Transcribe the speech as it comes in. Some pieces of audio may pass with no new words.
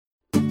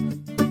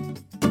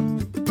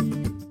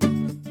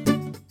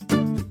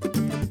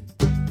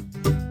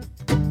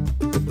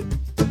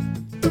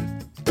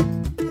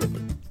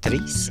3,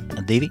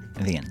 2,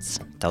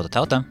 1.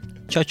 Tauta,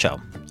 čau, čau.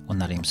 Un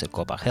arī mums ir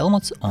kopā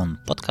Helmuts un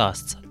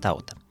podcasts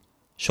Tauta.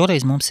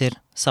 Šoreiz mums ir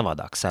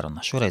savādāka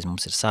saruna. Šoreiz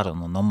mums ir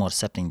saruna numur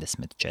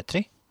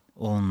 74,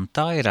 un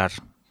tā ir ar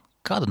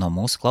kādu no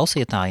mūsu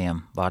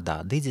klausītājiem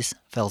vārdā Didzis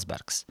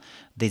Felsbergs.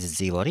 Didzis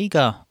dzīvo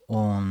Rīgā,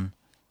 un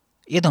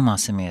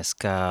iedomāsimies,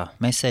 ka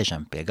mēs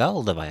sēžam pie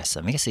galda, vai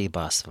esam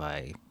viesībās,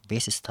 vai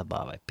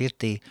viesistabā, vai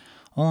pirtī,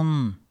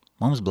 un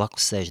mums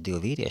blakus sēž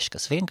divi vīrieši,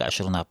 kas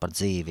vienkārši runā par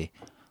dzīvi,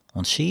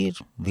 un šī ir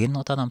viena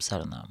no tādām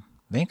sarunām.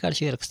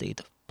 Vienkārši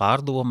ierakstīta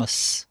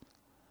pārdomas.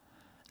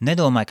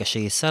 Nedomāju, ka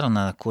šī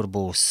saruna, kur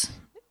būs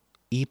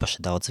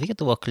īpaši daudz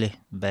viedokļi,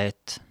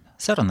 bet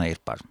saruna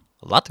ir par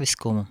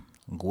latviskumu,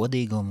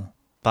 godīgumu,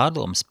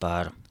 pārdomas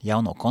par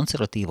jauno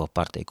konservatīvo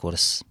partiju,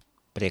 kuras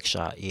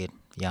priekšā ir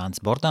Jānis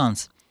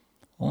Bordāns,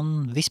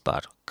 un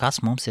vispār,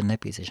 kas mums ir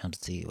nepieciešams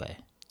dzīvē.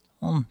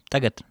 Un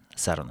tagad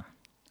saruna.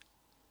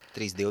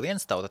 3, 2,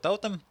 1,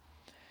 tautam,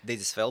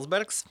 Didzis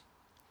Felsbergs,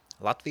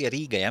 Latvija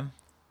Rīga, ja?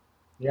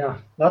 Jā,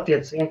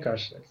 latvietis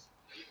vienkāršais.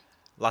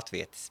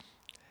 Latvietis.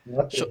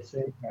 Latvietis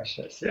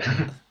vienkāršais, jā.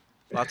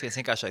 Latvietis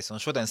vienkāršais, un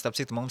šodien, starp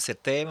citu, mums ir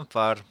tēma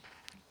par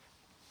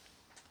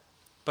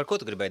ko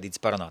tu gribēji,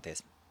 Didzis,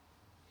 parunāties?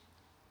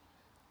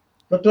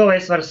 Par to, vai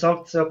es varu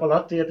saukt sev par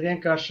latvieti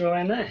vienkāršo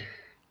vai nē.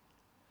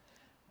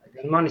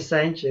 Gan mani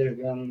senči ir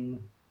gan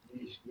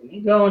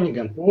igauni,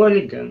 gan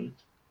poļi, gan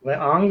vai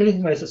angļi,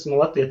 vai es esmu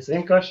latvietis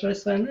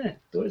vienkāršais vai nē.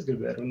 To es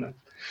gribēju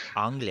runāt.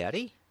 Angļi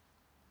arī?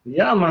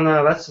 Jā,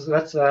 manā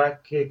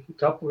vecāki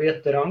kapu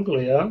vieta ir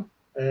Anglijā.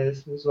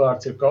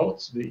 Uzvārds ir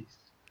Kolts bijis.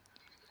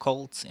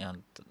 Kolts, jā.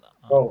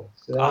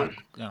 Kolts, jā.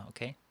 Jā,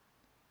 ok.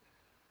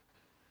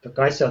 Tā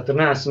kā es jau tur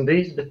neesmu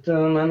bijis, bet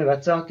mani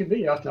vecāki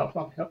bija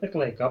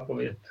jāmeklēja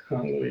kapu vietu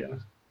Anglijā.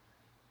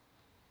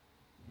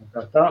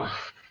 Tā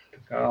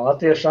kā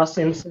latviešu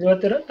asinis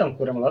ļoti retam,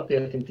 kuram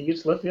latvietim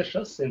tīrs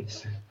latviešu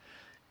asinis.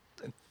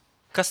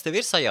 Kas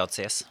tev ir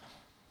sajaucies?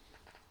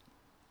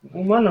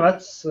 Mana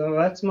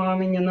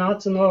vecmāmiņa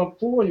nāca no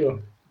poļu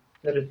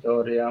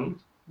teritorijām,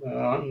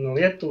 no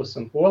Lietuvas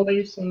un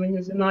Polijas, un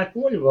viņa zināja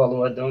poļu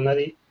valodu, un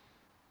arī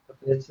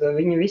tāpēc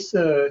viņi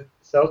visi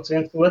sauc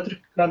viens otru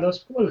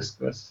kādos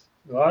poliskos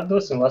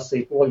vārdos un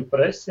lasīja poļu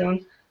presi, un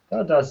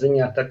tādā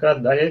ziņā tā kā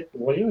daļa ir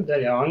poļu,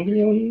 daļa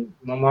angļi, un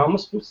no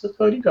mammas puses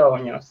atkal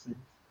igauņās.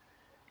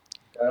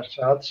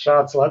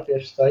 Šāds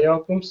latviešu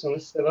sajaukums, un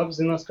es sev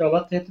apzinos kā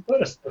latvieti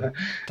parasti.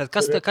 Tad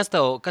kas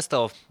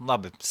tev,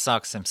 labi,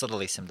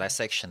 sadalīsim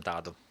dissection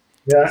tādu,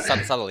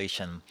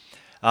 sadalīšanu.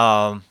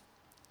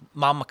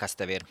 Mamma, kas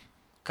tev ir?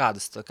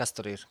 Kas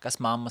tur ir? Kas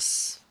mammas?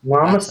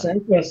 Mammas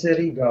senčos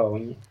ir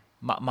igauņi.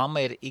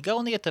 Mamma ir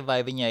igaunieta, vai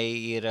viņai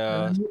ir...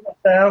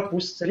 Tēva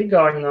puses ir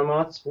igauņi, no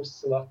mātes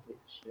puses ir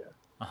latvieši, jā.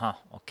 Aha,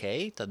 ok,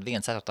 tad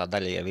 1/4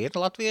 daļa jau ir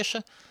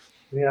latvieša.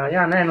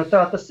 Jā, nē, nu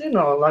tā tas ir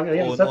no...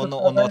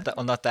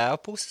 Un no tēva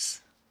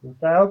puses? No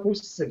tēva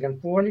puses ir gan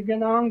poļi,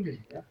 gan angļi,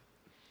 jā.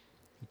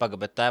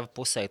 Bet tēva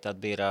pusē tad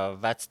bija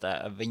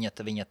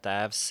viņa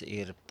tēvs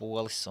ir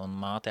polis un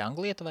māte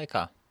anglieta vai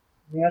kā?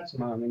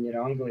 Vecmāmiņa ir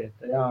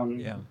anglieta, jā.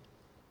 Jā.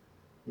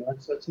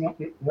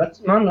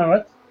 Mana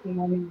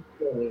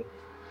vecmāmiņa ir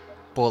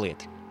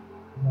Polieti.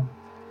 Jā.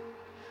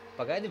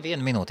 Pagaidi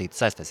 1 minūtīti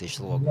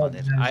saistīšu logu, man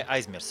ir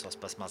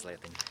aizmirsos pas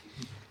mazlietiņu.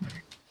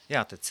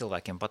 Jā, tad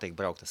cilvēkiem patīk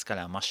braukt ar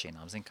skaļām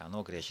mašīnām, zin kā,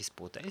 nogriež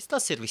izpūtējas.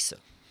 Tas ir visu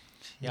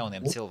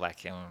jauniem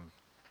cilvēkiem.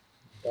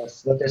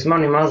 Tas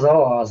man ir maza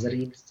oāze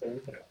Rīgas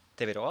centrā.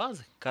 Tev ir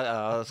oāze?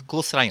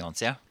 Klus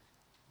rajons, jā?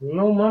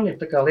 Nu, man ir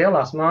tā kā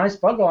lielās mājas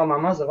pagalmā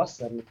maza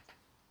vasarnīca.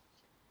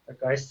 Tā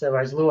kā es sev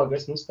aiz logu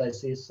esmu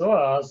uztaisījis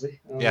oāzi,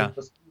 un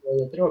tas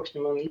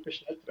trokšņi man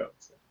īpaši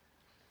netraucē.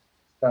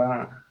 Tā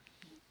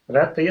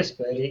reta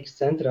iespēja Rīgas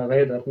centrā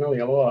veidot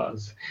nelielu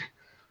oāzi.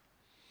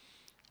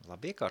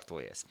 Labi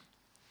iekārtojies.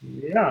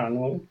 Jā,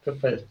 nu,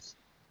 kāpēc?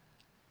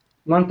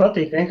 Man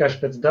patīk vienkārši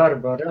pēc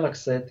darba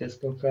relaksēties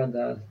kaut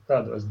kādā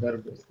tādos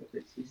darbos,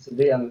 tāpēc visu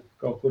dienu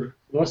kaut kur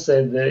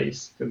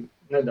nosēdējis, kad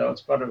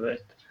nedaudz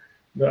paravēt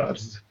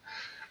dārzu.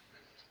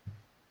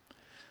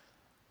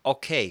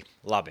 Ok,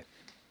 labi.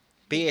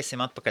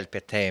 Pieiesim atpakaļ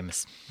pie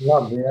tēmas.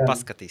 Labi, jā.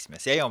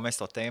 Paskatīsimies. Ja jau mēs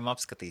to tēmu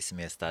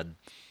apskatīsimies, tad...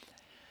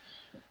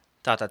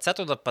 Tātad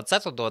pa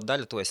 4.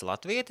 daļu tu esi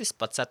latvietis,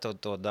 pa 4.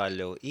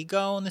 daļu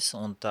igaunis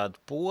un tad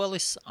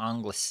polis,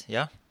 anglis,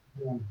 ja?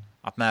 Jā.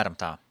 Apmēram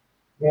tā.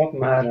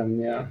 Apmēram,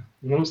 jā.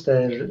 Mums te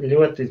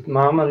ir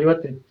māma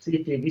ļoti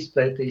cītīgi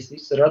izpētījis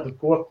visu radu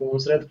koku,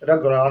 mums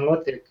regulāri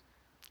notiek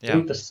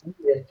tas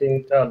lieti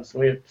un tādas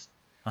lietas.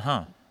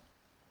 Aha.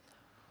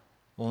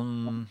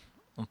 Un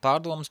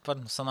pārdomas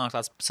par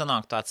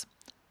sanāk tāds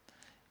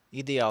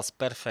ideāls,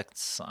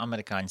 perfekts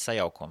amerikāņu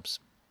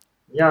sajaukums.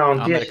 Jā,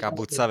 un Amerikā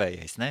būtu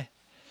savējais, ne?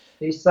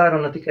 Šī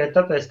saruna tikai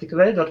tāpēc tika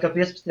veidot, ka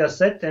 15.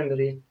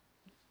 septembrī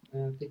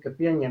tika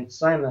pieņemts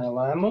Saeimē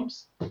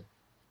lēmums,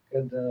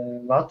 kad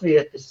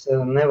latvietis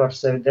nevar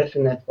sevi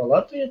definēt par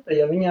latvieti,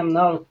 ja viņam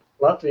nav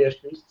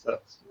latviešu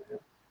izcelsme.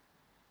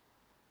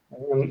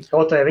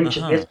 Kaut vai viņš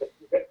ir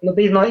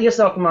 15,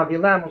 iesākumā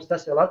bija lēmums,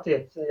 tas, ja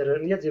latvietis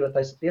ir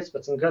iedzīvotājs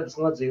 15 gadus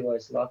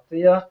nodzīvojis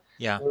Latvijā,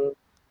 Jā.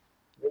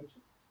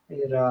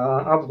 ir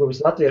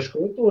apguvis latviešu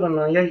kultūru,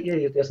 un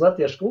iejūties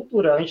latviešu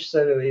kultūrā, viņš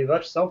sevi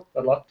var saukt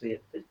par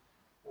latvieti.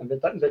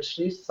 Bet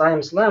šīs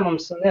saeimas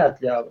lēmums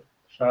neatļāva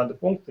šādu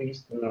punktu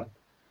īstenot.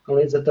 Un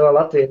līdz ar to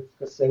latvietis,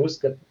 kas sev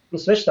uzskata,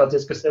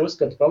 sveštauties, kas sev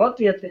uzskata par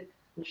latvieti,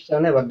 viņš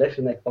sev nevar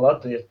definēt par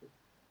latvieti.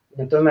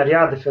 Ja tomēr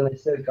jādefinē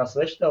sevi kā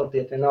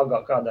sveštautieti,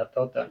 vienalga kādā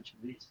tautā viņš ir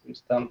bijis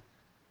pirms tam.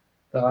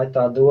 Tā ir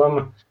tā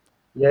doma.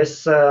 Ja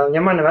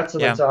mani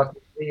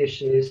vecāki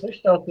bijuši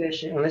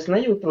sveštautieši, un es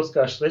nejūtos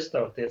kā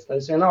sveštautietis, tad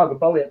es vienalga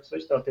palieku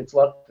sveštautietis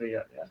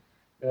Latvijā.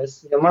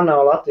 Ja man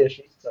nav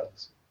latviešu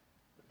izcelsme,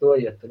 to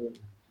iet runa.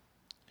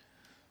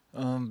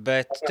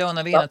 Bet tev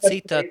nav viena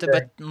cita,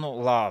 bet,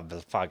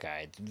 labi,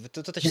 pagaidi. Tu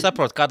taču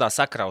saproti, kādā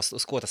sakrā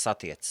uz ko tas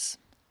attiecas.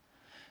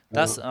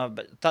 Tas,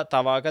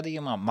 tavā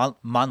gadījumā,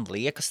 man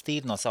liekas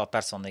tīri no sava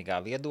personīgā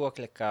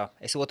viedokļa, ka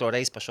es otro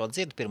reizi par šo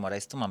dzirdu, pirmo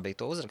reizi tu man biji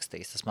to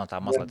uzrakstījis, tas man tā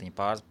mazliet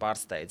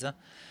pārsteidza.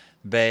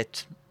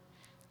 Bet,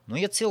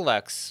 ja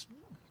cilvēks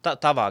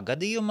tavā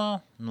gadījumā,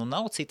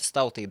 nav citas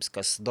tautības,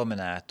 kas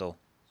dominētu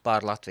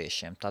pār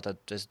latviešiem, tātad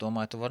es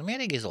domāju, tu vari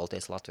mierīgi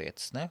izolties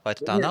latvietis, ne? Vai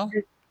tu tā nav?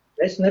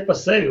 Es ne pa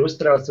sevi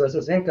uztraucos,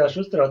 es vienkārši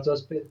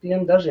uztraucos pie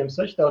tiem dažiem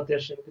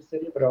sveštautiešiem, kas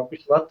ir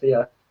iebraukuši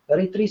Latvijā.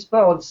 Arī 3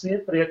 paudzes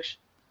iepriekš.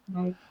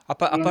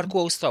 Par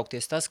ko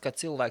uztraukties? Tas, ka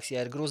cilvēks,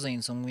 ja ir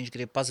gruzīns un viņš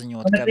grib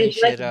paziņot, ka viņš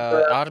ir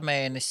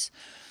armēnis,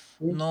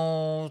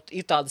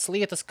 ir tādas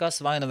lietas, kas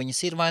vai nu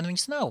viņas ir, vai nu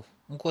viņas nav.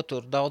 Un ko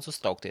tur daudz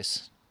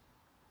uztraukties?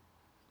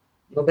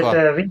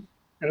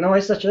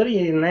 Es taču arī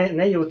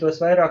nejūtos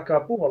vairāk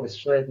kā polis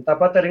šeit.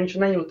 Tāpat arī viņš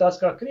nejūtās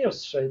kā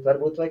krievs šeit,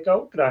 varbūt vai kā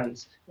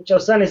ukrainis. Viņš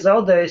jau sen ir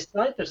zaudējis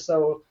saiti ar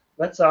savu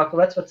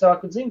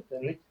vecvecāku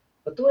dzimteni.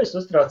 Par to es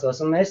uztraucos,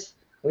 un mēs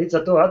līdz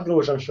ar to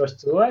atgrūžam šos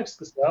cilvēkus,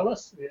 kas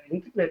vēlas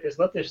integrēties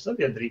latviešu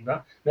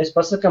sabiedrībā. Mēs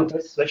pasakām, tu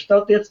esi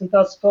sveštautietis un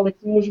tāds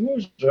paliks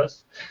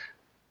mūžos.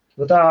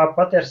 Tā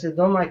patiesi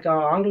domāju, kā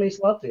Anglijas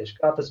latvieši.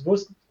 Kā tas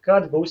būs,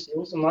 kādi būs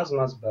jūsu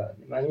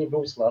mazbērni? Vai viņi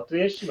būs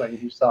latvieši, vai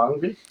viņi būs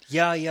angļi?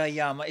 Jā.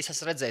 Es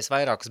esmu redzējis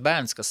vairākus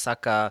bērnus, kas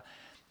saka,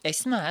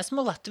 es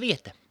neesmu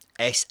latviete,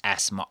 es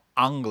esmu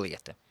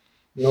angliete.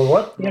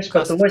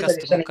 Kas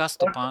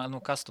tu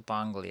pa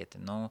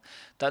anglieti?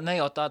 Tā ne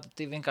jau tā,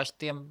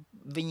 vienkārši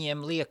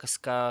viņiem liekas,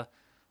 ka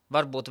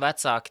varbūt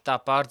vecāki tā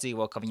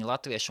pārdzīvo, ka viņi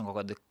latvieši un kaut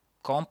kādi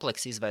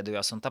kompleksi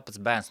izveidojās, un tāpēc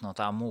bērns no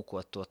tā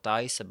mūkot to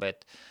taisa,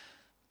 bet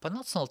par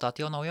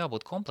nacionalitāti jau nav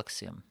jābūt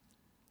kompleksiem.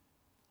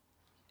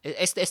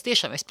 Es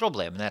tiešām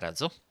problēmu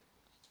neredzu.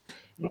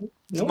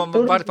 Man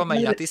var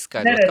pamēģināt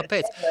izskaidrot,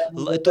 kāpēc.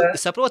 Tu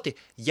saproti,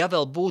 ja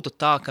vēl būtu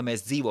tā, ka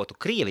mēs dzīvotu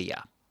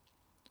Krievijā,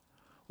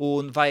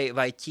 un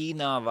vai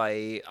Ķīnā,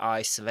 vai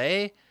ASV,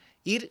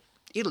 ir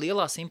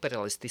lielās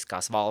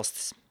imperialistiskās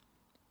valstis,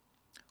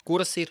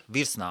 kuras ir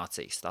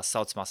virsnācijas, tās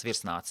saucamās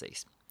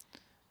virsnācijas.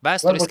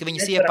 Vēsturiski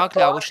viņas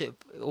iepakļāvuši,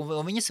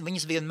 un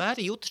viņas vienmēr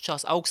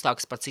jutušās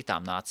augstākas par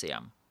citām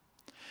nācijām.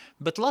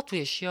 Bet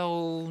latvieši jau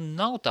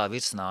nav tā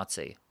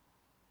virsnācija.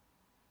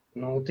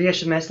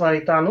 Tieši mēs,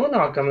 lai tā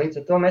nonākam, līdz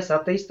ar to mēs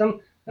attīstam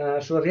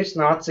šo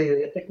virsnāciju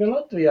ietekmi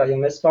Latvijā, jo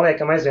mēs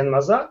paliekam aizvien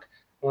mazāk,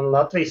 un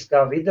Latvijas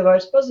kā vide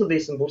vairs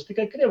pazudīs, un būs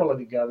tikai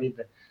krievalodīgā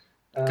vide.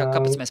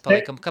 Kāpēc mēs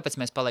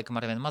paliekam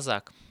arvien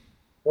mazāk?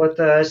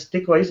 Es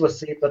tikko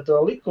izlasīju par to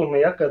likumu,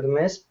 kad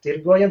mēs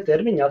tirgojam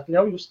termiņu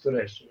atļauju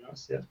uzturēšanās.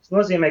 Tas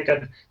nozīmē, ka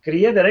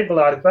Krievi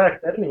regulāri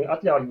pērk termiņu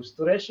atļauju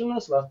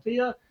uzturēšanās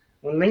Latvijā,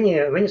 un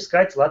viņu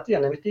skaits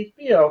Latvijā nemitīgi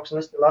pieaugs.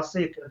 Un es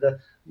lasīju, ka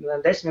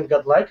 10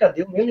 gadu laikā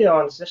 2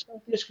 miljoni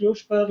sveštautieši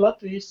kļuvuši par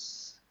Latvijas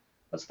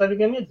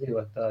patstāvīgiem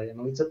iedzīvotājiem.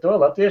 Līdz ar to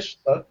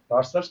latviešu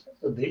pārsvars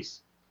pazudīs.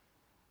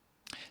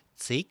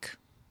 Cik?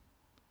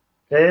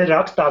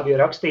 Rakstā bija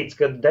rakstīts,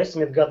 ka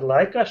 10 gadu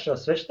laikā šo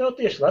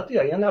sveštautieši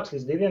Latvijā ienāks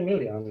līdz 2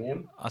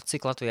 miljoniem.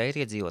 Cik Latvijā ir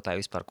iedzīvotāji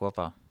vispār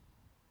kopā?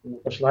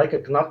 Pašlaik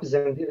ir knapi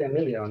zem 2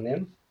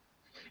 miljoniem.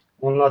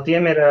 Un no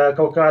tiem ir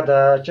kaut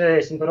kāda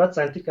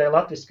 40% tikai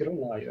latviski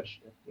runājoši.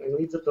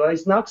 Līdz ar to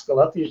iznāks, ka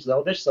latvieši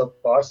zaudēs savu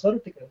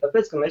pārsvaru tikai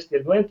tāpēc, ka mēs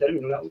tirgojam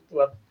termiņu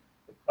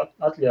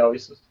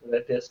atļaujas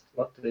uzturēties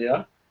Latvijā.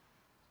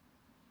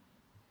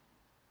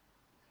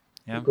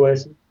 Ko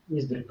es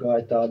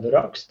izdrukāju tādu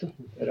rakstu,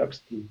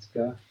 rakstīts,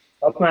 ka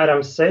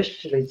apmēram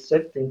 6 līdz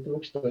 7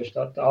 tūkstoši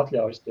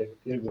atļaujas tiek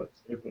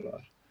tirgotas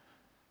regulāri.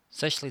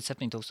 6 līdz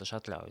 7 tūkstoši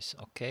atļaujas,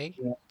 ok.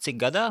 Jā.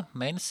 Cik gadā,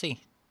 mēnesī,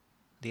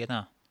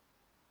 dienā?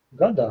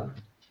 Gadā.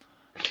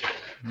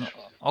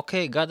 Ok,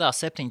 gadā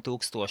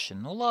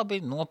 7000. Labi,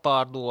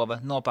 nopārdeva.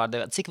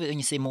 Cik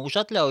viņas ir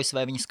mūža atļaujas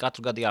vai viņas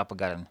katru gadu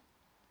jāpagarina?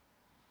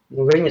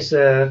 Viņas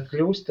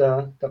kļūst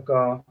tā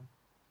kā...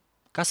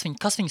 Kas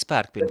viņas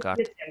pērk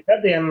pirmkārt? 5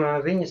 gadiem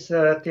viņas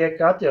tiek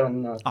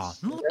atjauninātas.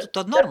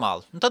 Tad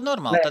normāli.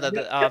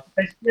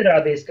 Es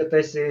pierādīšu, ka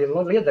tu esi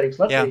liederīgs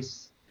Latvijas.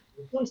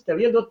 Un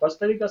tev iedod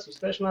pastāvīgās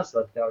uzturēšanās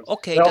atļaujas.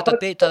 Ok,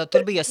 tad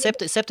tur bija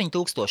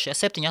 7000,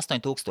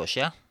 7-8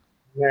 tūkstoši, ja?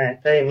 Nē,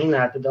 te ir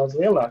minēta daudz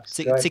lielāks.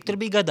 Cik tur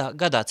bija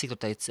gadā, cik tur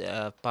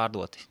teica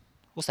pārdoti?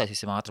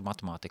 Uztaisīsim ātru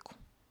matemātiku.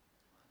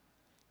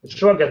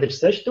 Šogad ir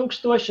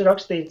 6000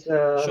 rakstīts,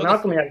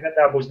 nākamajā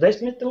gadā būs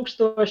 10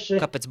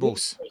 000. Kāpēc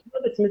būs?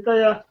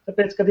 2020.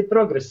 Tāpēc, kad ir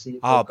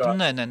progresīva.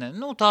 Nē.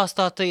 Nu, tā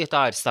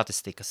ir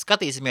statistika.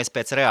 Skatīsimies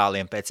pēc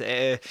reāliem, pēc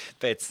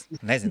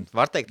nezinu,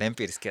 var teikt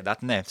empiriskie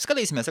dati. Nē,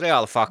 skatīsimies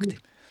reāli fakti.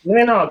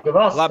 Vienalga,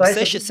 valsts labi,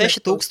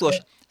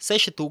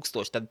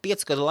 6000, tad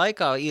 5 gadu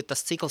laikā ir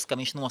tas cikls, ka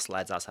viņš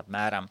noslēdzās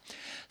apmēram.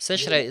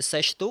 6000,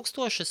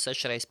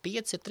 6 reiz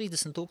 5 ir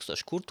 30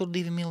 000. Kur tur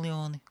 2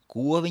 miljoni?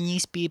 Ko viņi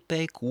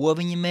izpīpēja, ko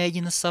viņi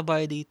mēģina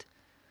sabaidīt?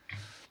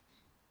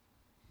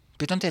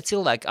 Pēc tam tie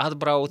cilvēki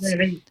atbrauc.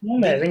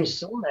 Viņi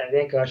summē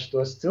vienkārši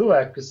tos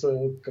cilvēkus,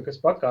 kas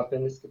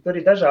pakāpeniski. Tur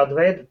ir dažādi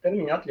veidi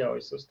termiņu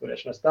atļaujas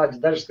uzturēšanās.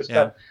 Tādas dažas, kas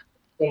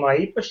pārdomā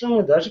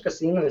īpašumu, daži, kas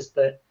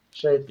investē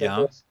šeit.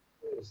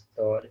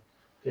 Investori.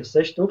 Tie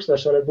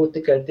 6000 varētu būt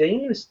tikai tie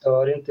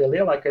investori un tie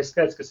lielākais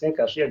skaits, kas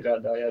vienkārši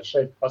iegādājās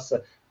šeit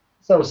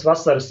savus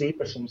vasaras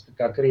īpašumus, tā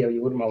kā Krievu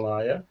jūrmalā.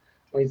 Ja?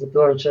 Līdz ar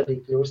to viņš arī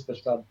kļūst par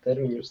tādu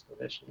termiņu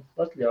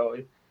uzturēšanas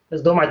atļauju.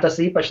 Es domāju,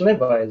 tas īpaši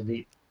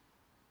nebaidīt.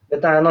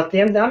 Bet no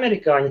tiem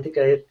amerikāņi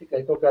ir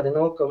tikai kaut kādi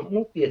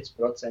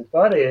 0,5%.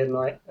 Pārējie ir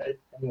no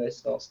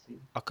NVS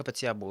valstīm. Kāpēc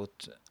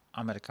jābūt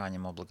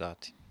amerikāņiem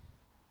obligāti?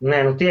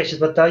 Nē, tieši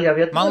pat tā jau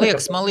Man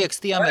liekas,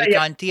 tie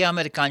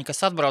amerikāņi, kas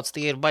atbrauc,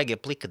 tie ir baigie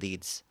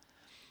plikadīdes.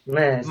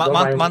 Nē,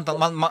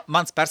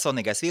 mans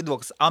personīgais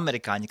viedoklis,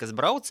 amerikāņi, kas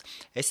brauc,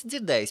 esi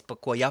dzirdējis,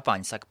 ko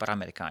Japāņi saka par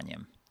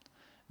amerikāņiem.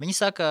 Viņi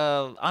saka,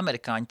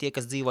 amerikāņi, tie,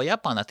 kas dzīvo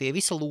Japānā, tie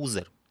visi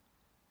lūzeri.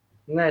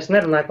 Nē, es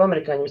nerunāju par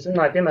amerikāņiem, es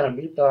runāju, piemēram,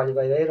 Itāļu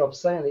vai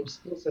Eiropas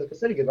Savienības pilsēti,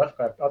 kas arī grib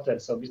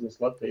atvērt savu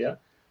biznesu Latvijā.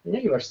 Viņi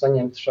arī var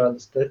saņemt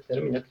šādas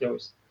termiņu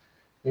atļaujas.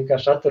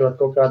 Vienkārši atverot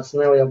kaut kādas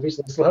nelielu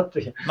biznesu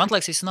Latvijā. Man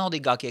liekas,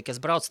 visnaudīgākie, kas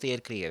brauc, tie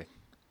ir Krievi.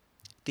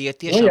 Tie ir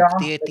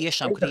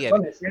tiešām Krievi.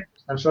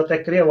 Šo te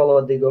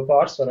krievalodīgo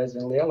pārsvaru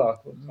aizvien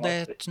lielāku.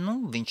 Bet,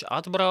 viņš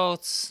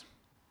atbrauc.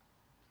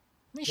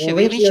 Viņš jau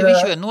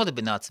ir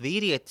nodibināts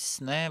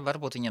vīrietis, ne?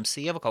 Varbūt viņam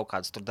sieva kaut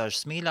kādas tur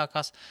dažas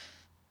mīļākās.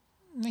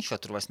 Viņš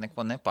jau tur vairs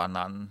neko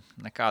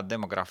nekādu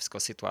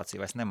demografisko situāciju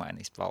vairs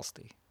nemainīs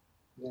valstī.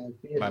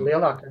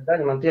 Lielākā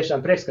daļa man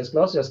tiešām prieks, ka es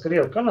klausījos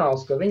Krievu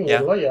kanālus, ka viņi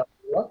ir lojāli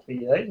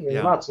Latvijai.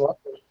 Viņi māca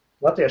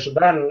latviešu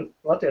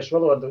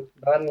valodu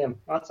bērniem,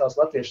 mācās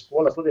latviešu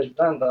skolās, latviešu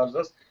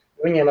bērndārzos.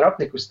 Viņiem ir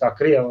apnikusi tā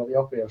Krieva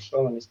jaupiešu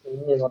šovinisti.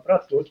 Viņi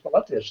labprāt kļūt par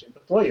latviešiem,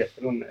 par to iet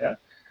runa, ja?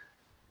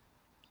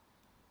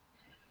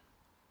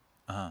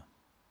 Aha.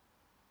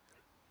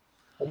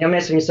 Un ja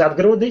mēs viņus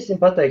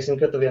atgrūdīsim, pateiksim,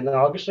 ka tu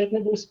vienalga šeit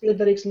nebūs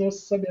piederīgs mūsu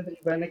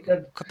sabiedrībai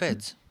nekad.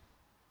 Kāpēc?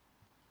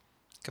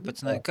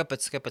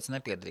 Kāpēc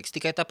nepiederīgs?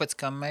 Tikai tāpēc,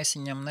 ka mēs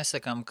viņam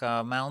nesakām,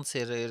 ka melns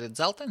ir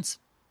dzeltens?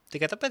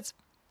 Tikai tāpēc?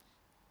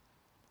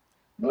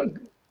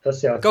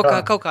 Tas jau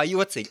kaut kā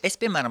jocīgi. Es,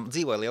 piemēram,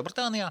 dzīvoju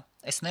Lielbritānijā.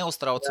 Es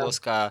neuztraucos,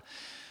 ka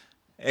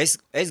es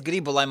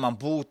gribu, lai man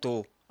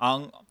būtu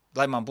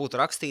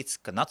rakstīts,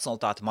 ka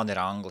nacionalitāte man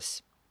ir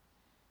anglis.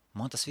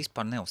 Man tas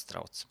vispār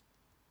neuztrauc.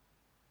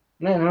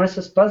 Nē,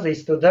 es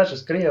pazīstu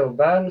dažus Krievu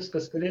bērnus,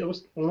 kas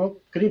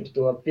grib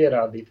to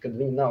pierādīt, kad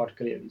viņi nav ar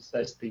Krieviju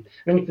saistīti.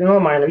 Viņi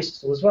nomaina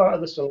visus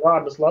uzvārdus un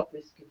vārdus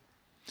latviski.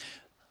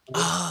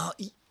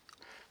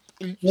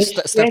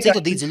 Starp citu,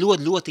 Dīdzi,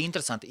 ļoti, ļoti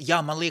interesanti. Jā,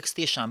 man liekas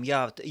tiešām,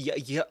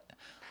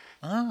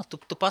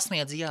 tu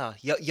pasniedz,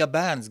 ja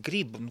bērns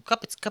grib,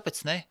 kāpēc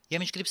ne? Ja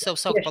viņš grib sev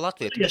saukt par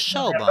latvietu, bez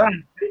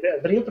šaubām.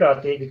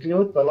 Brīvprātīgi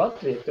kļūt par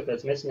latvietu,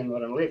 kāpēc mēs viņam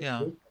varam liekt.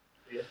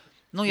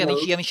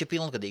 Ja viņš ir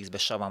pilngadīgs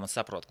bez šaubām un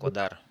saprot, ko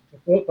dara.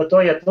 Par to,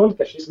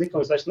 ka šis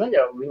likums vairs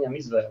neļauj viņam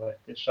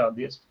izvēlēties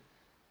šādu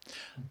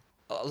iespēju.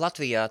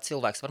 Latvijā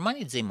cilvēks var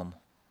mainīt dzimumu?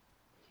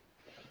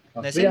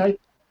 Latvijā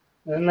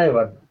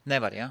nevar.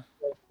 Nevar, jā?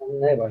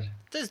 Nevar.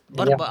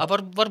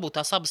 Varbūt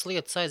tās abas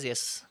lietas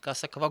aizies, kā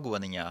saka,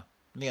 vagoniņā,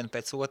 viena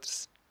pēc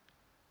otras.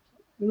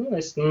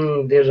 Es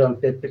diežām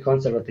pie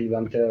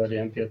konservatīvām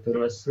teorijām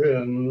pieturos.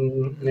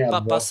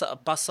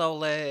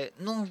 Pasaulē,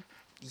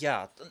 jā,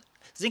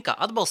 zin kā,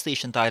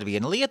 atbalstīšana tā ir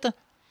viena lieta,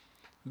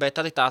 bet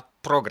tad ir tā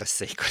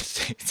progresija, ko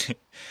teici.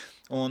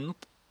 Un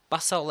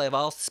pasaulē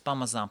valstis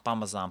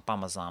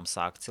pamazām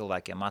sāk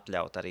cilvēkiem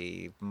atļaut arī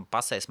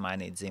pasēs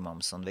mainīt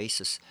dzimumus un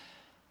visus.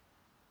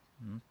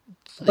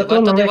 Tad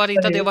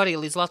jau arī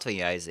līdz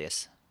Latvijai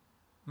aizies.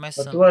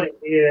 Par to arī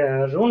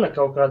runa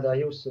kaut kādā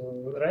jūsu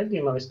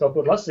raidījumā. Es kaut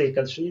kur lasīju,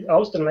 ka šī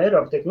Austruma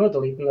Eiropa tiek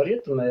nodalīta no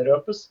Rietuma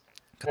Eiropas,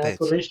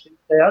 kur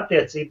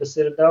attiecības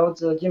ir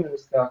daudz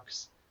ģimeniskākas.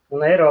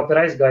 Un Eiropa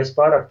ir aizgājusi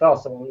pārāk tālu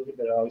savam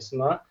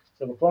liberālismā,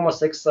 savu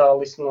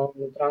homoseksuālismu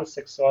un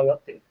transseksuālu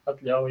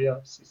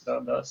atļaujās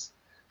izrādās.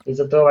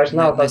 Līdz ar to vairs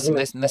nav tā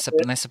ģimeniskā.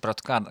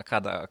 Nesapratu,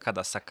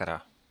 kādā sakarā.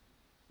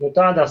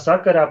 Tādā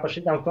sakarā par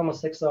šitām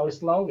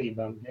homoseksuālistu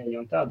laulībām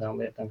un tādām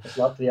lietām, kas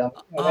Latvijā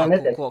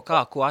netiek.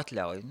 Ko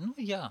atļauj?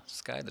 Jā,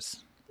 skaidrs.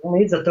 Un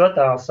līdz ar to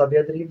tā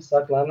sabiedrība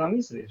sāk lēnām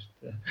izvirst.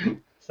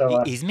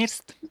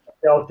 Izmirst?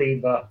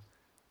 Jautībā.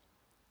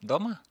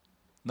 Domā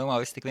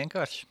viss tik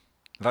vienkārši?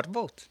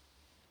 Varbūt.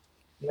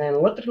 Nē,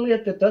 otra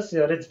lieta ir tas,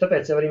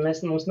 tāpēc jau arī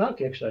mums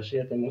nāk iekšā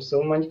šie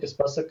musulmaņi, kas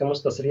pasaka, ka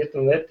mums tas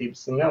rietumu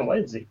vērtības nav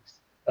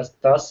vajadzīgas. Tas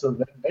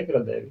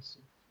degradē visu.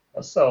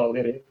 Pasauli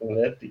ir rietumu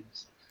vērtības.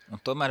 Un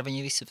tomēr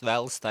viņi visi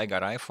vēl staigā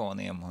ar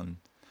iPhone'iem un...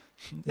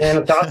 Nē,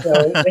 nu tās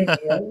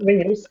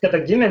viņi uzskata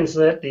ģimenes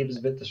vērtības,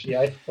 bet šī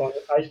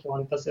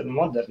iPhone tas ir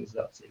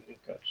modernizācija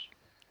vienkārši.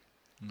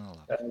 Nu,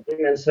 labi.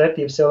 Ģimenes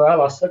vērtības jau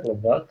vēlās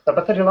saglabāt.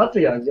 Tāpat arī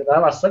Latvijā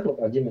vēlās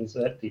saglabāt ģimenes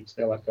vērtības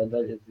lielākā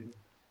daļa.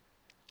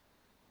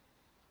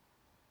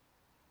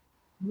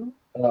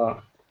 Tā.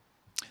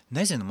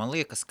 Nezinu, man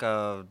liekas, ka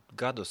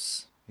gadus,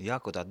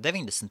 kaut tā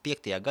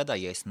 95. gadā,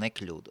 ja es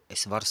nekļūdu,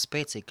 es varu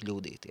spēcīgi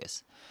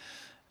kļūdīties,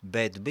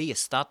 bet bija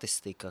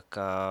statistika,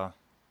 ka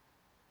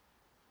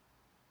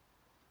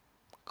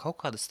kaut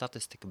kāda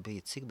statistika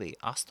bija, cik bija,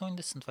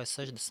 80 vai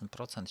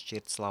 60%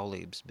 šķirtas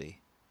laulības bija.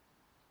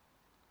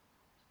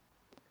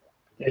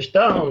 Tieši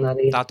tā, un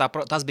arī...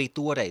 Tas bija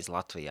toreiz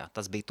Latvijā.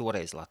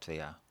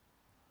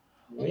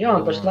 Nu, jā,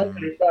 un pašlaik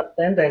ir tāda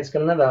tendence, ka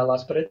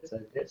nevēlās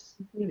precēties.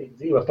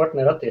 Dzīvo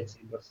partneru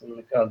attiecībās un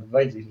nekāda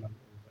vajadzība nav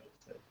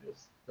precēties.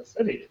 Tas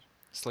arī ir.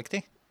 Slikti?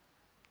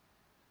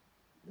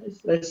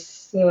 Es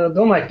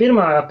domāju,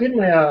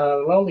 pirmajā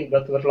laulībā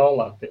tu var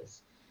laulāties.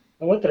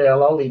 Otrajā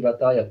laulībā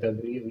tā jau tev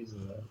brīvi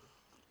izvēle.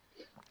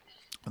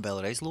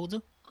 Vēlreiz lūdzu?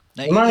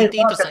 Ne,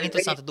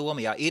 interesanta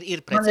doma, jā.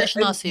 Ir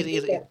precēšanās, ir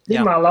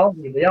pirmā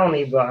laulība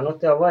jaunībā, nu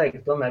tev vajag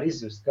tomēr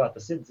izjust, kā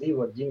tas ir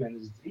dzīvot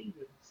ģimenes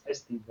dzīvi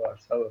saistībā ar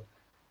savu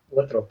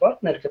otro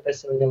partneri, kad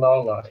es viņu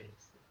laulājies.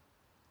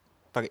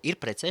 Ir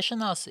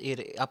precēšanās,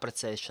 ir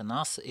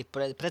aprecēšanās,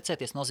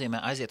 precēties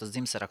nozīmē aiziet uz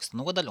dzimtsarakstu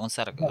nodaļu un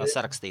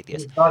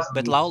sarakstīties,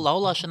 bet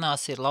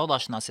laulāšanās ir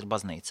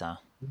baznīcā.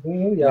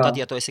 Un tad,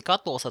 ja tu esi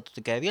katolis, tad tu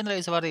tikai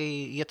vienreiz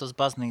vari iet uz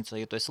baznīcu,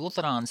 ja tu esi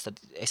luterānis,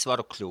 tad es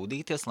varu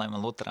kļūdīties, lai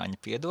man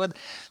luterāņi piedod,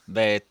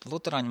 bet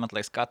luterāņi, man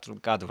liekas, katru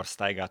gadu var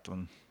staigāt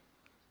un...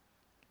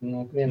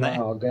 Nu,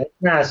 vienalga.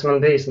 Nē, esmu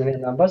bijis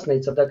nevienā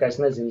baznīcā, tā kā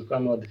es nezinu, kā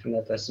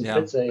nodefinēt, esmu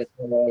precējies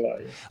vai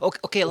laulājies.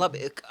 Ok,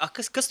 labi,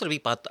 kas tur bija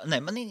pat? Nē,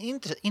 man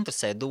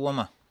interesē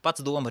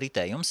pats doma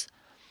ritējums.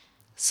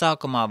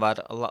 Sākumā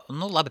var,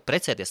 labi,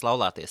 precēties,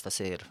 laulāties, tas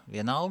ir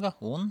vienalga,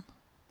 un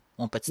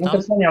pēc tam...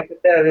 Pēc tam jau, ka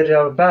tev ir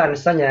jau bērni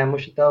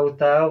saņēmuši tavu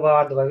tēvu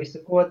vārdu vai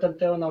visu ko,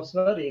 tad tev nav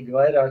svarīgi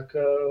vairāk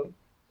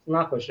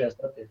nākošajās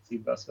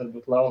attiecībās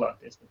varbūt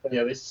laulāties. Tad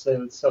jau viss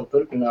savu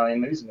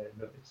turpinājumu ir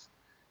izveidojis.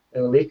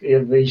 Ir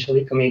bijuši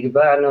likumīgi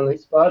bērni un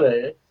viss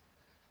pārējais.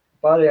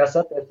 Pārējās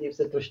attiecības,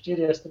 ja tu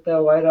šķiries, tad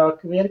tev vairāk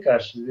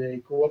vienkārši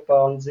kopā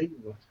un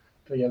dzīvo.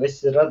 Tu jau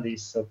viss ir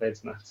radījis savu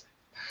pēcnācēju.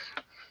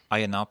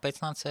 Ja nav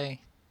pēcnācēji?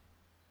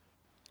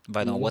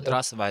 Vai no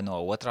otrās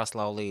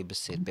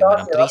laulības ir,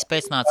 piemēram, 3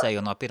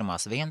 pēcnācēji un no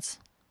pirmās 1?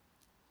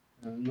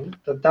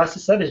 Tad tās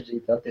ir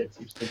sarežģīta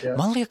attiecības.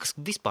 Man liekas,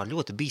 vispār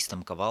ļoti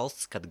bīstam,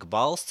 kad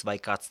valsts vai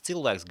kāds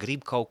cilvēks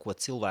grib kaut ko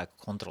cilvēku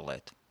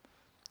kontrolēt.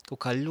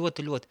 Kaut kā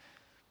ļoti, ļoti...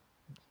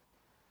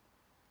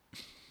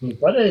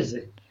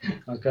 Pareizi.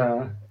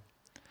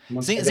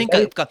 Zin,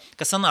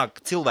 ka sanāk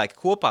cilvēki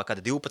kopā,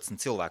 kad 12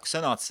 cilvēku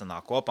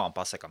sanāk kopā un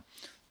pasakam,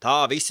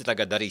 tā visi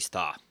tagad darīs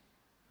tā.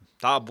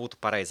 Tā būtu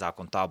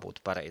pareizāk un tā būtu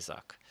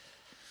pareizāk.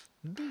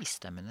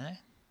 Bīstami, ne?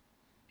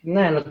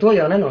 Nē, to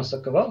jau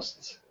nenosaka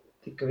valsts.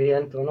 Tik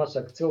vien to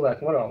nosaka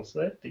cilvēku morālas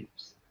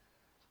vērtības.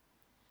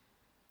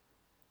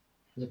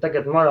 Ja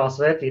tagad morālas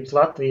vērtības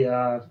Latvijā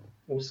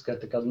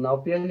uzskata, ka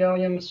nav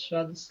pieļaujamas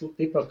šādas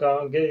tipa kā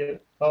geju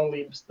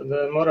laulības, tad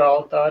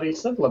morāli tā arī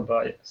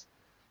saglabājas.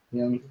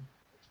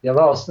 Ja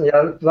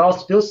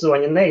valsts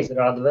pilsoņi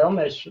neizrāda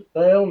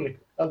vēlmi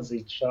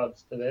atzīt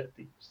šādas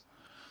vērtības.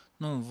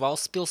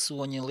 Valsts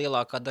pilsoņi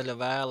lielākā daļa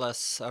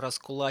vēlas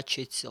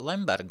Raskulačić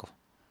Lembergu,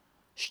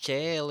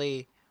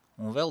 Šķēlī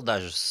un vēl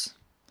dažus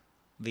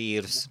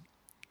vīrus.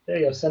 Te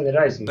jau sen ir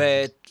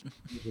aizmirst.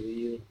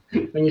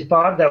 Viņi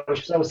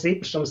pārdevuši savus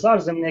īpašumus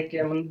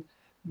ārzemniekiem.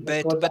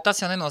 Bet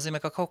tas jau nenozīmē,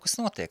 ka kaut kas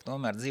notiek.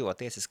 Tomēr dzīvo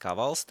tiesiskā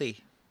valstī.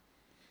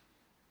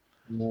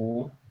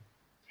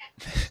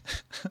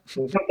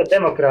 Ka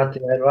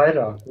demokrātijā ir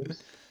vairākums,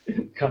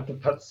 kā tu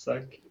pats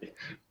saki.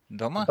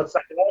 Domā? Pats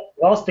saka,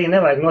 valstī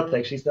nevajag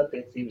noteikt šīs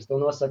attiecības, to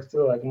nosaka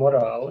cilvēku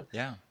morāli.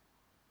 Jā,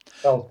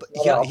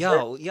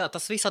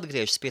 tas viss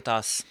atgriežas pie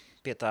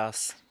tās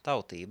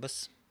tautības.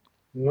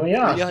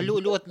 Jā,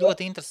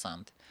 ļoti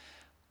interesanti.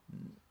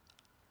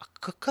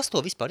 Kas to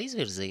vispār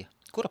izvirzīja?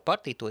 Kura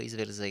partija to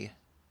izvirzīja?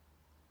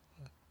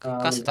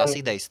 Kas ir tās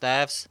idejas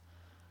tēvs?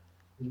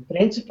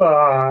 Principā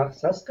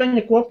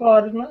saskaņa kopā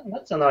ar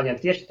nacionāļiem.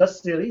 Tieši tas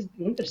ir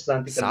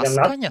interesanti.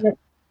 Saskaņa?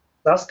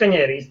 Saskaņa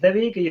ir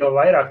izdevīga, jo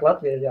vairāk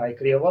Latvijā ir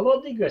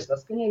krievvalodīgi, jo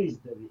saskaņa ir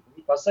izdevīga.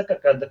 Viņi pasaka,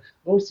 ka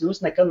jūs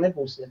nekad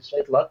nebūsiet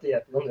šeit Latvijā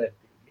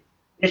pilnvērtīgi.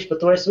 Tieši par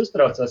to es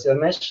uztraucos, jo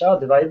mēs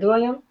šādi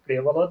veidojam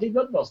krievvalodīgu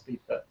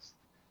atbalstītājus.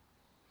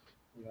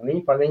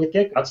 Viņi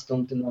tiek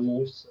atstumti no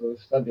mūsu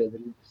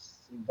sabiedrības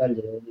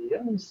daļēji. Ja?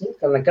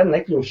 Viņi nekad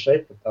nekļūst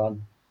šeit par tādu.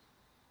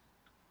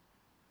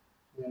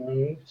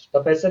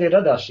 Tāpēc arī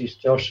radās šīs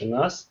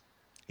šķelšanās.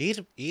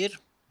 Ir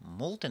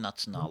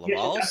multinacionāla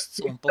valsts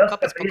un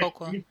kāpēc par kaut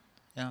ko...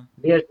 Jā.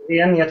 Bieži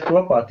vien iet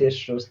kopā tieši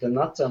šos te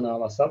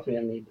Nacionālās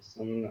apvienības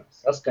un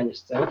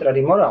saskaņas centri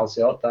arī morāls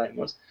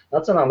jautājumos.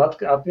 Nacionāla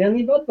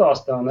apvienība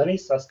atbalsta un arī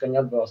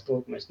saskaņa atbalsta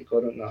to, ko mēs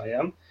tikko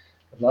runājām.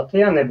 Kad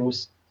Latvijā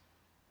nebūs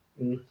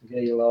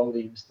geju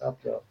laulības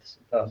atļautas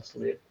un tādas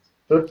lietas.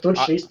 Tur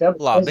šīs te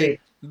labi,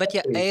 bet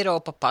ja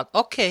Eiropa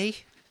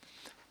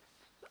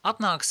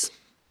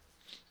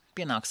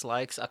pienāks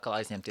laiks atkal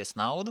aizņemties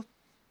naudu,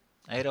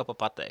 Eiropa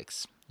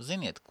pateiks,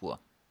 ziniet ko?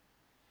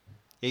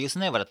 Ja jūs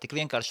nevarat tik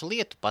vienkārši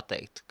lietu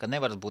pateikt, ka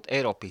nevarat būt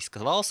Eiropīska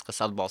valsts,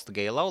 kas atbalsta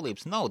geju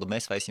laulības, naudu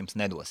mēs vairs jums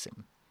nedosim.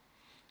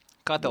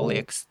 Kā tev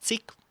liekas,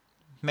 cik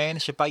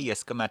mēneši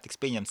paies, kamēr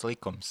tiks pieņemts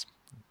likums?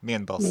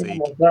 Vienbalsīgi.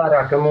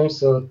 Vērā, ka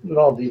mūsu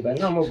valdībai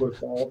nav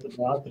mugurkaula, tad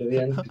ātri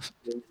vien kāds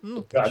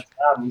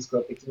lēmums,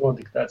 ko tiks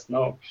nodiktēts no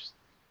augšas.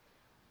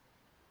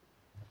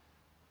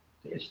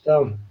 Tieši tā.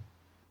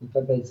 Un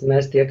tāpēc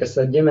mēs tie, kas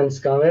ar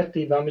ģimeniskām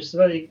vērtībām ir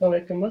svarīgi,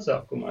 paliekam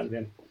mazākumā ar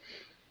vienu.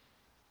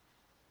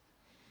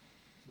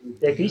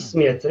 Tiek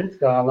izsmiets,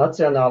 kā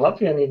Nacionāla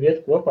apvienība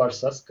iet kopā ar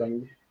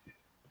saskaņu.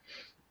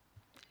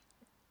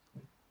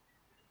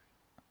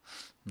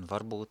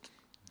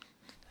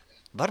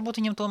 Varbūt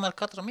viņam tomēr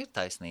katram ir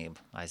taisnība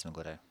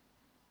aizmugurē.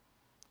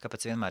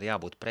 Kāpēc vienmēr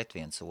jābūt pret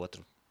viens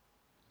otru?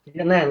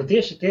 Ja, nē,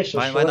 tieši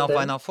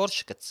vai nav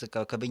forši,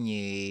 ka viņi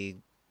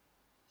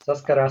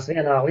saskarās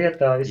vienā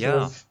lietā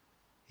vismaz.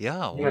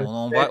 Jā,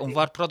 un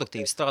var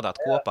produktīvi strādāt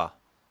kopā.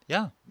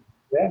 Jā.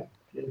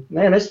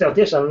 Nē, es tev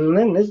tiešām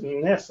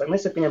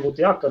nesaku, ka viņam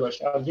būtu jākaro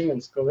šāda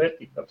ģimenisko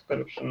vērtību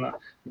apkarošanā.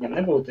 Viņam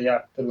nebūtu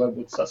tur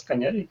varbūt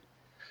saskaņa arī.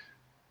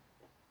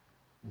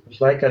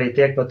 Pašlaik arī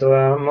tiek par to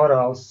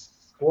morāls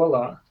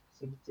skolā,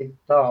 cik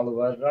tālu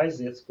var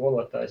aiziet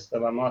skolotājs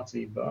savā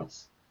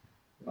mācībās,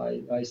 lai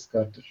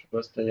aizskartu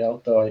šos te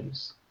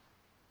jautājumus.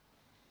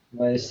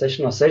 Vai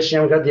no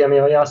 6 gadiem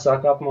jau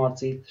jāsāk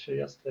apmācīt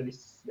šajās te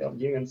visas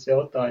ģimenes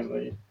jautājumu,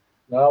 vai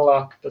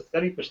vēlāk, tas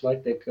arī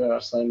pašlaik tiek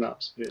ar saimē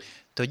apspriest.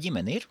 To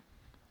ģimeni ir?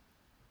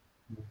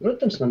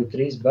 Protams, man ir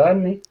 3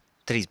 bērni.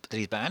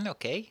 3 bērni,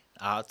 ok.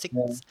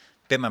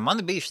 Piemēram,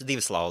 man ir bijušas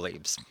 2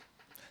 laulības.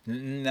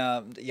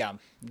 Jā,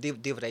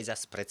 2 reizes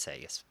esmu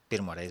precējies.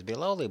 Pirmo reizi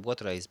bija laulība,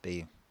 otru reizi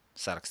bija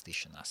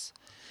sarakstīšanās.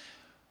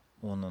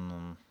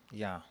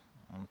 Jā.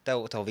 Un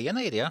tev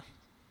viena ir, jā?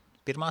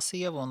 Pirmā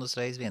sieva un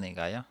uzreiz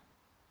vienīgā, jā?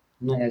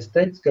 Nē, es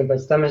teicu, ka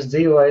pēc tam es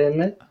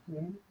dzīvoju,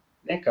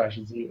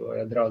 vienkārši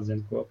dzīvoju ar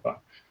draudzēm kopā.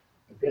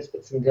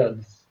 15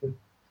 gadus.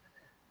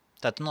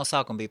 Tad no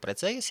sākuma bija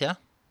precējies, jā?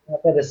 Jā,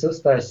 tad es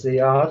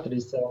uztaisīju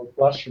ātri savu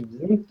plašu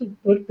dzimtu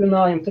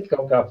turpinājumu, tad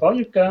kaut kā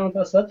pajukā un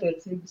tās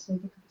attiecības, un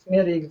tad es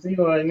mierīgi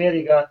dzīvoju,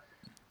 mierīgā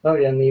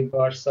savienībā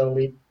ar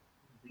savu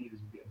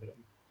dzīvesbiedriem.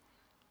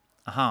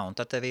 Aha, un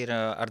tad tev ir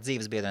ar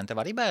dzīvesbiedriem,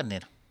 tev arī bērni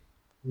ir?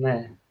 Nē.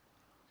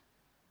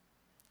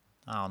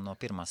 Un no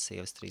pirmās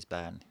sievas 3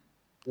 bērni.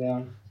 Jā.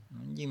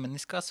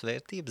 Ģimeniskās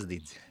vērtības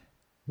didzi.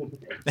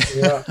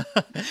 Jā.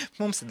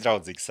 Mums ir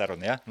draudzīga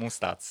saruna, ja? Mums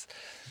tāds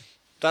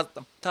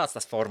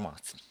tas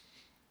formāts.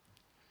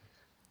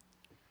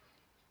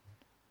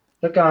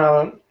 Tā kā...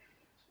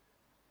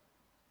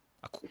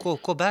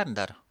 Ko bērni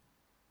dara?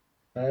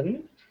 Bērni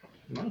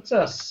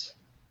mācās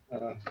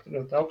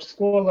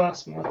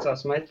augstskolās,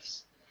 mācās metas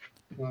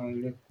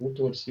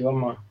kultūras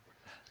jomā.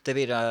 Tev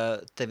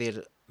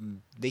ir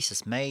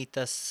visas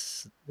meitas?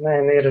 Nē,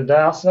 ir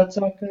dēls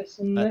vecākais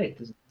un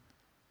meitas.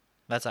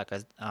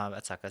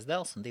 Vecākais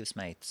dēls un 2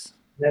 meitas.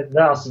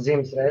 Dēls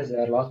dzimis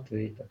reizē ar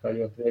Latviju, tā kā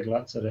ļoti viegli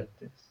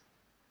atcerēties.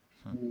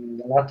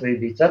 Latvija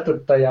bija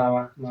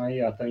 4.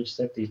 maijā, tā viņš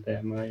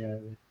 7. maijā.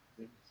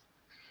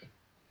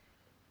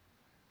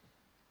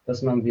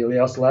 Tas man bija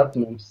liels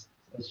lepnums.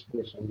 Tas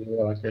tiešām bija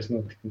lielākais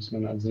notikums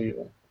manā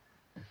dzīvē.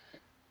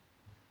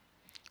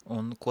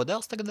 Un ko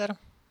dēls tagad dara?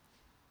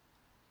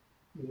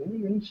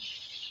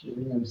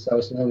 Viņam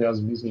savs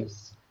neliels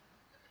bizness.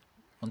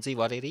 Un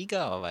dzīvo arī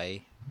Rīgā vai?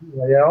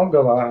 Vai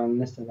Jelgavā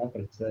nesen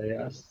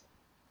apprecējās.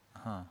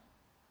 Aha.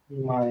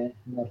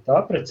 Ar tā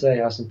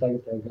apprecējās un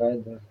tagad jau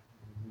gaida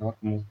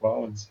nākamo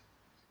paudzi.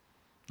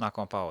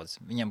 Nākamo paudzi.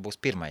 Viņam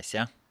būs pirmais,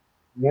 ja?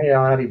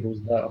 Jā, arī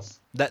būs dēls.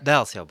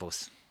 Dēls jau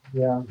būs?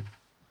 Jā.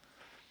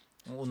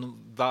 Un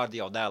vārdu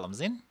jau dēlam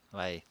zina?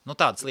 Vai,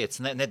 tādas lietas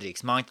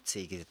nedrīkst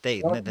māņticīgi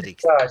teikt,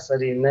 nedrīkst. Tā es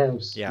arī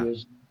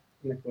neuzspiežu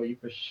neko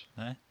īpaši.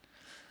 Ne?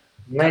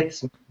 Meitas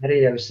arī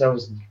jau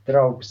savus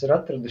draugus ir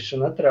atraduši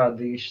un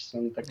atrādījušas,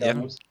 un tā kā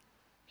mums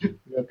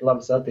ļoti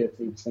labas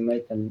attiecības ar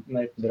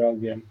meitu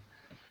draugiem.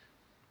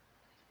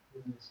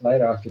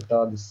 Vairāk ir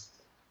tādas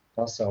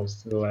pasaules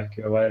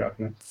cilvēki, jo vairāk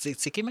ne.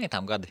 Cik ir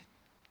meitām gadi?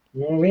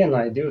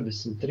 Vienai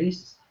 23,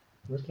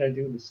 otrai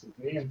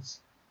 21.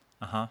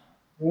 Aha.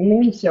 Un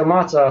viņas jau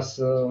mācās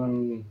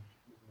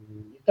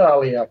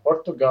Itālijā,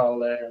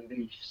 Portugālē un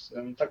bijušas.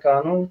 Tā kā,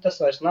 tas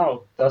vairs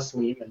nav tas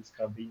līmenis,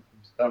 kā bija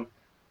pirms tam.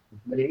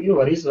 Brīvi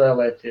var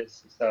izvēlēties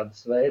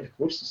tādas veida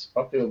kursus,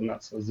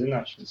 papildināt savu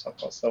zināšanas ap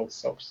pasaules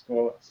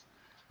augstskolās.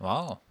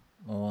 Wow!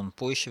 Un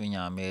puiši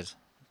viņām ir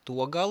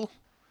to galu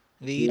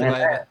vīri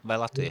vai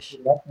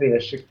latvieši?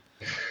 Latvieši.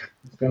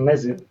 Es gan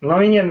nezinu. No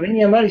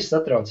viņiem arī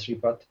satrauc šī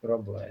pati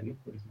problēma,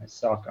 kuras mēs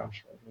sākām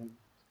šodien.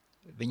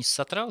 Viņus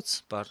satrauc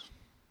par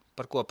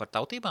ko? Par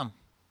tautībām?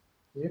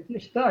 Ja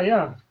tieši tā,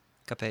 jā.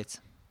 Kāpēc?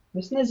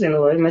 Es nezinu,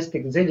 vai mēs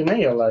tik dziļi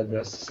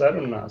neielaidās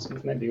sarunās,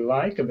 mums nebija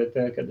laika, bet,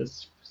 kad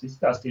es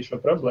izstāstīju šo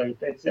problēmu,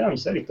 teicu, jā,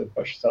 viņus arī to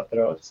pašu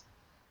satrauc.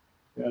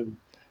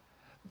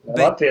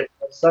 Latvieši,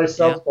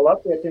 sauc pa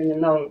latvieti, viņam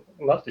nav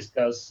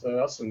latviskās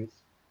asinis.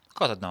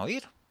 Kā tad nav?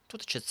 Ir?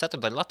 Tu taču esi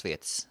ceturdaļa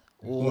latvietis.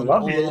 Un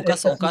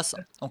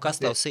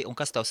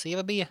kas tev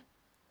sieva bija?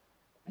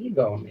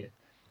 Igaunieti.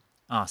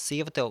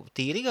 Sieva tev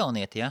tīri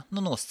igaunieti, ja?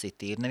 Nu, nosacīt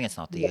tīri, neviens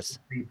nav tīrs.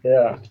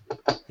 Jā.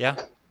 Ja?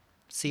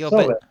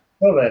 Sieva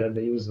Sovera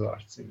bija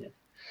uzvārds viņai.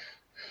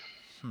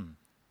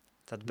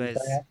 Tad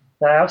bez...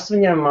 Tēvs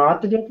viņam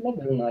māte ļoti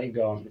labi runāja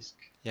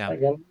igauniski. Jā.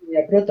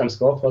 Jā, protams,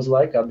 kolhoza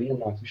laikā bija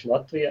ienākuši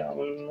Latvijā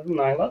un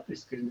runāja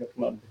latviski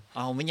ļoti labi.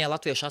 Un viņai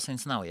latviešu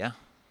asins nav, ja?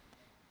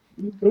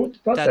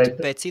 Grūti pateikt.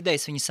 Tad pēc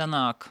idejas viņi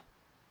sanāk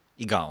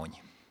igauņi.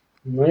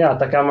 Nu jā,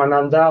 tā kā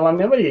manām dēlām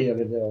jau arī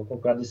ir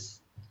kaut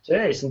kādas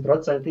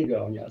 40%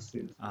 igauņu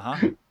asins. Aha.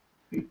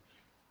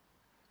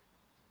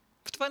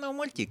 Bet vai nav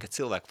muļķīgi, ka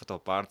cilvēki par to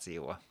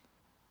pārdzīvo?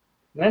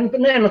 Nē,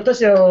 tas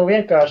jau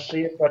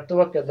vienkārši ir par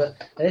to, ka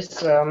mēs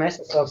ar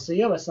savu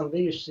sievu esam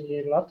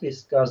bijuši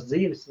latviskās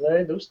dzīves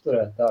veidu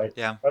uzturētāji.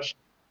 Jā.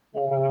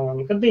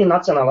 Kad bija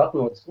Nacionāla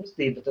atmodas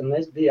kustība, tad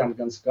mēs bijām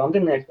gan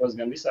skandiniekos,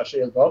 gan visā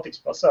šajos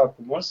Baltikas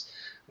pasākumos,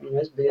 un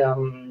mēs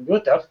bijām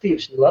ļoti aktīvi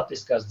šī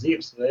latviskās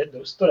dzīves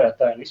veidu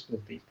uzturētāji un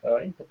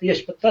izplatītāji.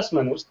 Tieši pat tas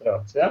man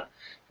uztrauc, ja?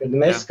 Kad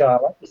mēs kā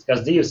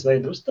latviskās dzīves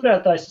veidu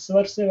uzturētājs, es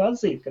varu sevi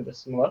atzīt, kad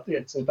esmu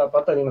latvietis, un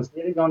tāpat arī mans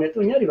igaunieti,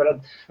 viņi arī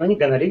viņi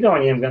gan ar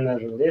igauniem, gan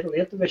ar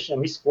lietuviešiem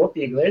visi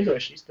kopīgi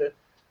veidoja šīs te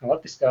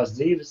latviskās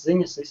dzīves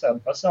ziņas,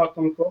 visādi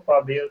pasākumi kopā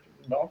bija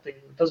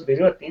Baltija. Tas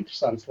bija ļoti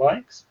interesants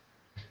laiks.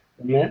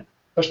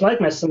 Pašlaik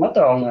mēs esam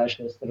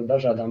attālinājušies ar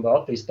dažādām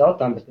Baltijas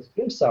tautām, bet tas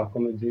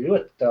pirmsākumi bija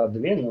ļoti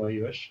tādi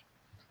vienojoši.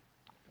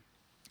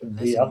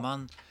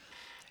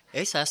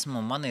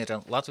 Man ir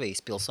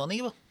Latvijas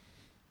pilsonība,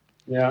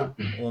 jā.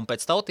 Un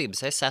pēc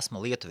tautības es esmu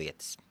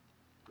lietuvietis.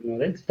 Nu,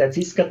 redz, tāds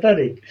izskat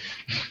arī.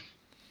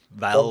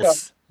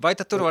 Vēls. Vai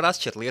tad tur var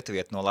atšķirt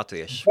lietuvieti no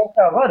latviešu? Kaut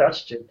kā var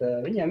atšķirt.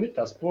 Viņiem ir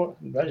tās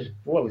daži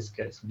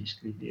poliskais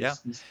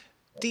bišķīties.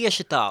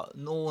 Tieši tā,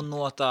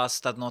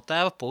 tad no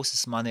tēva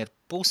puses man ir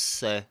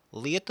puse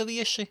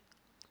lietuvieši,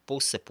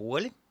 puse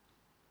poļi.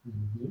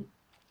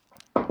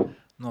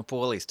 No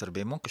Polijas tur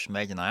bija mukuši,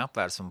 mēģināja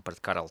apvērsumu pret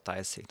karali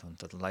taisīt, un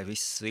tad, lai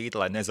viss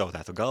svīta, lai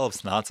nezaudētu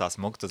galvas, nācās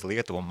mukt uz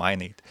Lietuvu un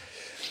mainīt.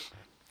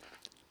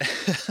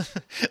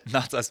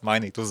 Nācās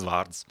mainīt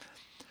uzvārdus.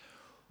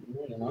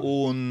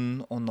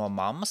 Un no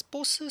mammas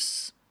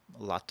puses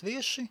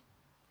latvieši,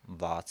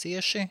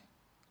 vācieši,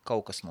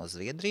 kaut kas no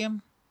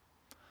Zviedriem.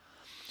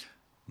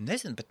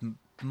 Nezinu, bet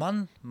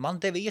man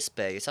deva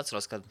iespēju, es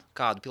atceros, ka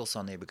kādu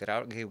pilsonību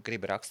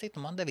gribi rakstīt,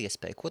 un man deva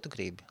iespēju, ko tu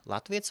gribi,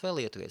 latvietis vai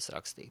lietuvietis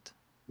rakstīt?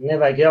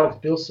 Nevajag jaukt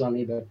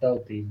pilsonību ar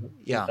tautību.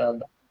 Jā.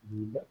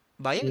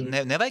 Vai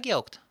nevajag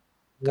jaukt?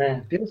 Nē,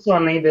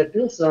 pilsonība ir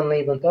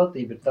pilsonība un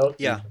tautība ir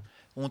tautība. Jā.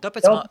 Un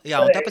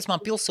tāpēc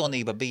man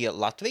pilsonība bija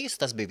Latvijas,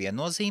 tas bija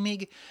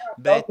viennozīmīgi,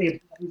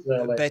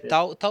 bet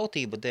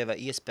tautība deva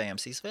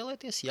iespējams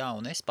izvēlēties, jā,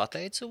 un es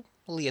pateicu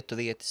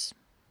lietuvietis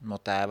no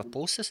tēva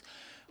puses.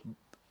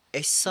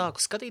 Es sāku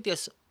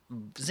skatīties,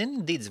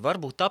 Didzi,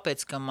 varbūt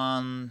tāpēc, ka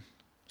man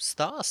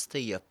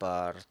stāstīja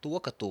par to,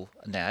 ka tu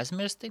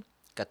neaizmirsti,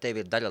 ka tev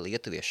ir daļa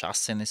lietuviešu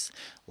asinis,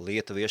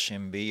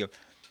 lietuviešiem bija,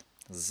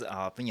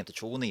 viņiem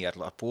taču unija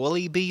ar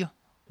Poliju bija,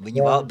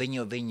 viņu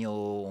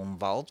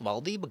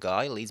valdība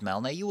gāja līdz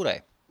Melnai jūrai.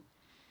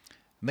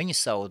 Viņi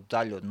savu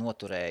daļu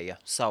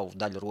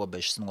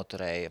robežas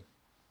noturēja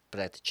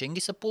pret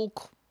Čingisa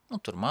pulku,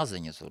 tur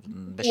maziņa,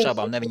 bez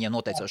šābām ne viņiem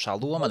noteicošā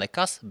loma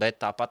nekas, bet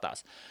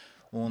tāpatās.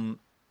 Un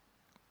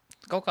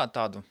kaut kā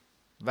tādu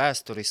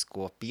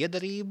vēsturisko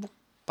piederību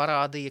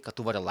parādīja, ka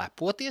tu vari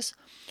lepoties,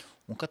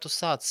 un ka tu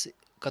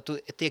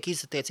tiek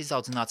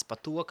izaudzināts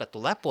par to, ka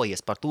tu lepojies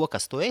par to,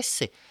 kas tu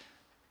esi,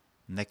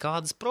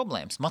 nekādas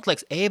problēmas. Man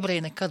liekas,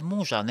 ebreji nekad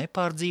mūžā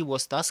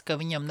nepārdzīvos tas, ka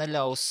viņam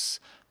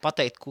neļaus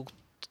pateikt,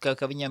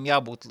 ka viņam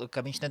jābūt,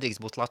 ka viņš nedrīkst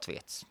būt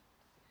latvietis.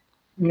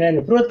 Nē,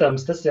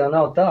 protams, tas jau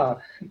nav tā.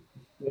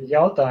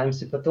 Jautājums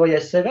ir par to, ja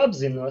es sevi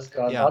apzinos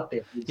kādu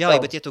attiecību. Jā,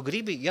 bet ja tu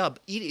gribi,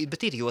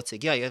 bet ir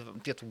jocīgi,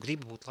 ja tu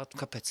gribi būt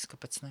latvietis,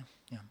 kāpēc ne?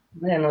 Jā.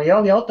 Nē,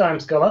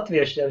 jautājums, ka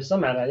latvieši jau ir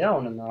samērā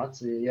jauna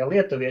nācija. Ja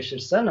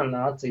lietuvieši ir sena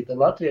nācija, tad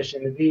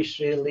latviešiem ir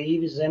bijuši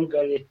līvi,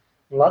 zemgaļi,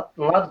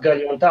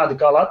 latgaļi un tādi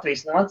kā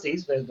Latvijas nācija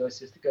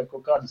izveidojasies tikai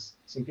kaut kādas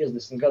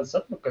 150 gadus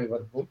atpakaļ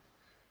varbūt.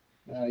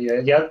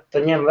 Ja tu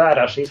ņem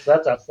vērā šīs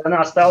vecās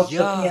senās tautas...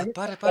 Jā,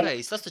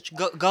 pareizi. Tas taču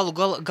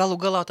galu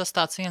galā tas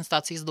tāds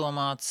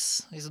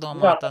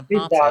izdomāta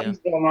nācija.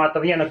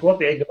 Izdomāta viena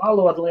kopīga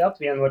valoda, lai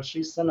apvienot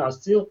šīs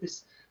senās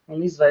ciltis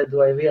un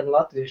izveidoja vienu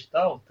latviešu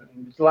tautu.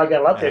 Lai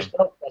gan latviešu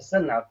tauta kā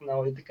senāk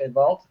nav tikai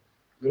balta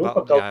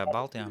grupa,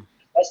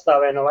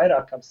 pastāvēja no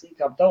vairākām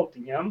sīkām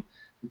tautiņām,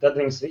 un tad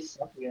viņas visas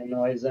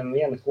apvienoja zem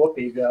viena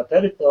kopīgā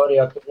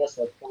teritorijā, kur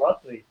nosaukt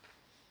Latviju.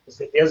 Tas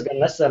ir diezgan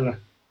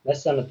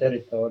nesena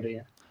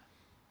teritorija.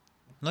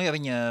 Nu, ja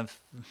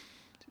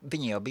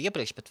viņi jau bija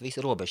iepriekš, bet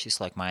visi robežas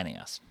visu laiku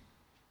mainījās.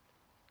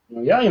 Nu,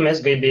 jā, ja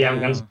mēs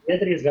bijām gan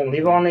Zviedrijas, gan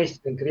Livonijas,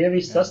 gan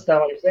Krievijas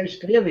sastāvā, ja sevišķi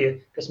Krievija,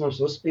 kas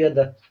mums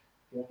uzspieda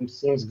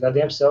 100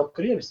 gadiem savu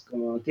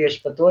krieviskumu.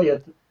 Tieši par to, ja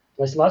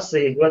es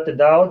lasīju ļoti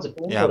daudz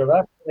kultūra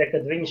vēsturē,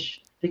 kad viņš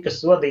tika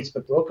sodīts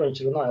par to, ka viņš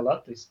runāja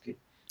latviski.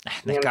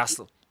 Nekas,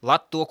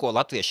 to, ko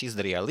latvieši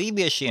izdarīja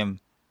lībiešiem.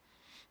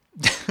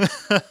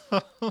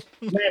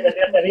 Nē, bet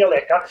ja tev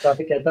ieliek aktā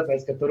tikai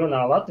tāpēc, ka tu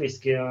runā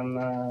latviski.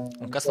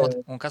 Un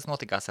kas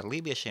notikās ar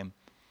lībiešiem?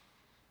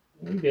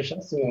 Lībieši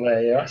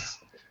asimilējās.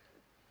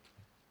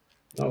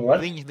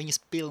 Viņas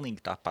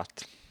pilnīgi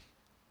tāpat.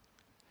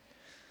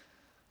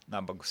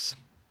 Nabagus.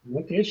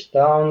 Nu, tieši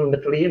tā,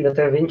 bet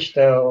viņš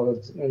tev,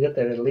 ja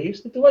tev ir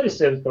līvs, tad tu vari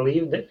sevi par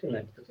līvu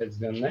definēt, tāpēc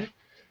gan ne,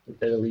 ja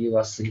tev ir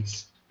līva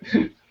asins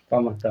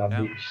pamatā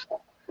bijuši.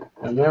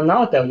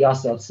 Nav tev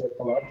jāsauc sevi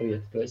pa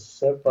latvietu, tu esi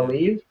sevi pa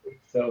līvu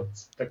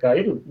sauc. Tā kā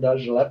ir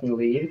daži lepni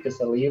līvi, kas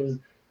ar līvu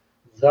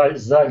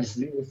zaļas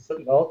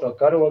balto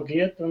karogu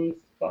iet un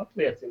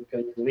atliecina,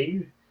 ka viņi ir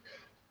līvi.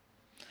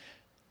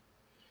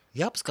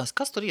 Jāpaskās,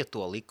 kas tur iet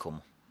to likumu?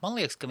 Man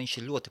liekas, ka viņš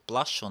ir ļoti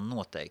plašs un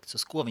noteikts,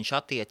 uz ko viņš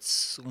attiecas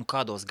un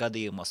kādos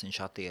gadījumos viņš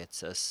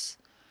attiecas.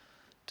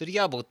 Tur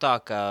jābūt tā,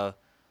 ka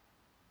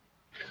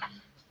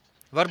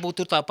varbūt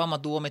tur tā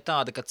pamatdoma ir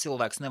tāda, ka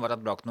cilvēks nevar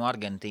atbraukt no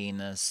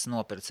Argentīnas,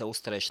 nopirkt sev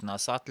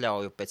uzturēšanās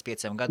atļauju pēc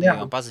 5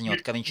 gadiem un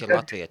paziņot, ka viņš ir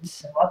latvietis.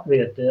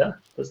 Latvieti, jā.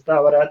 Tas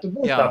tā varētu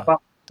būt. Jā,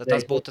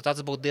 tas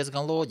būtu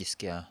diezgan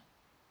loģiski, jā.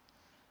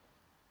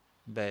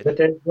 Bet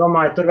es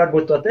domāju, tur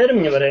varbūt to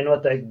termiņu varēja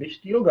noteikt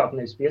bišķi ilgāk,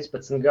 nevis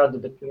 15 gadu,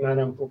 bet,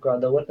 piemēram, kaut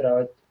kāda 2.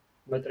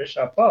 vai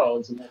 3.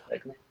 paudze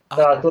noteikti.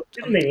 Tā, to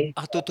termiņu.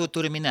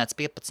 Tur ir minēts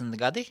 15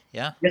 gadi,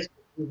 jā?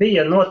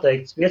 Bija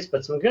noteikts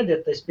 15 gadi,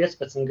 ja tas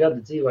 15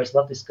 gadi dzīvojas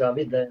latviskā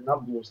vidē un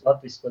apgūst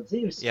latvisko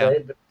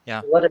dzīvesveidu,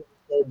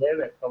 varēja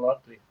dēvēt pa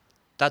Latviju.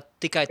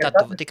 Tikai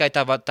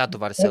tā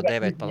tu vari sev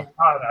dēvēt pa Latviju.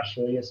 Ārā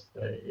šo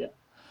iespēju, jā.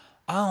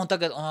 Un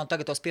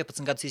tagad tos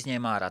 15 gadus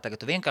izņēma ārā,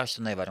 tagad tu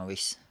vienkārši nevari un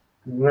viss.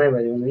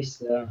 Nevar un viss,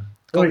 jā.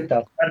 Tur ir tā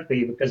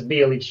starpība, kas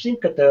bija līdz šim,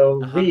 ka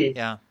tev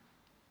bija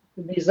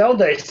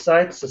zaudējis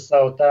saites ar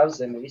savu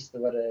tēvzemi, viss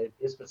tu varēja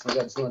 15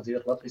 gadus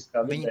nodzīvot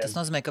latviskā vidē. Tas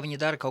nozīmē, ka viņi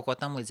dara kaut ko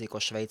tam līdzīgi,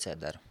 ko Šveicē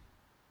dara.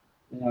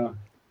 Jā.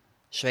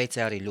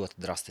 Šveicē arī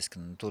ļoti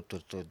drastiski,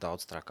 tur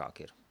daudz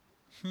trakāk ir.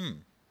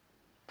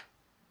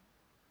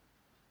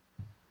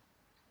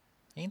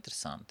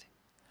 Interesanti.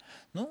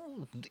 Nu,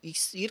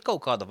 ir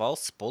kaut kāda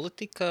valsts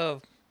politika.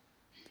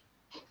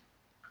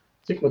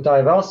 Cik tā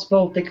ir valsts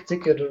politika,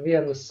 cik ir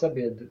vienas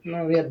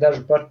viena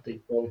dažu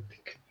partiju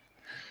politika.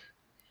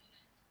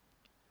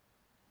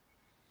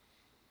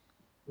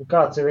 Un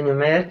kāds ir viņu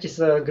mērķis,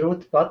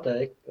 grūti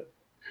pateikt.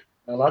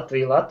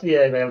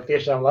 Latvijai vēl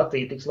tiešām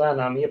Latvija tiks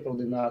lēnām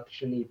iepludināta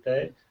šī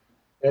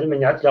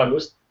termiņa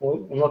atļauju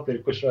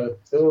nopirkušo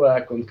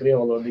cilvēku un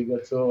krievalodīgo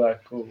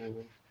cilvēku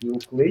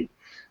jūklī.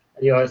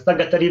 Jo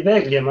tagad arī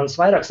bēgļiem man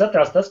vairāk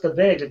satrauc tas, ka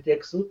bēgļi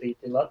tiek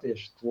sūtīti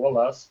latviešu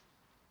skolās.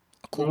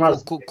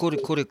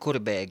 Kuri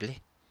bēgļi?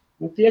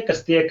 Tie,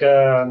 kas tiek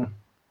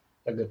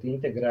tagad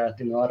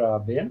integrēti no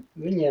arābiem.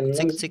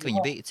 Cik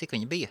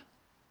viņi bija?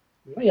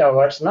 Nu jau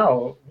vairs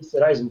nav. Visi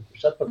ir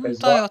aizmukuši atpakaļ.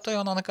 Tā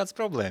jau nav nekāds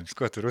problēmas.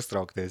 Ko tur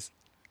uztraukties?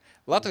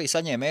 Latvija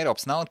saņēma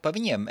Eiropas naudu, pa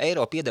viņiem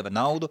Eiropa iedeva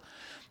naudu.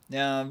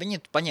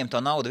 Viņi paņēma to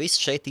naudu,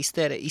 visu šeit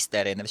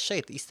iztērē, nevis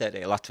šeit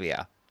iztērē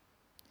Latvijā.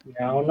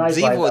 Jā,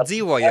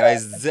 dzīvoja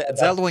aiz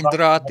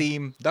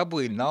dzeloņdrātīm,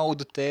 dabūja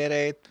naudu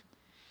tērēt.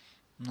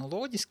 Nu,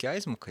 loģiski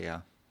aizmuka, jā.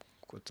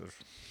 Ko tur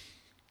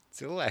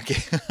cilvēki?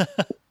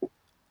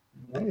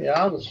 Jā,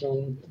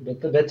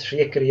 bet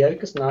šie krievi,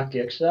 kas nāk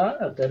iekšā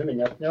ar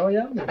termiņu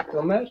atļaujām,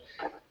 tomēr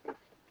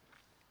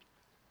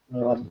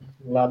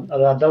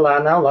rada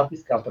lēnām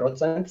latviskā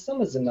procenta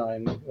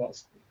samazinājumu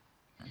valstī.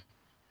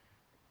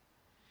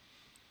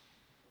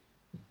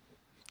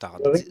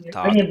 Tāda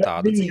Viņi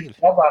dzīve.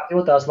 labāk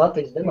jūtās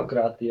Latvijas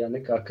demokrātijā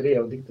nekā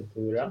Krievu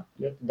diktatūrā.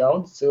 Ļoti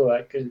daudz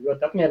cilvēku ir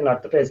ļoti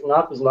apmierināti, tāpēc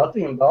nāk uz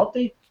Latviju un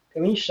Baltiju,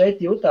 ka viņš šeit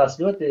jūtās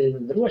ļoti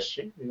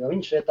droši, jo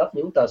viņš šeit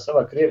apjūtās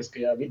savā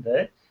krieviskajā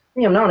vidē.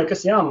 Viņam nav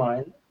nekas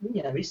jāmaina,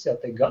 viņiem viss jau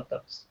tiek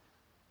gatavs.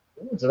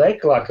 Lūdzu,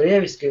 veikalā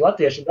krieviski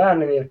latviešu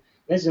bērni,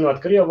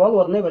 nezinot krievu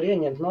valodu, nevar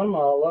ieņemt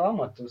normālu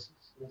amatu.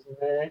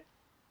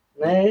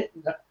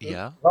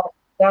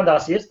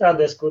 Tādās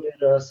iestādēs, kur ir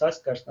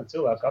saskaršana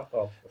cilvēku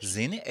apkalpošana.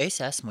 Zini, es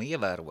esmu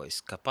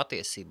ievērojis, ka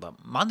patiesībā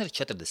man ir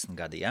 40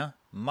 gadi, ja?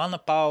 Mana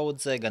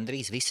paudze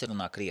gandrīz visi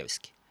runā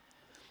krieviski.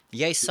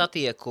 Ja es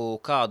satieku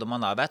kādu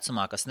manā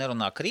vecumā, kas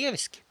nerunā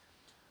krieviski,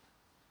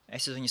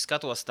 es uz viņu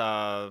skatos tā,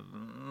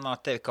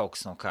 tevi kaut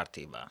kas nav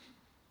kārtībā.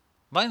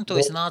 Vai nu tu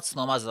esi nācis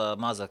no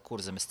maza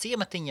kurzemes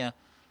ciematiņa,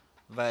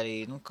 vai arī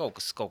kaut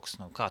kas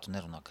kā tu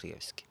nerunā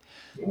krieviski.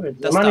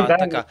 Tas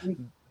tā kā,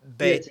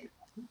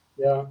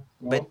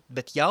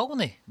 bet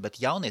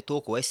jauni to,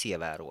 ko es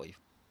ievēroju.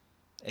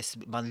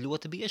 Man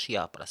ļoti bieži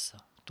jāprasa.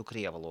 Tu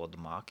krievu valodu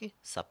māki,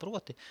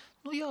 saproti?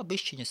 Nu jā,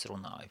 bišķiņas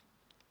runāju.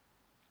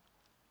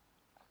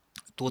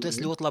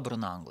 Toties ļoti labi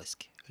runā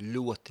angliski.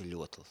 Ļoti.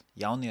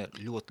 Jaunie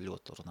ļoti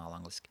runā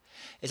angliski.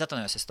 Es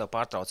atvainojos, es tev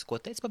pārtraucu. Ko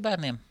teici par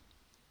bērniem?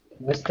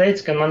 Es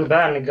teicu, ka mani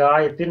bērni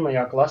gāja 1.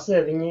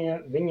 klasē,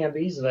 viņiem bija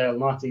izvēle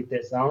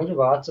mācīties angļu,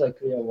 vācu vai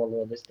krievu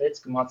valodu. Es teicu,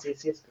 ka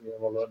mācīsies krievu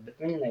valodu, bet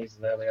viņi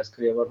neizvēlējās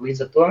krievu valodu. Līdz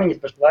ar to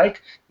viņi pašlaik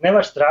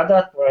nevar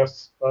strādāt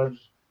par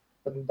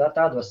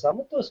tādos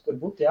amatos, kur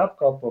būtu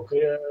jāapkalpo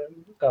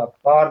kā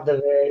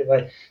pārdevēji vai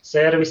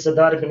servisa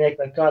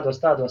darbinieki vai kādos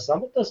tādos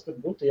amatos, kur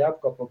būtu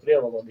jāapkalpo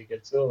krievalodīgie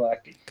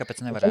cilvēki.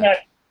 Kāpēc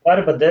nevarētu?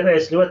 Darba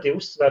devējs ļoti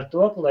uzsver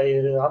to, lai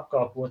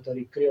apkalpotu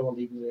arī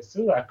krievalodīgos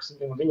cilvēkus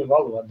viņa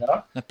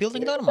valodā.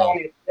 Pilnīgi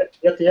normāli.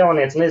 Ja tu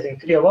jaunieci nezini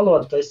krievu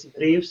valodu, tu esi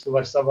brīvs, tu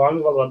vari savu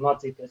angļu valodu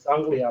mācīties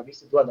Anglijā,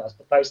 visi dodās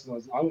pa taisno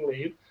uz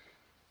Angliju.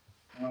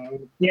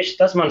 Tieši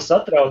tas man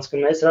satrauc, ka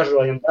mēs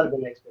ražojam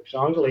darbinieks priekš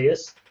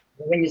Anglijas.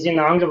 Viņi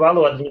zina angļu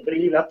valodu, viņi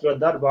brīvi atrod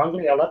darbu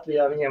Anglijā,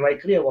 Latvijā viņiem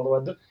vajag krievu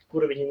valodu,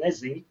 kuru viņi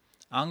nezina.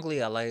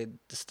 Anglijā, lai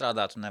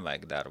strādātu,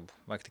 nevajag darbu,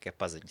 vajag tikai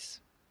paziņas.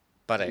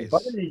 Pareizi.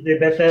 Pareizi,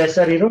 bet es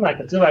arī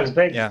runāju, ka cilvēks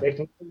beigas teikt,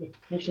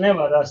 viņš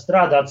nevar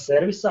strādāt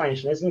servisā,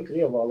 viņš nezina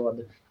krievu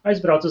valodu.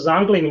 Aizbrauc uz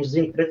Angliju, viņš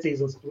zina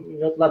precīzi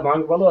ļoti labi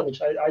angļu valodu, viņš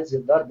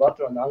aiziet darbu,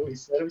 atrod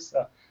Anglijas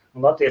servisā,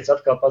 un Latvijas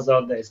atkal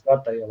pazaudējis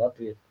kārtējo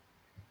Latviju.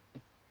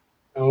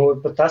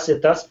 Tas ir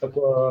tas, par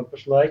ko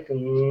pašlaik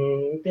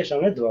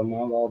tiešām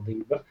nedomā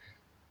valdība.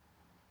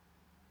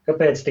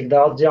 Kāpēc tik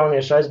daudz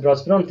jauniešu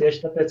aizbrauc prom?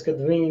 Tieši tāpēc, ka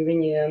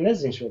viņi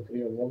nezin šo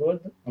krievu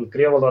valodu, un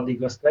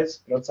krievalodīgo skaits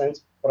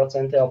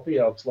procentuāli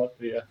pieaugs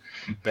Latvijā.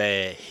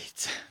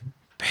 Beidz.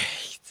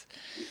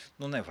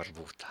 Nevar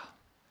būt tā.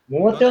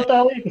 Tev tā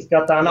liekas, kā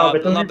tā nav.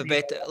 Labi,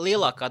 bet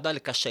lielākā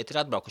daļa, kas šeit ir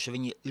atbraukuši,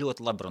 viņi ļoti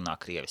labi runā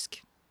krieviski.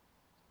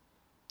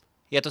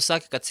 Ja tu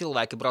saki, ka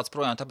cilvēki brauc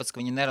projām tāpēc,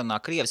 ka viņi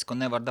nerunā krieviski un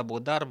nevar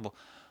dabūt darbu,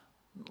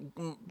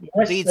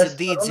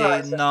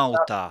 dīdzi nav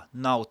tā.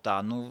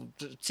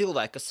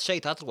 Cilvēki, kas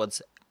šeit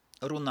atrodas,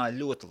 runā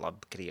ļoti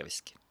labi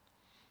krieviski.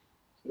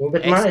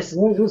 Bet es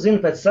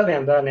zinu pēc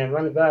saviem bērniem,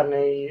 mani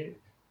bērni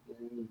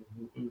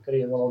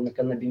krievu valodu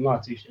nekad nebija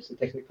mācījušies, un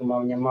tehnikumā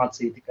viņam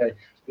mācīja tikai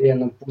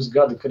 1,5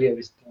 gadu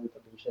krieviski, un tad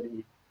viņš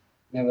arī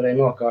nevarēja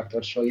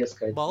nokārtot šo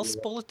ieskaitu. Valsts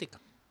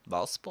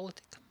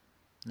politika.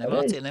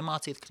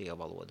 Nemācīt krievu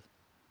valodu.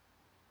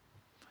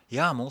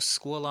 Jā, mūsu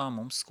skolā,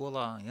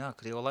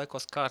 krievu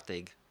laikos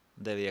kārtīgi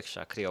deva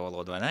iekšā krievu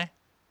valodu, vai ne?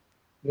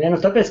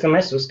 Tāpēc, ka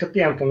mēs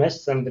uzskatījām, ka mēs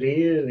esam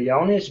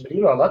jaunieši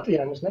brīvā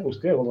Latvijā, mums nebūs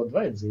krievu valoda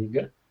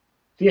vajadzīga.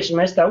 Tieši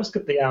mēs tā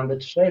uzskatījām,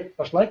 bet šeit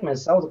pašlaik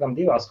mēs augam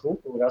divās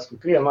kultūrās,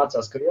 kur krievi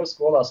mācās krievu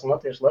skolās un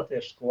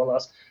latviešu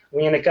skolās.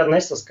 Viņi nekad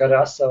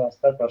nesaskarās savā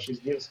starpā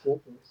šīs divas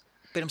kultūras.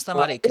 Pirms tam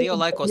arī krievu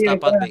laikos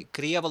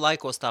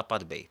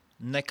tāpat bija.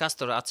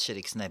 Nekas tur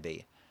atšķirīgs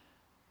nebija.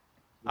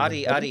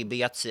 Arī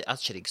bija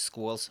atšķirīgas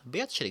skolas.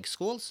 Bija atšķirīgas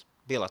skolas,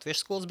 bija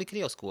latviešu skolas, bija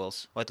krievu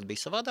skolas. Vai tad bija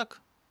savādāk?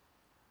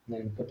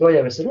 Nē, par to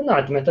jau es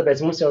runāju,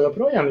 tāpēc mums jau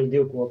joprojām ir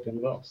divu kopienu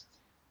valsts.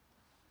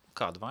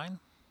 Kāda vaina?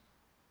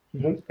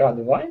 Kāda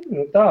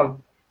vaina? Tā,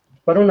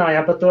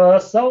 parunājām par to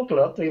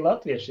saukli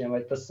latviešiem,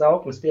 vai tas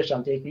sauklis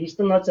tiešām tiek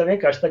īstenots, ja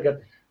vienkārši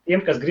tagad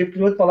tiem, kas grib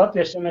kļūt par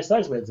latviešiem, mēs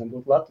aizliedzam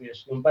būt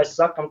latvieši. Un mēs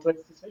sakam, tu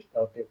esi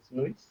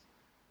sveštautietis.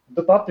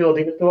 Tu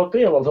papildini to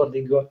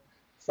krievalodīgo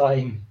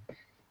saimi.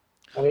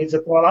 Un līdz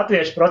ar to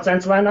latviešu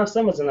procents lēnām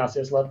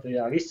samazināsies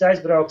Latvijā. Visi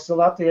aizbrauks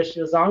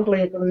latvieši uz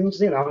Angliju, kad viņš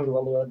zina angļu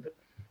valodu.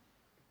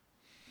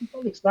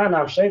 Paliks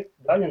lēnām šeit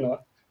daļa no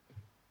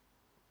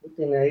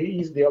Putina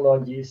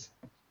ideoloģijas.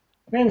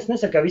 Es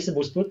nesaku, ka visi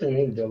būs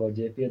Putina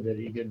ideoloģija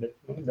piederīgi, bet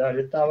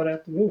daļa tā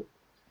varētu būt.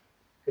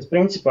 Kas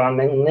principā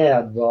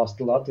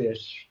neatbalsta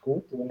latviešu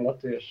kultūru un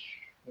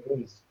latviešu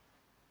runas.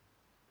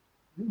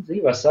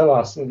 Dzīvo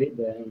savās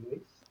vidē un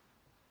viss.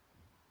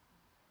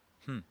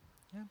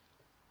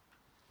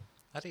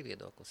 Arī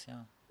viedoklis, jā.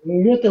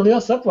 Ļoti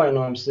liels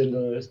apvainojums ir,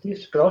 es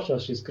tieši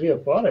klausos šīs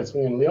krievu pārēdes,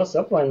 viņiem liels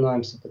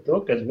apvainojums ir par to,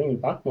 ka viņi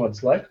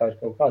atmodas laikā ir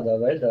kaut kādā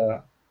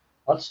veidā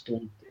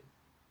atstumti.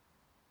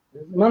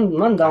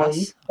 Man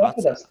daudz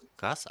saprast.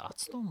 Kas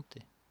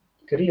atstumti?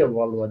 Krievu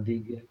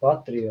valodīgie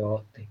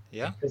patrioti,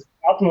 ja? Kas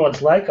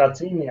atmodas laikā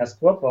cīnījās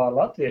kopā ar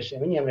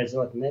latviešiem, viņiem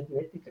redzot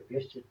netika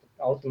piešķirta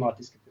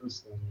automātiski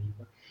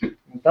pilsonība.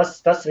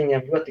 Tas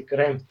viņiem ļoti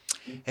krem.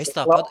 Es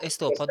to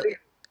padomu.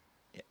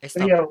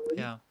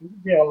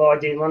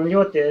 Ideoloģija man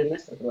ļoti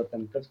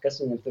nesaprotam, kas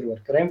viņam tur var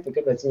kremt un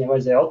kāpēc viņam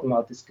vajadzēja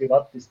automātiski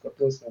latvisko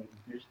pilsonību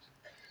piešķirt.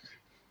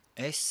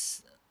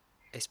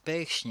 Es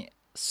pēkšņi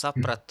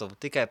sapratu,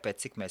 tikai pēc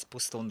cik mēs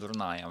pusstundu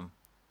runājam,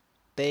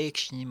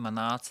 pēkšņi man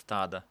nāca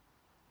tāda,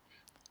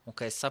 un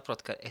ka es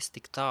saprotu, ka es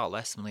tik tālu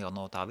esmu jau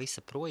no tā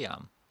visa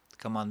projām,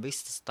 ka man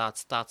viss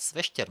tāds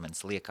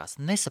svešķermenis liekas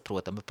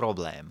nesaprotama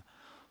problēma,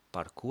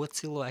 par ko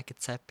cilvēki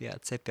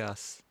cepjas.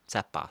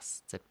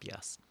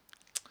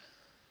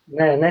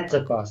 Nē,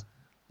 necepās.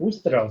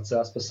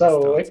 Uztraucās par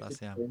savu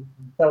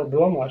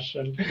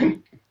domāšanu.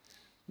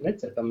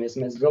 Necepamies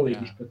mēs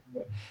galīgi par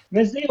to.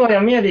 Mēs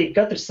dzīvojam mierīgi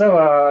katrs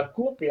savā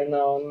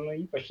kopienā un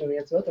īpaši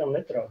viens otram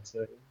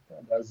netraucējam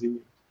tādā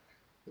ziņā.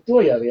 To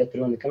jau iet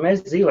runa, ka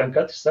mēs dzīvojam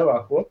katrs savā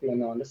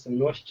kopienā un esam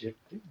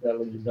nošķirti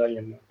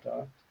daļa no tā.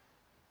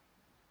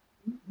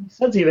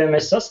 sadzīvē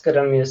mēs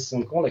saskaramies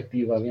un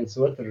kolektīvā viens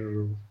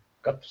otru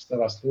katrs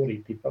savā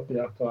stūrītī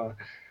pakļāpā.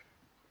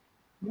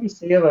 Man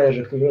sieva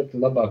ir ļoti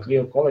labā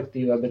krievu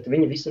kolektīvā, bet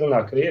viņi visi runā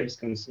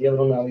krieviski, un sieva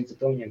runā līdz ar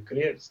to viņiem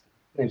krieviski,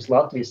 nevis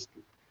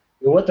latviski.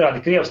 Jo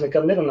otrādi krievs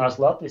nekad nerunās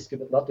latviski,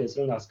 bet latvies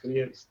runās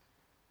krieviski.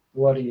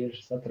 To arī ir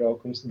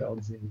satraukums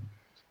daudziem.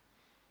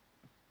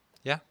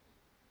 Jā.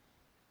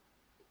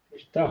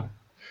 Tieši tā.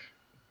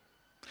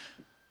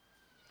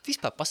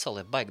 Vispār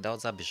pasaulē baigi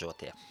daudz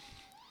apbežotie.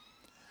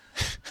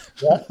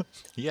 Jā?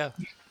 Jā.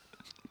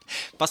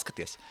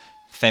 Paskaties,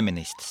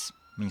 feministas,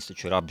 viņas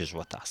taču ir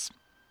apbežotās.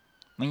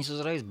 Viņas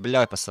uzreiz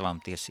bļauj par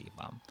savām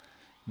tiesībām.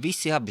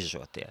 Visi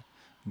apbežotie.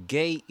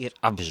 Geji ir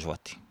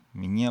apbežoti.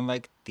 Viņiem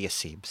vajag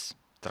tiesības.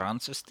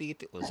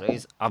 Transvestīti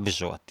uzreiz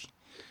apbežoti.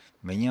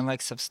 Viņiem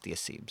vajag savas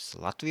tiesības.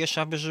 Latvieši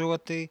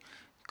apbežoti,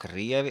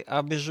 krievi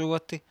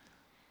apbežoti,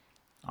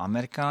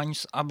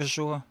 amerikāņus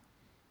apbežo.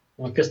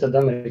 Un kas tad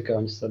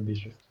amerikāņus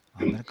apbežo?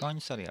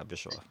 Amerikāņus arī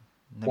apbežo.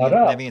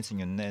 Neviens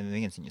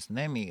viņus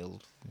nemīl.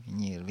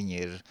 Viņi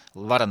ir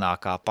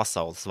varenākā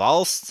pasaules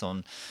valsts,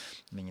 un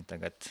viņi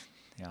tagad,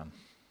 jā,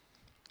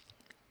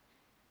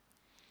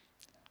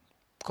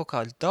 kaut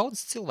kā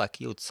daudz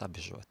cilvēki jūtas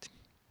apbežoti.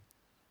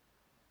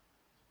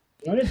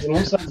 Nu, redzi,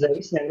 mums vajadzēja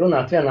visiem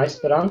runāt vienā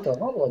esperanto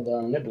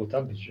valodā un nebūt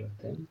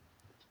apbežotiem.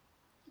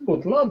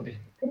 Būtu labi.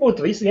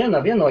 Būtu viena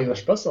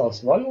vienojoša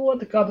pasaules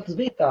valoda, kā tas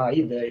bija tā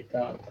ideja.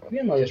 Tā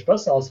vienojoša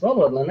pasaules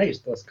valoda, lai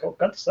nejustos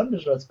katrs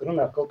apbežots, ka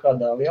runā kaut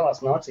kādā lielās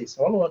nācijas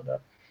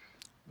valodā.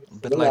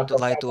 Bet,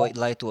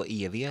 lai to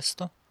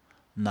ieviestu,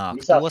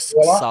 nāktos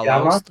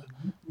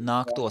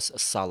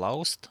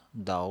salauzt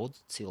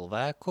daudz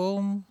cilvēku.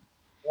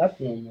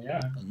 Lepnumu, jā.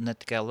 Ne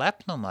tikai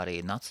lepnumu,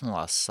 arī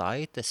nacionālās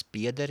saites,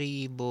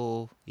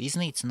 piederību,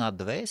 iznīcināt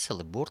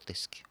dvēseli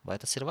burtiski. Vai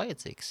tas ir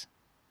vajadzīgs?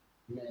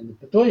 Nē,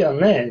 par to jau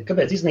nē.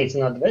 Kāpēc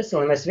iznīcināt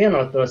dvēseli? Mēs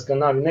vienotos, ka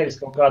nav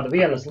nevis kaut kāda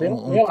vienas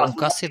lielās... Un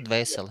kas ir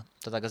dvēseli?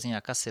 Tādā ziņā,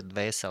 kas ir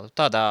dvēseli?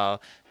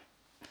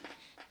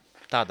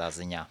 Tādā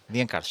ziņā,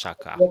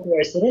 vienkāršākā. Par ko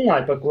es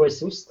runāju, par ko es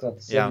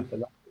uzskatu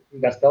sevi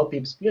par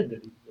tautības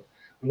piederību.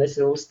 Un es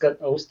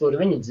uzturu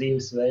viņu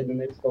dzīvesveidu,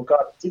 nevis kaut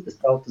kādu citas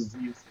tautas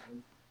dzīvesveidu.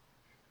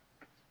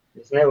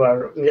 Es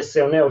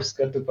sev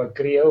neuzskatu par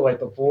krievu vai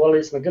par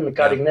poliju, es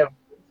nekādīgi nevaru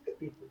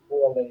uzskatīt par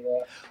poliju.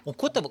 Un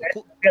ko tev...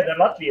 Piedar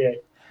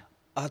Latvijai?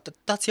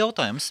 Tāds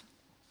jautājums.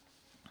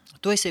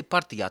 Tu esi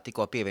partijā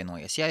tikko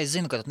pievienojies. Jā, es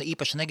zinu, ka tu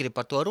īpaši negribi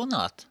par to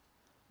runāt.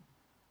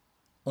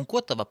 Un ko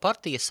tava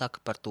partija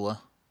saka par to?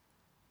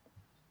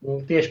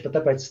 Nu, tieši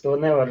tāpēc es to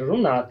nevaru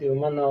runāt, jo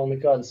man nav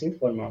nekādas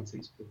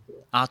informācijas par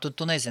to.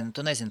 Tu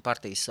nezini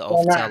partijas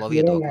oficiālo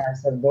viedokli.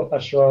 Es runāju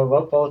ar šo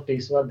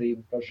partijas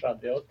vadību par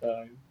šādu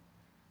jautājumu.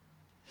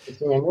 Es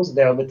viņiem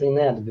uzdevu, bet viņi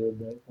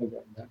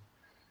neatbildēja.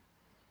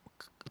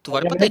 Tu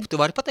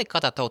vari pateikt,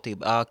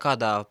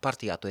 kādā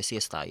partijā tu esi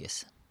iestājies?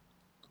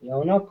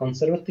 Jaunā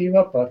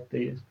konservatīvā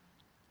partija.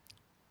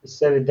 Es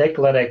sevi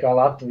deklarēju kā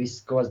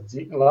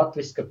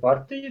latviska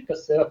partija,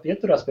 kas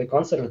pieturās pie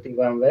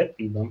konservatīvām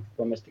vērtībām,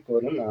 ko mēs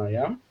tikko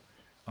runājām.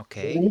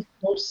 Okay.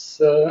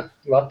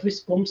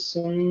 Latviskums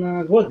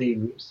un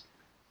godīgums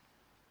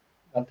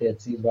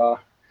attiecībā.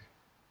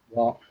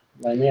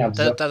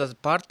 Tātad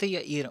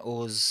partija ir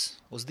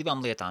uz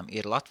divām lietām.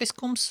 Ir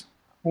latviskums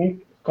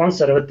un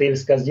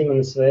konservatīviskās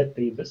ģimenes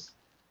vērtības.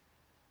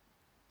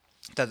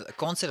 Tad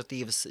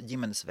konservatīvas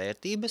ģimenes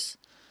vērtības,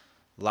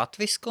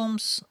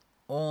 latviskums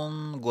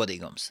un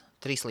godīgums.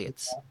 3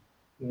 lietas.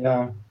 Jā.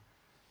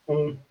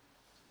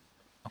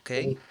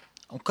 Okay.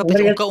 Un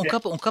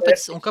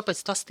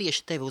kāpēc tas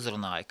tieši tevi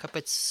uzrunāja?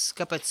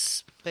 Kāpēc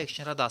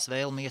pēkšņi radās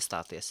vēlme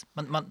iestāties?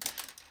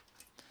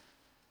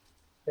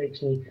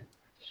 Pēkšņi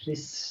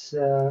šis,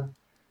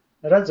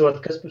 redzot,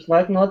 kas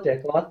pašlaik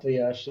notiek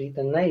Latvijā, šī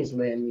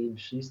neizlēmība,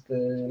 šīs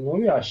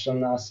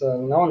muļāšanās,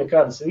 nav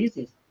nekādas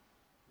vīzijas.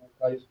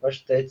 Kā jūs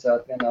paši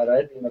teicāt vienā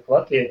raidījumā, ka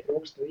Latvijai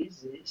trūkst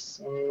vīzijas,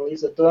 un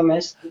līdz ar to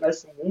mēs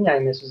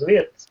viņamies uz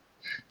vietas.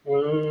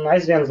 Un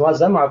aizvien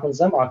zemāk un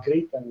zemāk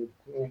krītam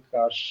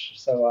vienkārši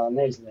savā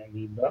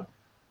neizlēmībā.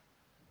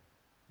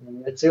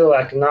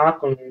 Cilvēki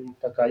nāk un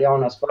tā kā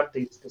jaunās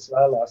partijas, kas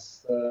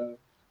vēlās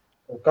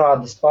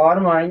kādas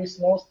pārmaiņas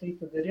valstī,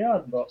 tad ir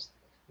jāatbalsta.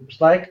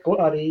 Pašlaik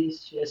arī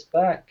šie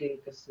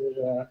spēki, kas ir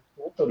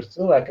kultūras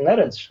cilvēki,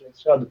 neredz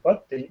šādu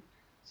partiju,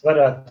 kas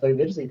varētu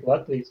virzīt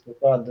Latvijas kaut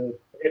kādu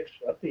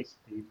priekšu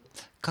attīstību.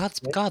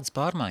 Kādas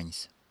pārmaiņas?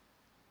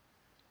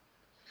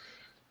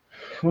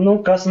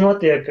 Kas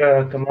notiek,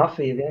 ka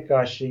mafija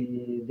vienkārši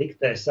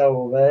diktē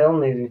savu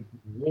vēlmi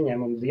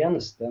ieņēmumu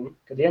dienestam,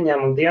 kad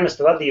ieņēmumu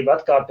dienesta vadība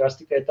atkāpjās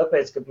tikai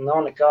tāpēc, ka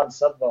nav nekādas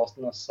atbalsta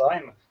no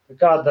Saima.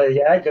 Kāda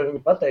jēga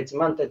viņa pateica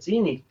man te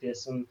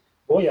cīnīties un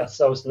bojāt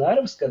savus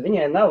nervus, kad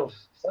viņai nav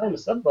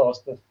Saimas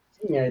atbalsta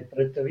cīņai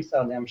pret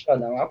visādām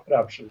šādām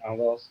apkrāpšanām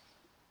valsts.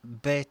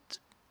 Bet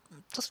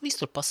tas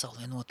visur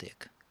pasaulē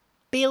notiek.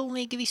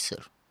 Pilnīgi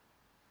visur.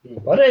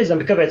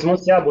 Pareizam, bet kāpēc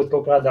mums jābūt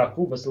kaut kādā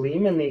Kubas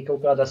līmenī, kaut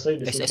kādā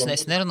 60.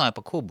 Es nerunāju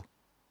par Kubu.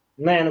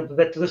 Nē,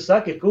 bet tu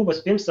saki Kubas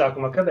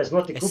pirmsākumā, kāpēc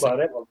notika Kubā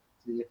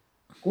revolūcija?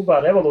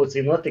 Kubā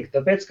revolūcija notika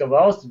tāpēc, ka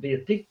valsts bija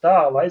tik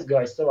tālu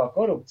aizgājusi savā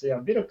korupcijā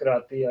un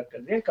birokrātijā, ka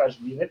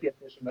vienkārši bija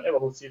nepieciešama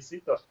revolūcijas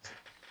situācija.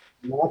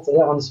 Nāca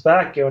jauni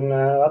spēki un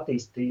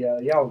attīstīja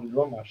jaunu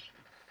domāšanu.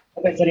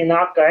 Tāpēc arī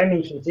nāk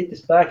kaimiņš un citi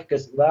spēki,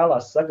 kas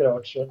vēlās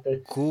sagraut šo te...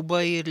 Kuba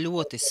ir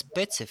ļoti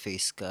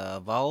specifiska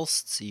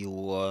valsts,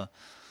 jo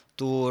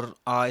tur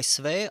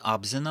ASV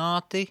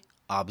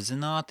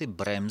apzināti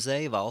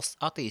bremzēja valsts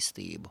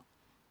attīstību.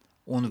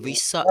 Un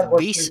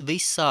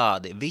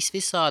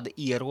visvisādi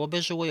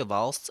ierobežoja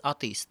valsts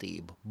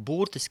attīstību.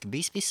 Burtiski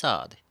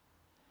visvisādi.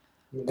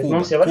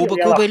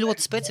 Kuba ir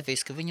ļoti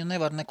specifiska, viņu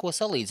nevar neko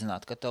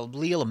salīdzināt, ka tev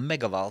liela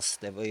megavalsts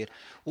tev ir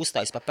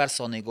uztais par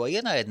personīgo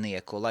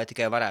ienaidnieku, lai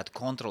tikai varētu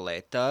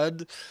kontrolēt,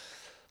 tad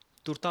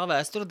tur tā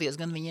vēsture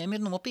diezgan viņiem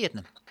ir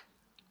nopietna.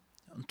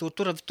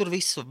 Tur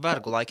visu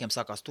vergu laikiem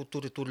sākās, tur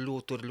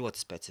ļoti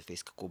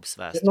specifiska Kubas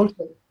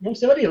vēsture. Mums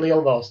jau arī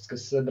liela valsts,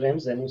 kas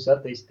bremzē mūsu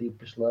attīstību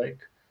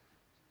pašlaik.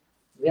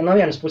 No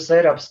vienas puses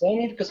Eiropas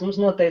Savienība, kas mums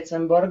noteica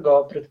embargo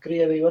pret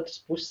Krieviju, otras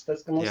puses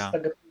tas, ka mums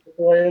tagad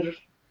to ir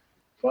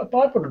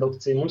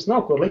pārprodukcija. Mums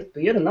nav kur likt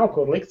piena, nav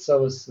kur likt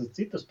savus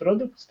citus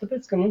produktus,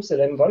 tāpēc, ka mums ir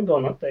embargo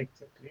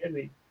noteikts ar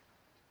Krieviju.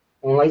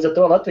 Un līdz ar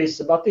to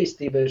Latvijas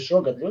attīstība ir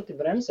šogad ļoti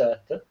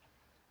bremzēta.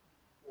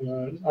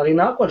 Arī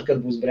nākošais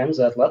gadu būs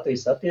bremzēta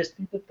Latvijas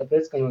attīstība,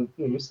 tāpēc, ka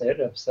mums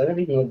Eiropas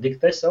Savienība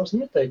diktē savus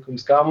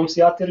noteikumus, kā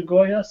mums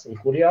jātirgojas un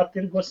kur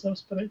jātirgo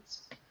savus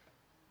preces.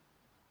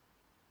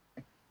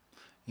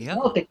 Jā,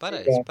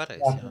 pareizi,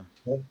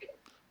 jā.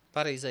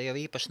 Parīzē jau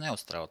īpaši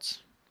neuztrauc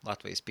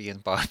Latvijas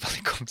piena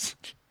pārpalikums.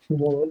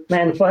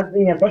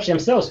 Viņiem pašiem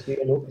savus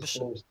pienu upes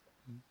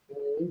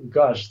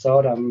gāž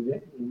caurām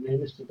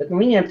mēnešiem, bet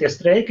viņiem tie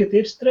streiki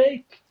ir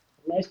streiki.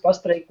 Mēs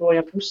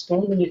pastreikojam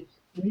pusstundu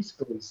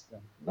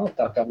izklīstam. Nav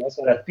tā, kā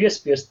mēs varētu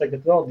piespiest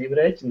tagad valdību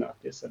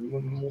rēķināties ar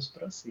mūsu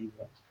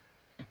prasībām.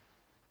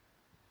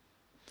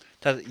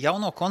 Tad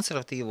jauno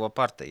konservatīvo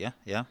partija,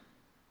 ja?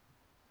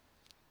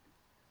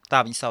 Tā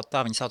viņa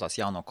sautās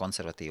jauno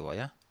konservatīvo,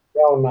 ja?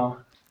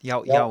 Jaunā.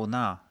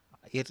 Jaunā.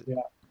 Ir...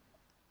 Jā.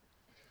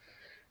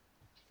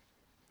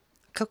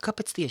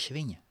 Kāpēc tieši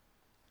viņa?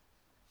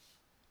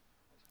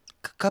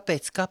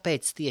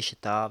 Kāpēc tieši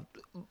tā?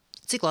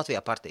 Cik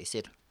Latvijā partijas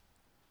ir?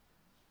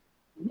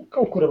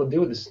 Kaut kur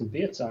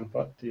 25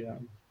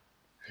 partijām.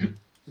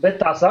 Bet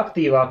tās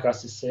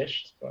aktīvākās ir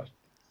 6 partijas.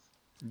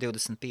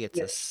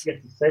 25.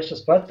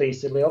 6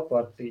 partijas ir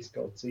lielpartijas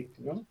kaut cik.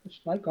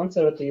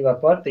 Konservatīvā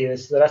partija,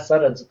 es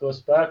saredzu to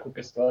spēku,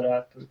 kas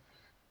varētu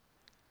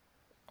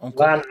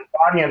lēnām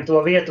pārņemt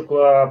to vietu, ko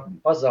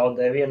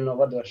pazaudē viena no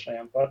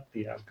vadošajām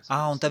partijām.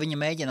 Un tad viņa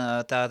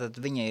mēģina, tātad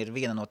viņa ir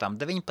viena no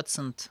tām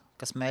 19,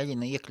 kas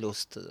mēģina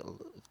kļūst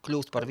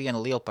par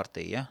vienu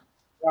lielpartiju, ja?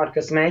 Jā,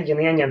 kas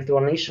mēģina ieņemt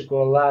to nišu,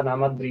 ko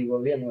lēnām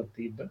atbrīvo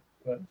Vienotība.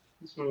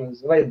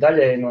 Vai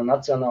daļēji no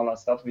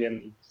Nacionālās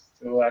apvienības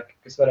cilvēki,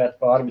 kas varētu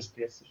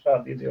pārmesties ar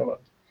šādu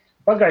ideoloģiju.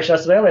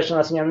 Pagājušās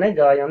vēlēšanās viņam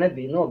negāja, jo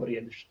nebija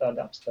nobrieduši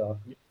tādi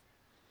apstākļi.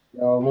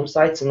 Jau mums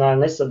aicināja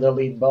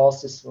nesadalīt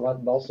balsis,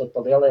 balsot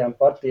par lielajām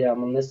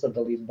partijām un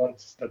nesadalīt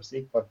balsis starp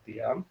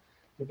sīkpartijām.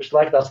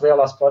 Pašlaik tās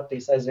lielās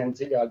partijas aizvien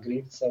dziļāk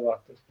grib savā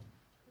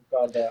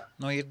kādā...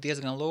 Ir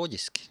diezgan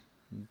loģiski.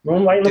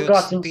 Vai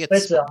kāds viņu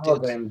speciāli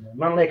nogremdēja.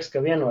 Man liekas,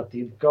 ka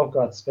Vienotība kaut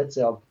kāds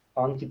speciāli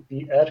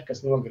anti-PR,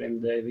 kas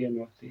nogremdēja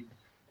Vienotību.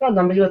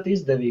 Kādam bija ļoti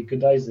izdevīgi,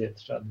 kad aiziet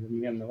šādi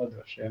viena no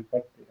vadošajām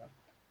partijām.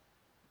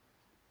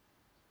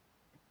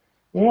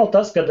 Un vēl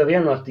tas, kad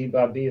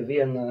Vienotībā bija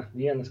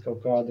vienas kaut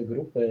kāda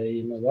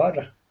grupējuma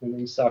vara, un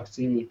viņi sāk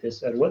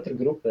cīnīties ar otru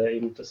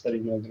grupējumu, tas arī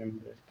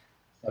nogremdēja.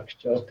 Sāk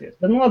šķelties.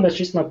 Bet labi,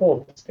 šis nav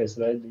politiskais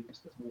raidījums,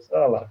 tas mums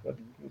vēlāk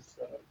varbūt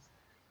sarādās.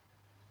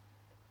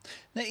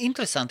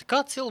 Interesanti, kā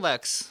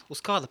cilvēks, uz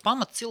kāda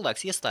pamata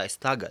cilvēks iestājas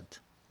tagad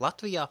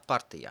Latvijā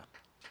partijā?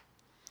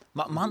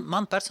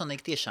 Man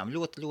personīgi tiešām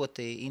ļoti,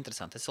 ļoti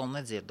interesanti. Es vēl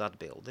nedzirdu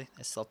atbildi.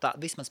 Es vēl tā,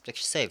 vismaz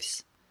priekš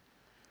sevis.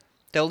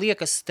 Tev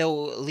liekas, tev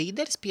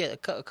līderis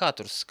kā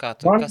tur?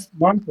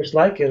 Man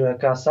pašlaik ir,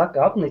 kā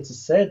saka,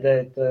 apnicis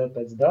sēdēt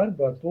pēc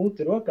darba ar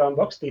pulti rokām,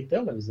 bakstīt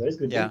televizoru. Es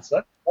gribu būt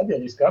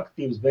sabiedriski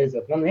aktīvs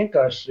beidzot. Man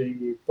vienkārši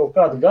kaut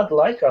kādu gadu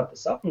laikā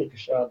tas apnika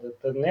šāda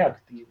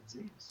neaktīva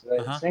dzīves.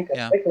 Es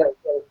vienkārši meklēju,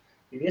 ka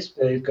ir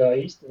iespēja kā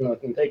īstenot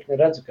un teikt,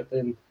 redzu, ka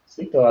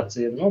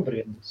situācija ir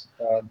nobriedusi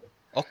tāda.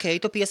 Ok,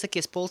 tu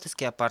piesakies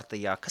politiskajā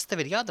partijā. Kas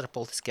tev ir jādara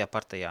politiskajā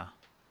partijā?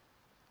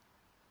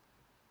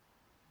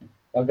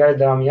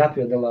 Pagaidām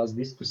jāpiedalās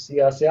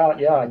diskusijās,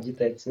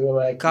 jāaģitē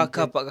cilvēki.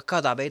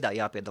 Kādā veidā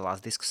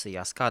jāpiedalās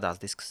diskusijās? Kādās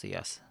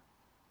diskusijās?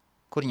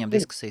 Kur viņam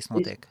diskusijas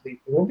notiek?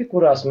 Klubi,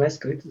 kurās mēs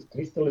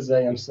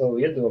kristalizējam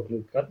savu viedokli,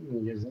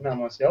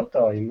 zināmos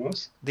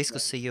jautājumos.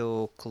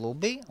 Diskusiju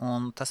klubi,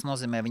 un tas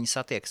nozīmē, viņi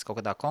satiekas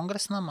kaut kādā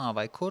kongresnamā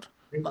vai kur?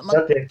 Viņi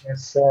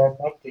satiekas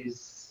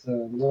partijas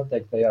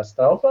noteiktajās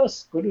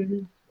telpās, kur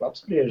viņi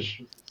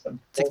apspriež.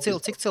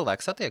 Cik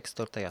cilvēki satiekas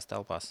tur tajās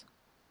telpās?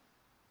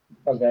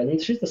 Pagaidām,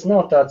 šis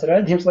nav tāds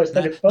raidījums, lai es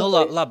tagad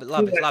labi.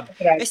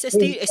 Es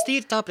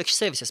tīri tā priekš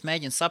sevis, es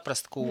mēģinu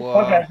saprast, ko...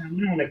 Pagaidām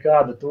nav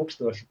nekāda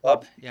 1000.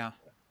 Labi, jā.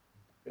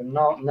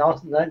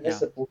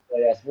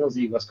 Nesapulcējās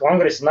milzīgos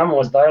kongresa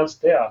namos Dailes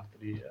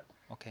teātrī.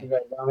 Okay.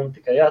 Viņi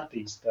tikai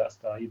attīstās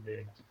tā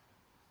ideja.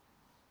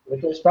 Bet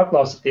jūs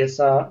paklausāties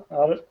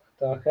ar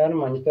tā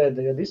Hermaņa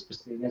pēdējo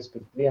diskusiju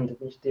 1:1, tad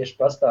viņš tieši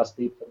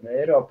pastāstīja, ka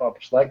Eiropā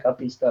pašlaik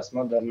attīstās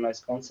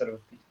modernais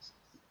konservatīvs.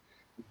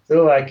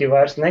 Cilvēki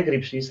vairs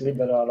negrib šīs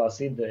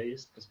liberālās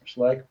idejas, kas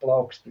pašlaik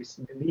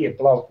bija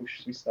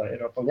plaukušas visā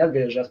Eiropā. Viņi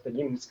atgriežas pie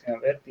ģimeniskajām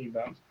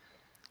vērtībām,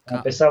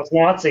 pie savas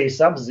nācijas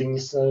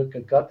apziņas, ka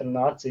katra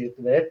nācija ir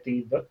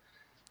vērtība.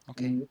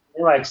 Okay.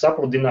 Nevajag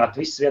sapludināt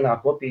visus vienā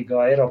kopīgā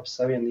Eiropas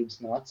Savienības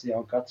nācijā,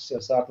 un katrs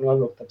jau sāk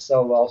novilkt ap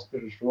savu valstu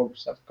pirms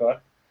rogus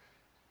apkārt.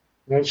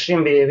 Un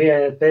šim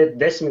bija pēc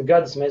 10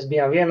 gadus mēs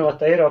bijām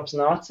vienota Eiropas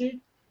nācija,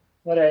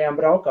 varējām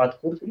braukāt,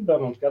 kur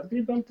gribam un kad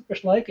gribam, tad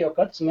pašlaik jau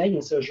katrs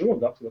mēģina sev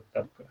žogu apvilkt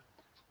apkārt.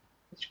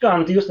 Kā,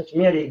 jūs taču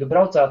mierīgi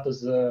braucāt uz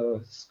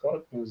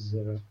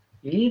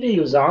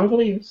Īriju, uz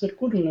Angliju, visur,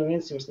 kur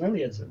neviens jums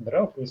neliedz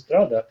braukt un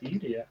strādāt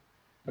Īrijā.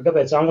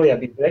 Kāpēc Anglijā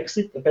bija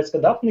Brexit? Tāpēc,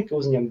 kad apnika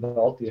uzņem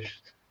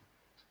baltiešus.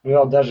 Un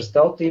vēl dažas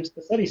tautības,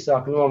 kas arī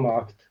sāk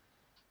nomākt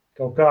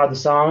kaut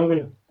kādus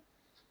angļu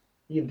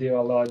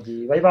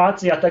ideoloģiju. Vai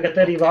Vācijā tagad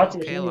arī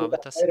vācieši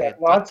nejūtās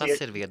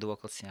tas ir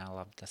viedoklis, jā,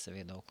 labi, tas ir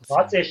viedoklis. Jā.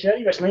 Vācieši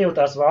arī vairs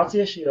nejūtās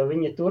vācieši, jo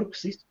viņi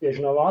turkus izspiež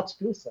no Vācu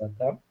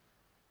pilsētām.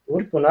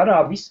 Turki un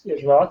arābi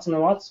izspiež Vācu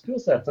no Vācu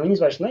pilsētām.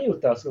 Viņi vairs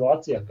nejūtās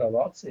Vācijā kā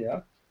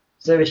Vācijā.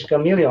 Sevišķi, ka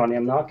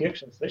miljoniem nāk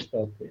iekšā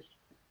sveštautieši.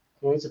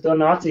 Un līdz ar to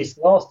nācijas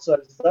valsts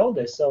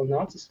zaudē savu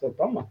nācisko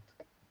pamatu.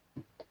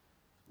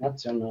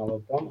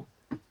 Nacionālo pamatu.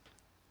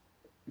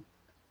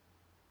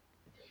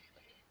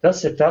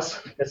 Tas ir tas,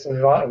 kas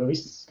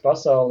visas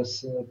pasaules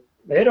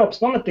Eiropas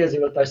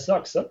pamatiedzīvotājs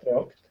sāk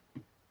satraukt.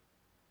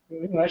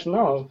 Viņi vairs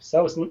nav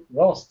savas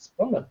valsts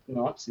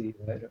pamatnācija.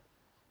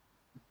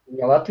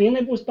 Ja Latvija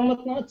nebūs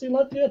pamatnācija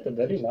Latvijā, tad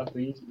arī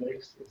Latvija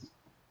izbeigsies.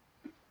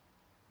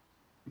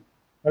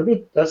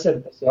 Varbūt tas ir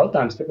tas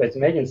jautājums, kāpēc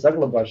mēģina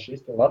saglabāt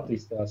šīs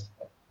Latvijas tās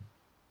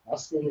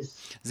asinis.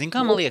 Zini,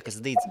 kā man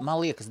liekas,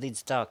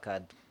 Dīdz tā,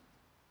 ka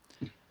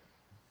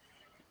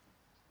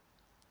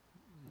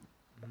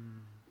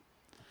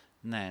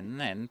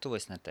Nē, to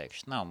es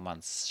neteikšu.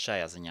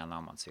 Šajā ziņā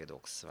nav mans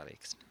viedoklis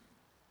svarīgs.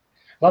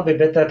 Labi,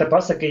 bet tā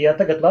pasaka, ja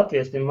tagad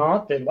Latvijas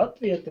māte ir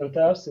latvieti un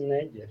tēvs ir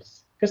neģeris.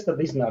 Kas tad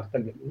iznāk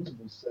tagad? Mums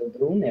būs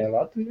brūnie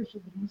latvieši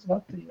drīz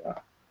Latvijā.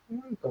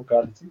 Kaut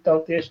kādi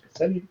citautieši,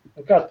 kas arī...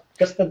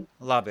 Kas tad?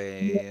 Labi,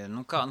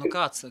 kā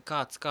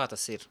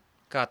tas ir?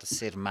 Kā tas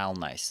ir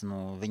melnais?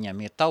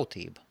 Viņam ir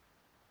tautība.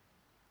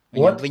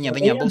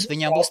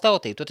 Viņam būs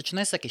tautība. Tu taču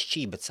nesaki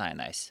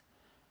šķībecainais.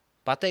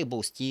 Pateikt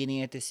būs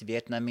ķīnietis,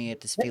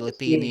 vietnamietis,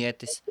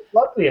 filipīnietis.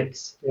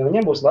 Latvietis, jo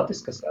viņam būs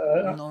latviskas...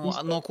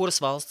 No kuras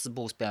valsts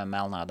būs, piemēram,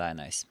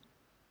 melnādainais?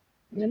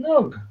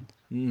 Vienalga.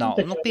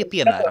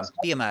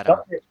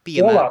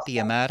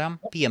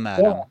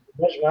 Piemēram.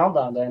 Daži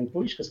melnādaini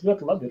puiši, kas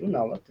ļoti labi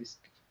runā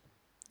latviski.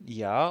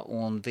 Jā,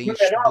 un viņš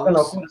būs...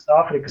 No kuras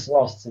Āfrikas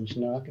valsts viņš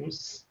nāk.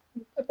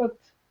 Tāpat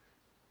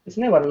es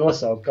nevaru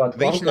nosaukt kādu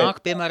viņš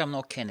nāk, piemēram,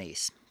 no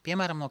Kenijas.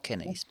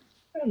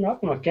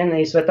 Nāk no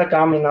Kenijas, vai tā kā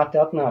Amināti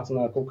atnāca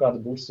no kaut kāda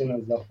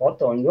Bursinas da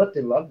foto, un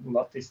ļoti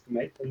latviski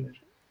meiteni ir.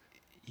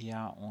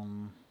 Jā,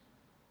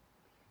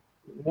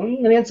 Un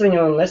neviens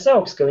viņu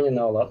nesauks, ka viņa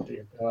nav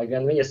latvieta, lai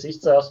gan viņas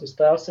izcelsmes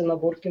tēvs ir no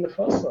Burkina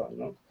Faso.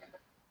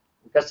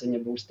 Kas viņa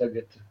būs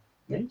tagad?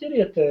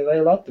 Neģeriete vai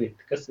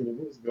latvieta? Kas viņa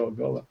būs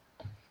galā?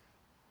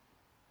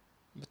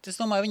 Bet es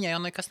domāju, viņai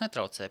jau nekas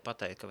netraucēja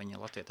pateikt, ka viņa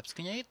ir latvieta, tāpēc,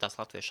 ka viņai ir tās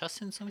latviešu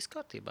asins un viss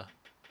kārtībā.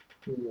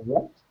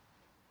 Jā.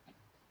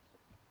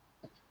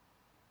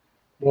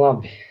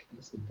 Labi,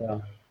 tas ir tā.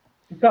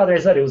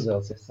 Kādreiz arī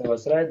uzvelcies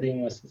savās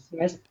raidījumos.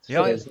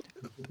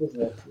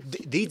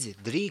 Dīdzi,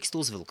 drīkst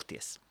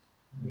uzvilkties.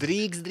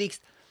 Drīkst.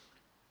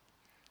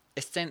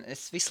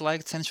 Es visu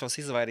laiku cenšos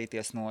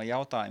izvairīties no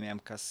jautājumiem,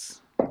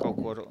 kas kaut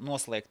kur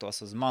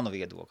noslēgtos uz manu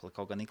viedokli,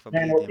 kaut gan ik pa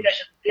brīdiem.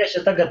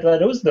 Tieši tagad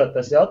var uzdot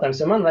tas jautājums,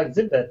 jo man vajag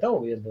dzirdēt tavu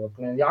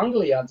viedokli. Ja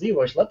Anglijā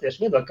dzīvojuši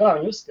latviešu viedokli, kā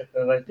viņi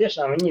uzskata, vai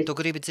tiešām viņi... Tu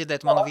gribi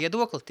dzirdēt manu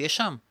viedokli?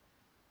 Tiešām?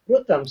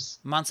 Protams.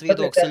 Mans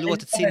viedoklis ir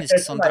ļoti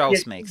cinisks un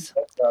drausmīgs.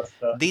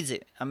 Dīdzi,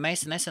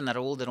 mēs nesen ar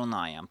Uldi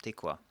runājām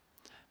tikko.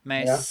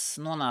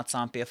 Mēs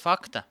nonācām pie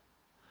fakta,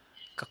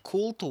 ka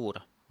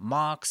kultūra,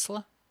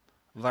 māksla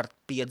var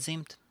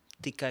piedzimt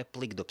tikai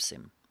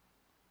plikdupsim.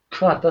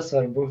 Kā tas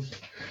var būt?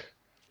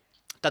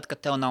 Tad, kad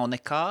tev nav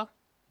nekā,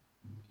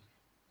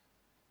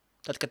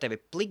 tad, kad tev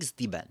ir pliks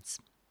dibens,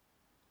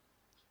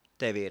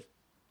 tev ir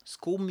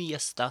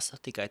skumjas tasa,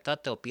 tikai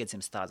tad tev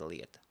piedzimst tāda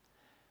lieta.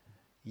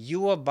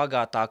 Jo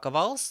bagātāka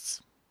valsts,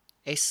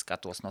 es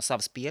skatos no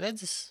savas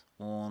pieredzes,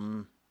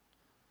 un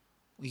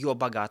jo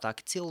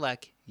bagātāki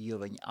cilvēki, jo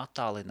viņi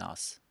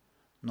attālinās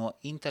no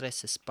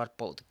intereses par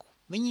politiku.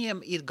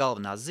 Viņiem ir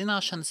galvenās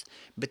zināšanas,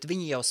 bet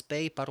viņi jau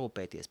spēj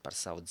parūpēties par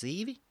savu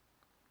dzīvi.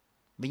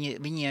 Viņi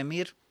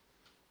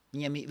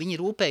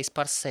rūpējas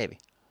par sevi.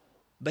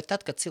 Bet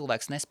tad, kad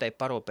cilvēks nespēja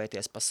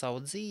parūpēties par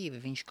savu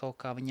dzīvi, viņam kaut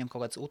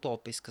kādas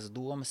utopiskas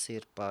domas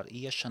ir par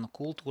iešanu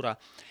kultūrā.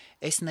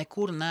 Es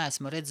nekur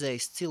neesmu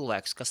redzējis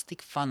cilvēkus, kas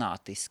tik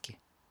fanātiski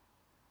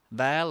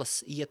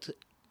vēlas iet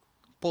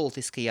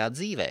politiskajā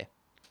dzīvē,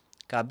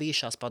 kā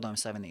bijušās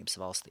Padomju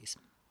Savienības valstīs.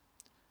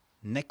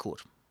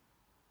 Nekur.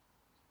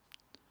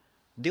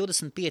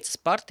 25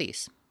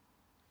 partijas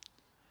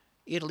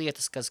ir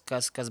lietas,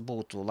 kas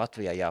būtu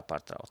Latvijā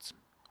jāpārtrauc.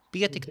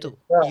 Pietiktu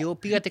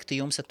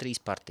jums ar 3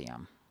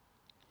 partijām.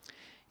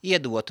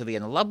 Iedotu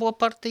vienu labo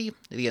partiju,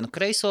 vienu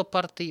kreiso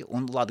partiju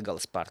un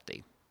Latgales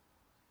partiju.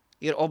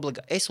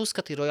 Es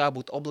uzskatu, ir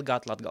jābūt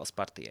obligāti Latgales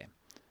partijai.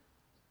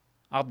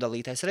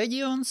 Apdalītais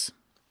reģions,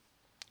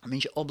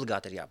 viņš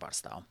obligāti ir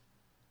jāpārstāv.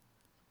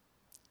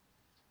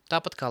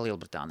 Tāpat kā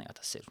Lielbritānijā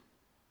tas ir.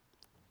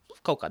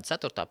 Kaut kāda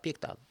 4.,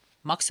 5.,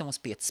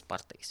 maksimums 5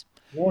 partijas.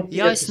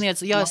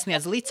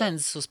 Jāsniedz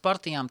licences uz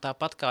partijām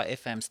tāpat kā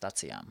FM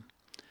stacijām.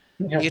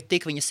 Jā. Ir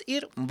tik viņas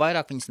ir, un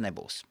vairāk viņas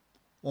nebūs.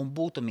 Un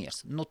būtu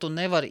miers. Tu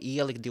nevari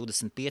ielikt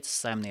 25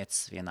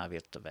 saimnieces vienā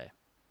virtuvē.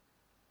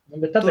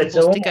 Tur būs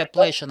tikai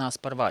plēšanās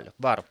par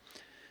varu.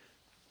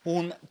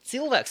 Un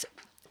cilvēks,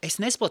 es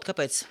nesaprotu,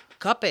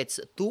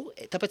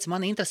 tāpēc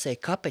man interesē,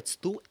 kāpēc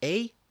tu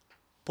ej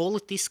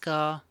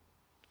politiskā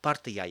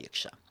partijā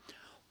iekšā.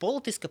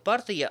 Politiska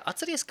partija,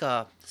 atceries,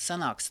 kā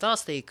sanāk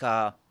stāstīja,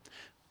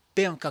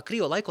 kā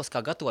Krievu laikos,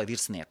 kā gatavoja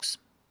virsniekus.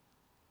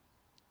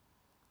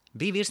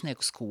 Bija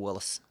virsnieku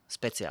skolas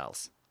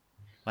speciāls,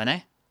 vai ne?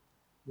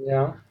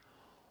 Jā.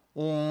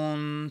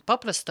 Un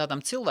paprasti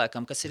tādam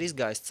cilvēkam, kas ir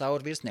izgājis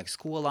cauri virsnieku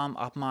skolām,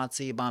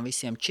 apmācībām,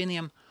 visiem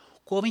činiem,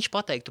 ko viņš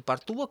pateiktu par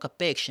to, ka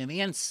pēkšņi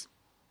viens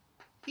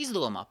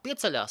izdomā,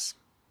 pieceļās,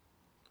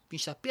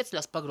 viņš tā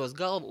pieceļās, pagros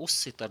galvu,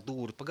 uzsit ar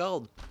dūri pa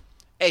galdu.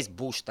 Es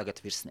būšu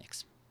tagad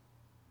virsnieks.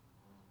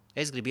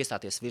 Es gribu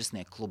iestāties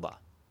virsnieku klubā.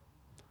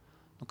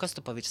 Kas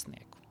tu pa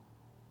virsnieku?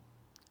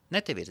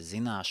 Ne tev ir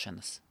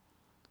zināšanas,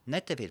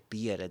 ne tev ir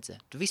pieredze.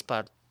 Tu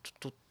vispār,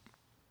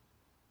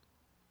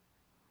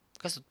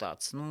 kas tu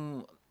tāds?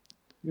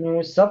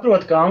 Es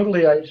saprotu, ka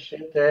Anglijā ir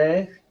šie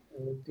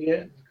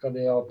kad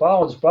jau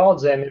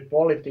paudzēm ir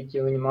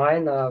politiķi, viņi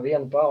maina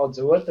vienu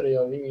paudzi otru,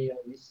 jo viņi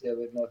jau visi jau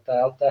ir no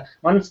tēla.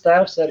 Mans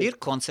tēvs arī... Ir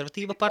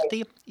konservatīva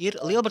partija,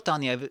 ir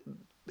Lielbritānijā,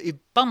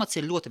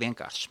 pamats ir ļoti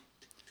vienkārši.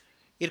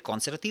 Ir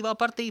konservatīvā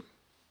partija,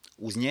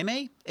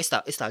 uzņēmēji, es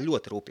tā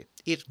ļoti rūpi.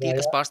 Ir tie,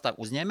 kas pārstāv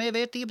uzņēmēju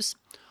vērtības,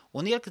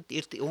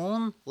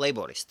 un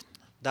laboristi,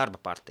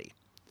 darba partija.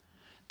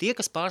 Tie,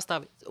 kas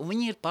pārstāv, un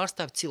viņi ir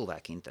pārstāvi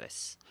cilvēku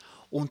intereses.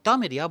 Un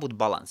tam ir jābūt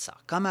balansā.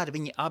 Kamēr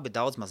viņi abi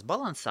daudz maz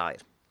balansā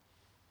ir,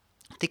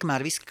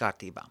 tikmēr viss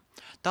kārtībā.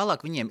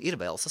 Tālāk viņiem ir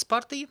Velsas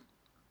partija,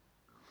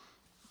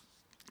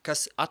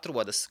 kas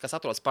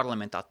atrodas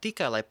parlamentā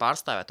tikai, lai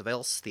pārstāvētu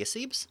Velsas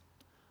tiesības.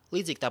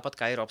 Līdzīgi tāpat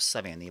kā Eiropas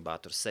Savienībā,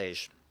 tur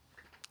sēž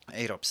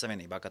Eiropas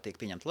Savienībā, kad tiek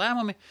pieņemti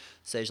lēmumi,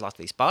 sēž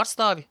Latvijas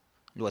pārstāvi,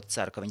 ļoti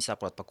ceru, ka viņi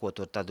saprot, pa ko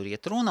tur tad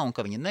iet runa, un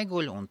ka viņi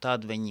neguļ, un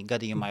tad viņi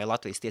gadījumā, ja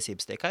Latvijas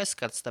tiesības tiek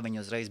aizskartas, tad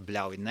viņi uzreiz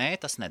bļauj, nē,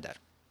 tas nedara.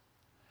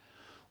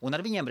 Un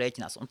ar viņiem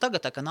rēķinās. Un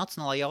tagad, tā kā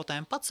nacionālā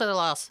jautājuma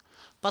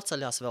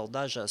paceļās vēl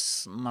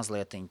dažas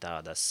mazlietiņ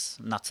tādas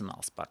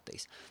nacionālas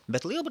partijas.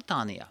 Bet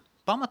Lielbritānijā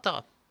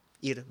pamatā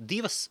ir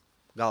 2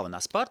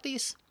 galvenās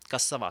partijas,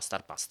 kas savā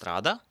starpā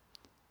strādā,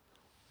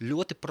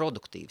 ļoti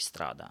produktīvi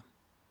strādā.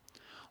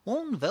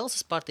 Un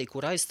Velsas partija,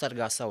 kur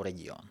aizsargā savu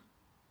reģionu.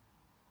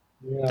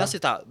 Jā. Tas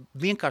ir tā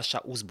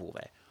vienkāršā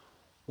uzbūvē.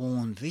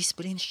 Un viss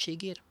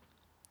brīnišķīgi ir.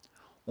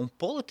 Un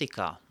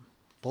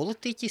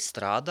politiķi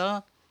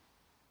strādā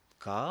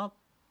kā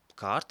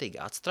kārtīgi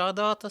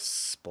atstrādātas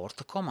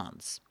sporta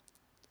komandas.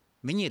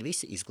 Viņi ir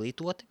visi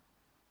izglītoti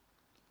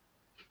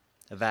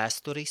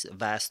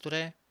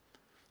vēsturē,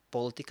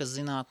 politikas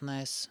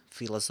zinātnēs,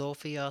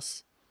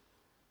 filozofijās.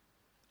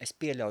 Es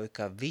pieļauju,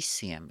 ka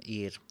visiem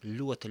ir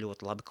ļoti,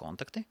 ļoti labi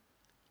kontakti.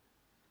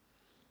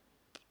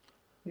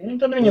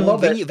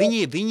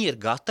 Viņi ir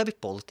gatavi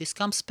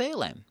politiskām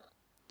spēlēm.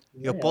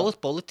 Jo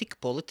politika,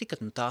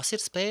 tās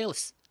ir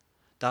spēles.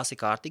 Tās ir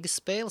kārtīgas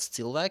spēles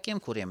cilvēkiem,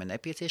 kuriem ir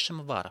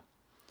nepieciešama vara.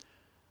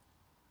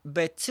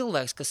 Bet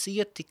cilvēks, kas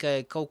iet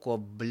tikai kaut ko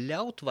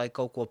bļaut vai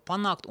kaut ko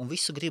panākt un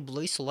visu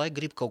laiku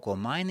grib kaut ko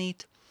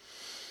mainīt,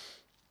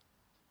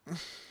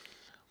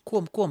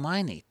 ko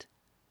mainīt?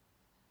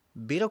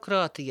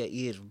 Birokrātija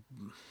ir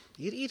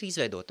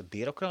izveidota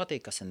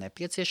birokrātija, kas ir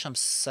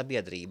nepieciešams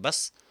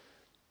sabiedrības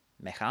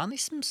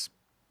mehānisms,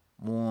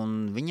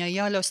 un viņai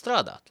jāļauj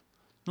strādāt.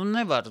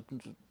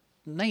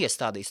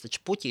 Neiestādīs taču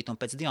puķīt, un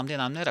pēc 2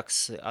 dienām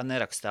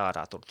nerakst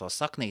ārā tur to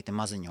saknīti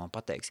maziņo un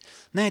pateiks,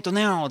 nē, tu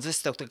neaudz, es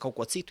tev kaut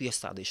ko citu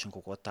iestādīšu un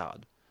kaut ko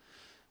tādu.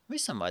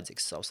 Visam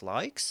vajadzīgs savs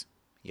laiks,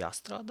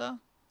 jāstrādā,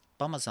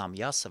 pamazām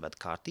jāsaved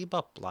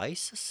kārtībā,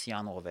 plaisas,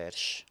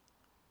 jānovērš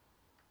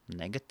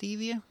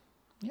negatīvie,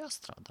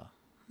 jāstrādā,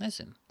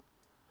 nezinu.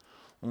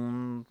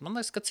 Un man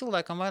liekas, ka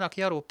cilvēkam vairāk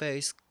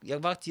jārūpējas, ja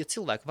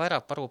cilvēki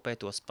vairāk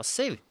parūpētos pa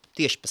sevi,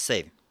 tieši pa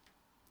sevi,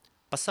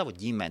 pa savu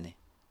ģimeni,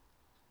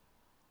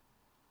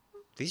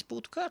 viss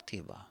būtu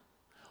kārtībā.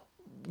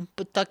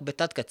 bet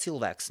tad, kad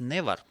cilvēks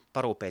nevar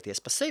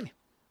parūpēties par sevi,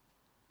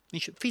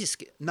 viņš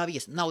fiziski nav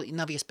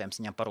iespējams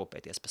viņam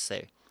parūpēties par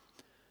sevi.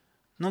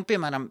 Nu,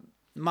 piemēram,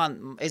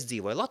 es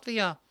dzīvoju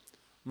Latvijā,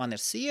 man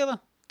ir sieva,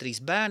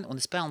 3 bērni,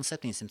 un es pelnu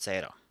 700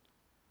 eiro.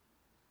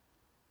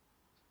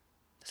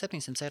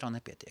 700 eiro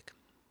nepietiek.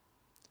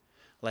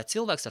 Lai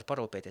cilvēks var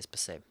parūpēties par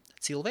sevi.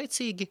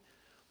 Cilvēcīgi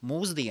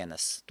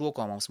mūsdienas, to,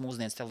 ko mums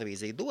mūsdienas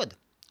televīzija dod,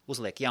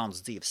 uzliek jaunus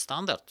dzīves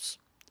standartus.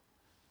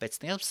 Pēc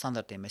tiem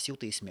standartiem mēs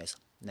jutīsimies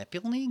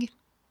nepilnīgi.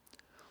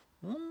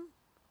 Un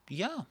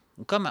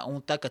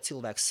tā, kad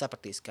cilvēks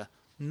sapratīs, ka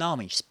nav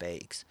viņš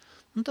spējīgs,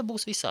 tad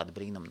būs visādi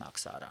brīnumi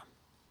nāks ārā.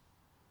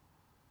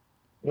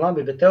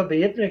 Labi, bet tev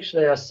bija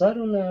iepriekšējā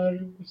saruna ar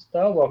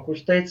stāvokli,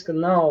 kurš teica, ka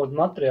nauda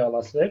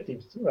materiālās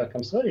vērtības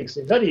cilvēkam svarīgas,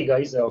 ir garīgā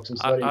izaugsme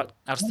svarīga.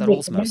 Ar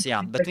Starulsmers,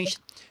 jā, bet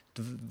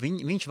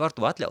viņš var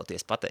to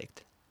atļauties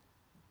pateikt.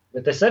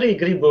 Bet es arī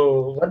gribu,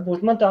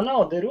 varbūt man tā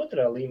nauda ir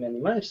otrā līmenī.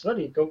 Man ir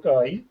svarīgi kaut kā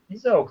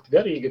izaugt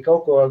garīgi,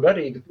 kaut ko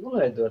garīgi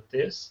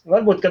pilnveidoties.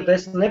 Varbūt, kad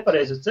es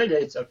nepareizu ceļu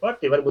eju ar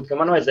partiju, varbūt, ka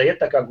man vajadzēja iet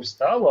tā kā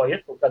Gustavo,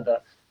 iet kaut kādā.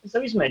 Es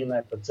jau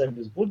izmēģināju par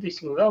ceļu uz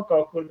budismu, vēl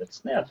kaut kur, bet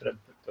es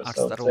neatradu to savu ceļu. Ar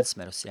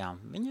Starulsmerus, jā.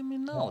 Viņam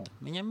ir nauda.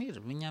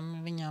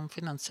 Viņam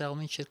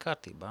finansiāli viņš ir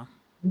kārtībā.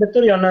 Bet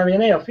tur jau nav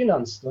jau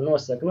finanses, to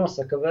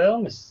nosaka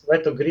vēlmes. Vai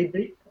tu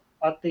gribi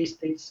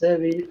attīstīt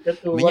sevi?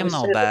 Viņam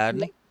nav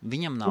bērni.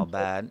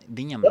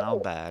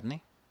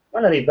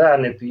 Man arī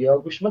bērni ir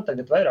pieauguši, man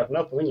tagad vairāk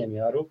nav par viņiem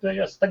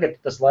jārūpējās. Tagad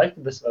tas laiks,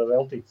 kad es varu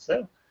veltīt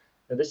sev,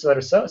 kad es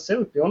varu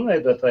sevi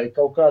pilnveidot vai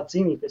kaut kā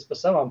cīnīties par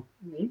savām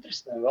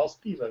interesēm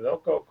valstī vai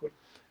vēl kaut kur.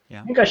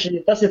 Jā.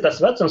 Vienkārši tas ir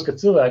tas vecums, kad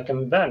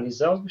cilvēkam ir bērni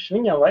izauguši,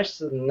 viņam vairs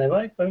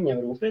nevajag par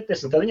viņiem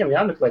rūpēties, un tad viņam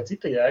jāmeklē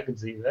cita jēga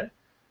dzīvē.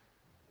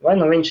 Vai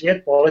nu viņš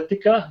iet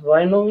politikā,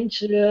 vai nu viņš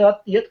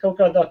iet kaut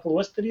kādā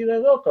klosterī vai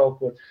vēl kaut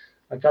kur.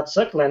 Kā tu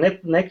saki, lai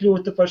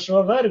nekļūtu par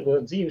šo vergu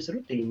dzīves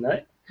rutīnu, ne?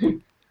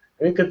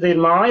 Kad ir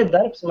māja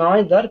darbs,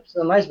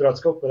 un aizbrauc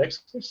kaut kur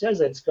ekskursija,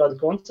 aiziet uz kādu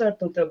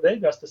koncertu, un tev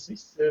beigās tas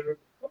viss ir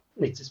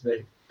nicis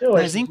beig.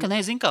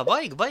 Nezinu, kā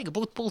vajag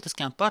būt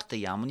politiskajām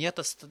partijām, un ja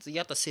tas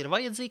ir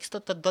vajadzīgs,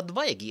 tad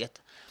vajag iet.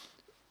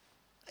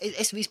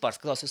 Es vispār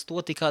skatos uz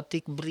to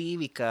tik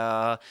brīvi, ka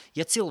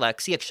ja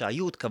cilvēks iekšā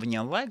jūt, ka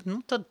viņam vajag,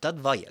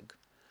 tad vajag.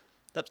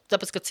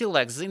 Tāpēc, ka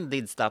cilvēks zina,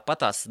 dīdz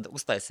tāpatās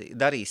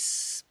darīs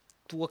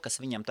to,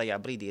 kas viņam tajā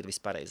brīdī ir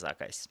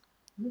vispareizākais.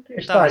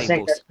 Tā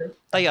arī būs.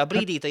 Tajā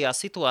brīdī, tajā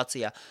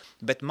situācijā,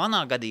 bet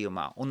manā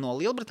gadījumā un no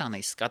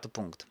Lielbritānijas skatu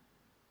punktu,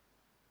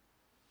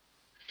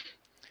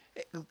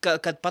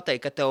 kad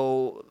pateikt, ka tev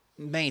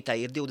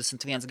meitai ir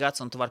 21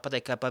 gads un tu vari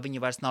pateikt, ka par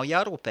viņu vairs nav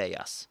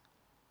jārūpējās.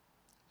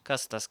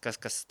 Kas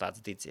tāds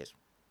dīdz ir?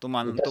 Tu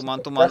man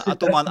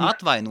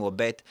atvaino,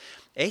 bet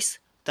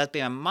tad,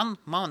 piemēram,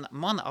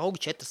 man aug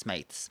 4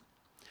 meitas.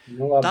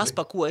 Tas,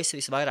 par ko es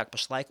visvairāk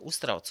pašlaik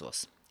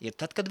uztraucos, ir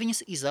tad, kad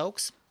viņas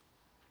izaugs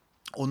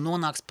un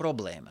nonāks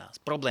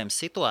problēmas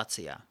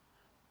situācijā,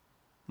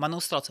 man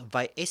uztrauc,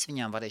 vai es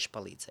viņām varēšu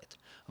palīdzēt.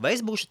 Vai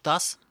es būšu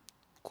tas,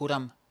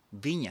 kuram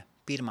viņa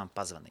pirmam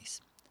pazvanīs.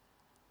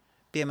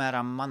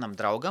 Piemēram, manam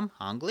draugam,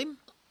 Anglim,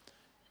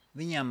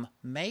 viņam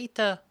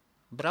meita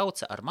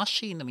brauca ar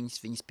mašīnu,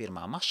 viņas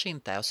pirmā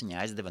mašīna, tēvs viņai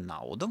aizdeva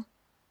naudu,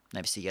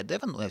 nevis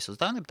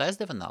uzdāvināja, bet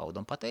aizdeva naudu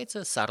un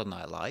pateica,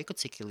 sarunāja laiku,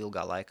 cik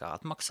ilgā laikā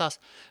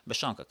atmaksās, bez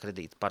šām, ka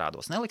kredīti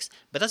parādos neliks,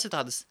 bet tas ir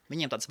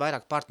viņiem tādas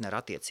vairāk partneru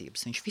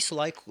attiecības. Viņš visu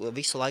laiku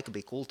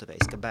bija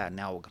kultivējis, ka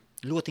bērni auga.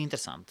 Ļoti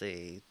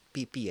interesanti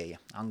pieeja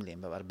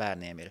Angļiem ar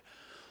bērniem ir.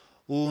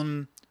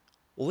 Un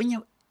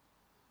viņa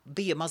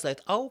bija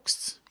mazliet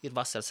augsts, ir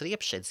vasaras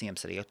riepas, šeit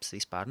ziemas riepas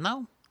vispār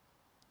nav.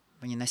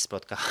 Viņa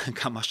nesaprot,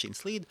 kā mašīna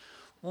slīd,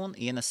 un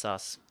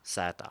ienesās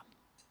sētā.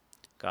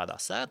 Kādā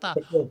sētā,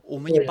 un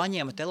viņa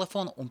paņēma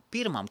telefonu, un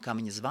pirmam, kā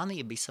viņa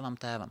zvanīja, bija savam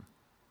tēvam.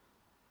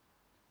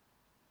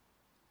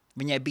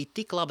 Viņai bija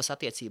tik labas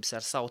attiecības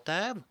ar savu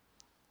tēvu,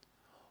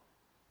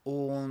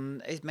 un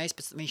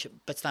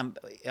pēc tam,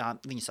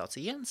 viņu sauc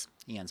Jens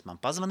man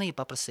pazvanīja,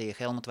 paprasīja,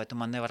 Helmut, vai tu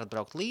man nevarat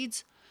braukt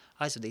līdzi,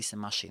 aizvedīsim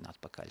mašīnu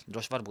atpakaļ.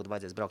 Droši varbūt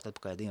vajadzēs braukt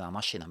atpakaļ 2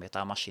 mašīnām, ja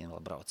tā mašīna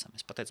vēl braucam.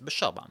 Es pateicu, bez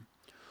šaubām.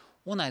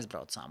 Un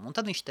aizbraucām. Un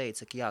tad viņš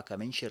teica, ka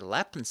viņš ir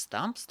lepns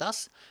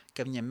tas,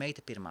 ka viņam meita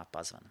pirmā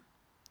pazvana.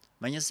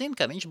 Viņa zina,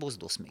 ka viņš būs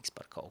dusmīgs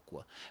par kaut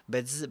ko,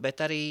 bet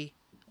arī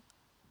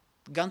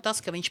gan tas,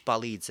 ka viņš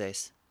palīdzēs,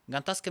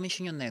 gan tas, ka viņš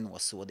viņu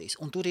nenosodīs.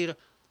 Un tur ir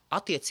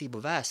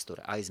attiecību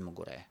vēsture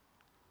aizmugurē.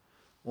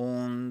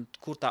 Un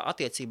kur tā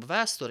attiecību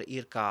vēsture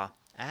ir kā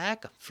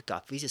ēka,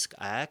 kā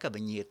fiziska ēka,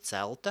 viņa ir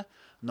celta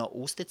no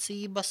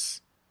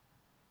uzticības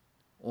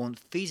un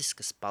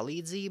fiziskas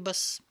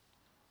palīdzības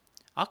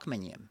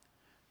akmeņiem.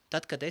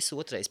 Tad, kad es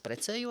otrais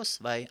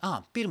precējos,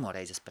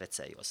 pirmoreiz es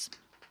precējos,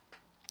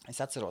 es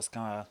atceros,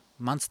 ka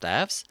mans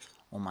tēvs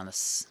un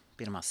manas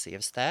pirmās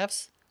sievas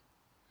tēvs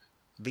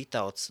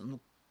Vitauds,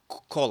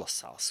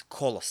 kolosāls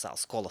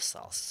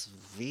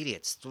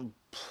vīrietis.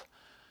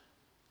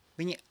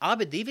 Viņi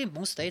abi divi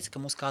mums teica,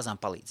 ka mūsu kāzām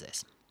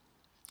palīdzēs.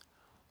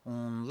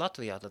 Un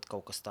Latvijā tad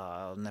kaut kas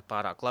tā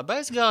nepārāk labi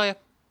aizgāja,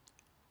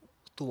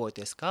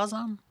 tuvojoties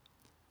kāzām.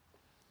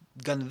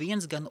 gan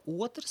viens, gan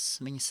otrs,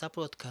 viņi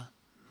saprot, ka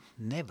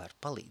nevar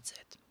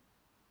palīdzēt.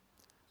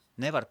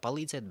 Nevar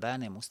palīdzēt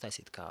bērniem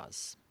uztaisīt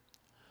kāzas.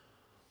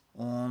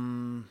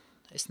 Un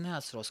es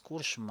neatceros,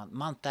 kurš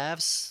man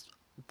tēvs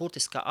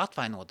burtiski kā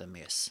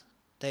atvainodamies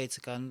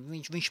teica, ka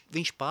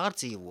viņš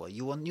pārdzīvo,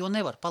 jo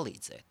nevar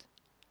palīdzēt.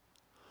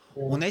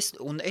 Un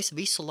es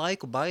visu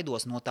laiku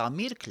baidos no tā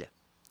mirkļa,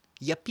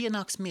 ja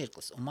pienāks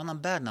mirklis un manam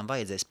bērnam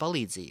vajadzēs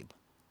palīdzību,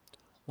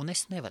 un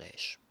es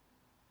nevarēšu.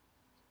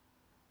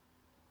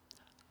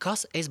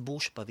 Kas es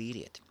būšu pa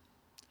vīrieti?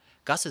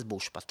 Kas es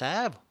būšu pa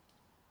tēvu?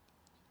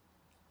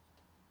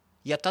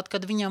 Ja tad,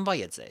 kad viņam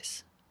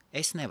vajadzēs,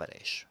 es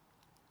nevarēšu.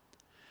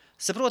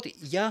 Saproti,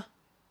 ja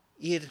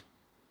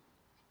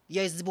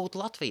es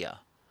būtu Latvijā,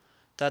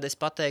 tad es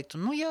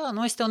pateiktu,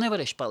 es tev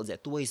nevarēšu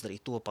palīdzēt, to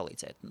izdarīt, to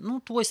palīdzēt.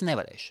 To es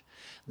nevarēšu.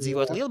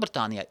 Dzīvot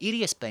Lielbritānijā ir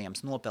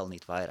iespējams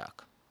nopelnīt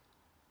vairāk.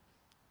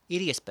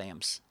 Ir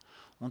iespējams.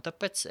 Un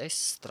tāpēc es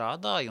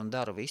strādāju un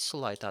daru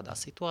visu, lai tādā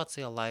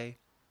situācijā, lai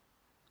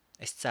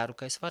es ceru,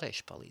 ka es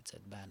varēšu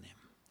palīdzēt bērniem.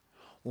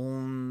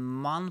 Un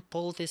man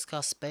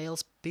politiskās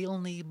spēles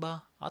pilnībā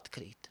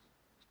atkrīt.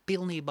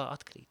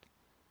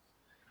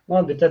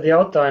 Labi, tad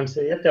jautājums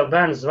ir, ja tev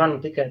bērns zvana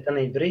tikai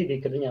tādā brīdī,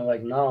 kad viņam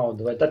vajag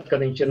naudu, vai tad, kad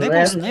viņš ir...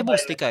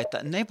 Nebūs tikai tā,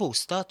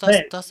 nebūs. Tas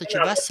taču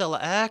ir vesela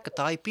ēka,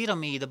 tā ir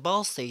piramīda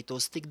balstīta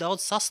uz tik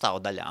daudz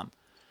sastāvdaļām.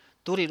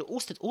 Tur ir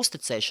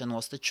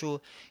uzticēšanos taču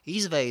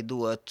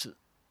izveidot.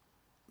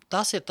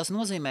 Tas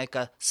nozīmē,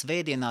 ka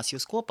svētdienās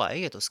jūs kopā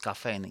iet uz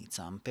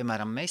kafejnīcām.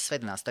 Piemēram, mēs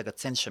svētdienās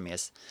tagad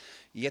cenšamies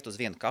iet uz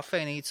vienu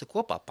kafejnīcu,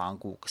 kopā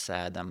pankūkas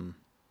ēdam.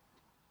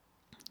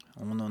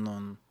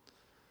 Un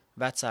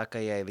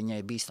vecākajai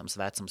viņai bīstams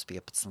vecums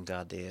 15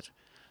 gadi ir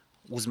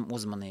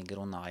uzmanīgi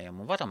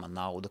runājam. Un varam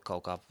naudu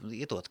kaut kā,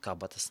 iedot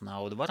kabatas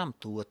naudu, varam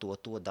to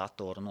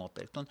datoru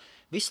nopirkt. Un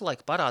visu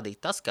laiku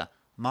parādīt tas, ka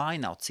māja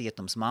nav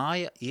cietums,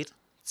 māja ir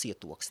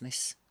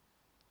cietoksnis.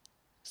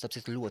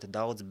 Tāpēc ir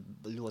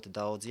ļoti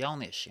daudz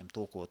jauniešiem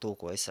to,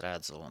 ko es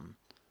redzu. Un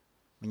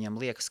viņiem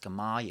liekas, ka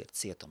māja ir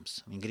cietums.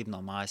 Viņi grib no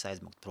mājas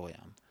aizmukt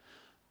projām.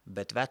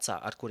 Bet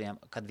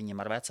kad viņiem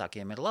ar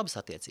vecākiem ir labas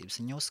attiecības,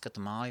 viņi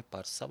uzskata māju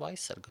par savu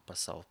aizsargu, par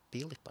savu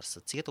pili, par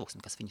savu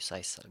cietoksni, kas viņus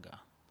aizsargā.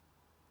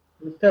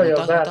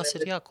 Tas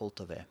ir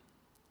jākultivē.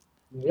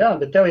 Jā,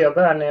 bet tev jau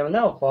bērniem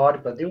nav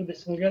pāri pa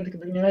 20 gadi,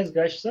 kad viņi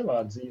aizgājuši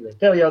savā dzīvē.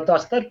 Tev jau tā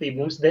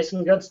starpība, mums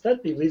 10 gadu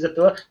starpība, līdz ar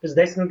to pēc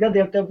 10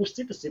 gadiem tev būs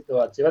cita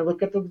situācija. Varbūt,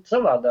 ka tu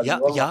savādāk.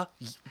 Jā,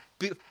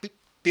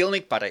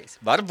 pilnīgi pareizi.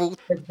 Varbūt.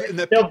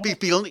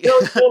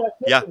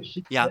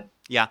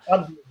 Jā.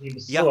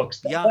 Atbildības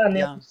soks.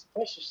 Bērniem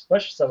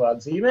paši savā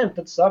dzīvēm,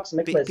 tad sāks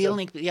meklēt.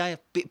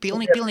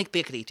 Pilnīgi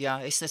piekrītu, jā.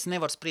 Es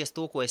nevaru spriest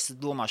to, ko es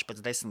domāšu pēc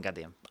 10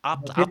 gadiem.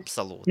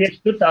 Absolūti. Tieši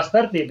tur tā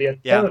starpība, ja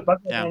tev ir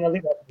pakaļ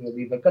liela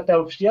atbildība. Kad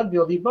tev šī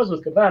atbildība pazūd,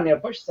 ka bērni jau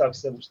paši sāk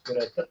sev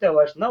uzturēt, tad tev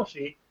vairs nav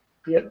šī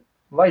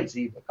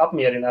vajadzība,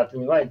 apmierināt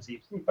viņu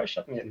vajadzības. Viņi paši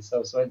apmierina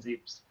savas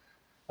vajadzības.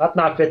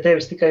 Atnāk pie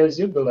tevis tikai uz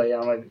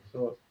jubilejām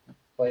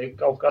vai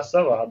kaut kā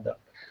savādāk.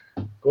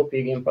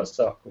 Kopīgiem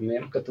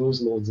pasākumiem, kad tu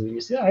uzlūdzi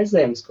viņus. Jā,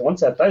 aizējam uz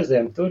koncertu,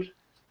 aizējam tur,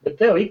 bet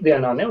tev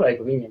ikdienā nevajag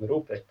viņiem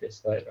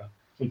rūpēties vairāk.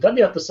 Un tad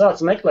jau tu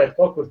sāc meklēt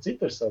kaut kur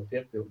citur savu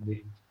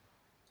piepildījumu.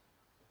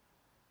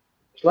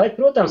 Laik,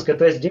 protams, ka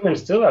tu esi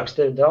ģimenes cilvēks,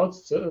 tev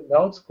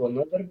daudz ko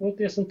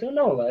nodarboties, un tev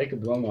nav laika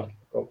domāt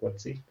par kaut ko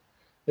citu.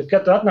 Bet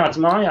kad tu atnāc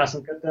mājās,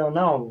 un kad tev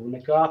nav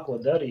nekā ko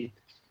darīt,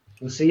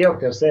 un sieva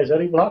tev sēž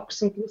arī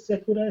blakus un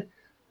klusē, kurai,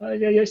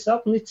 ja es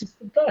apnicis,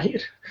 tad tā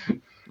ir.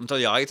 Un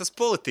tad jāiet uz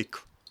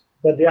politiku.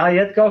 Tad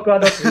jāiet kaut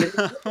kādā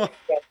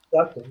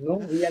saka,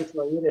 viens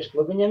no vīriešu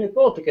klubiņiem ir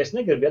politika. Es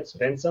negribu iet uz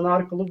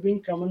pensionāru klubiņu,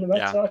 kā mani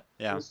vecāki.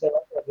 Viņi sev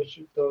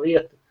atraduši to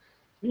vietu.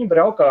 Viņi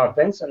braukā ar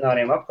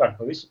pensionāriem apkārt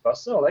pa visu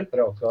pasauli,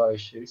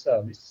 braukājuši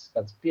visas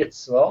kādas 5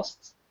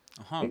 valsts.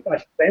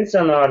 Vienkārši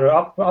pensionāru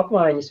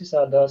apmaiņas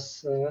visādās,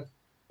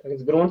 tagad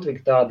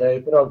Grundtvig tādai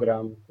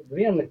programma. Tad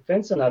viena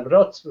pensionāra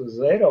brauc uz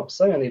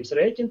Eiropas Savienības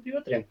rēķinu pie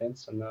otriem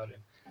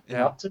pensionāriem.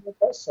 Apceļot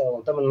pasauli,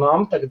 un tā man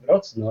mamma tagad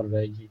brauc uz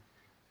Norvēģiju.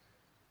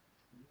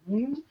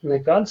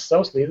 Nekādas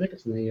savas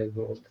līdzekļas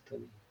neiegulda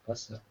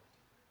pasaulē.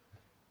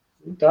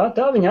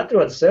 Tā viņi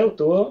atrod sev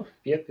to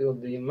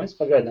piepildījumu. Es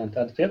pagaidām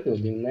tādu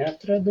piepildījumu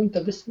neatradu, un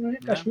tad es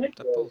vienkārši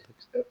meklēju.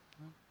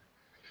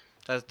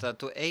 Tad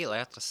tu ej, lai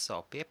atrastu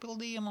savu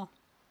piepildījumu?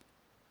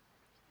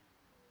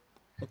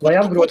 Lai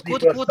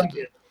apgrozītos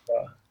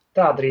sabiedrībā.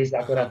 Tā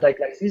drīzāk varētu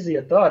teikt, ka es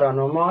izietu ārā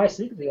no mājas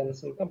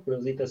ikdienas un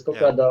apgrozīties kaut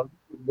kādā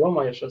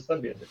domājošo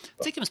sabiedrībā.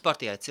 Cik jums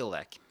partijā ir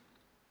cilvēki?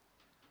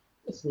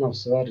 Tas nav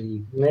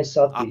svarīgi. Mēs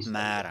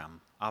attīstam.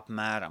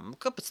 Apmēram.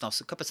 Kāpēc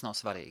nav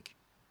svarīgi?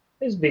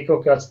 Es biju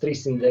kaut kāds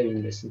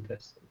 390.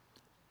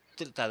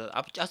 Tātad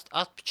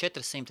ap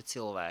 400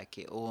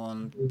 cilvēki,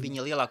 un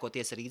viņi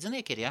lielākoties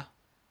rīdzinieki ir, ja?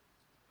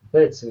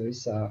 Pēc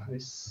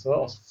visas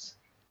valsts.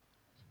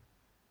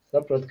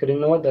 Saprotu, ka ir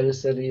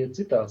nodaļas arī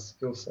citās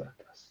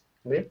pilsētās.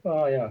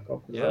 Liepājā,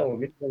 kaut kur vēl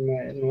Vidzemē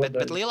ir nodaļas.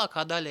 Bet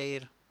lielākā daļa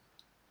ir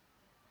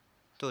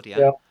tur,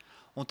 jā?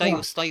 Un tā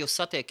jūs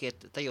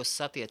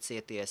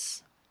satiecieties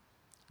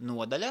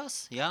nodaļās,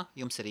 jā?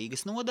 Jums ir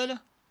Rīgas nodaļa,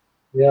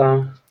 Jā,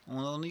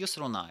 un jūs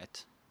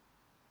runājat.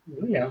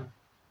 nu jā.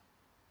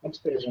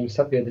 Apspriežam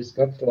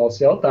sabiedriski aktuāls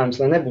jautājums,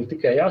 lai nebūtu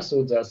tikai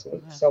jāsūdzās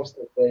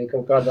savstarpēji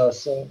kaut kādās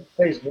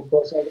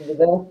Facebookos vai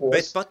Delfos.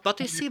 Bet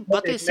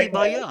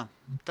patiesībā jā.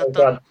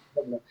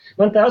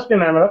 Man tēvs,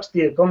 piemēram,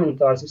 rakstīja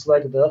komentārus visu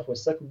laiku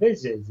Delfos, saka,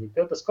 bezjēdzīgi,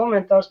 tev tas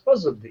komentārs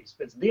pazudīs,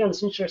 pēc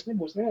dienas viņš vairs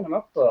nebūs nevienam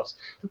aktuāls.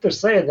 Tu tur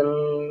sēdi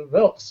un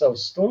velti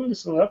savas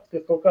stundas un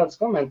raksti kaut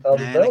kādas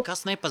komentārus. Nē,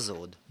 nekas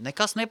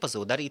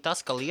nepazūd. Arī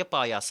tas, ka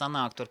Liepājā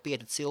sanāk tur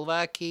 5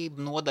 cilvēki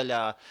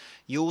nodaļā,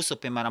 jūsu,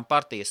 piemēram,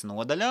 partijas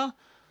nodaļā,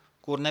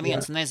 kur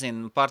neviens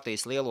nezina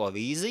partijas lielo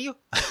vīziju,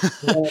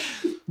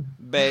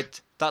 bet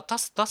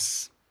tas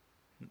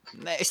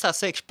es tā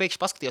pēkšņi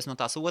paskatījos no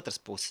tās otras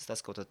puses, tas,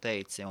 ko tu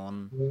teici,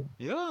 un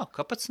jā,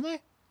 kāpēc ne?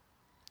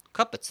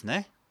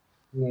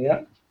 Nu, jā.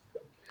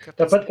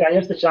 Tāpat kā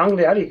jums taču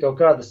Anglijā arī kaut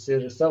kādas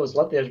ir savas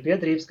latviešu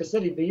biedrības, kas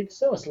arī bīda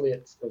savas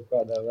lietas kaut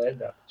kādā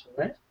veidā,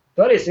 ne?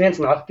 Tu arī esi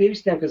viens no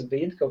aktīvistiem, kas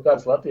bīda kaut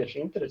kādas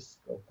latviešu intereses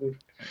kaut kur.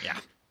 Jā.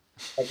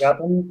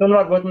 Tu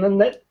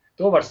varbūt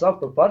to var saukt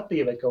par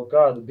partiju vai kaut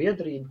kādu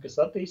biedrību, kas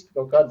attīsta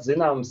kaut kādas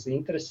zināmas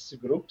intereses,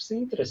 grupas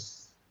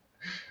intereses.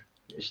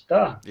 Tieši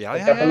tā.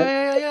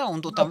 Jā, un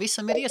tam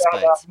visam ir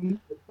iespējas.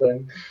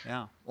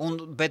 Jā.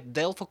 Bet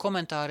Delfu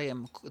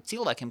komentāriem,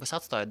 cilvēkiem, kas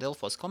atstāja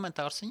Delfos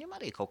komentārus, viņam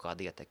arī kaut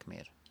kāda ietekme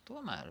ir.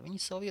 Tomēr viņi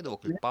savu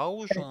viedokļu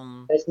pauž.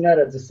 Es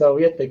neredzu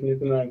savu ietekmi,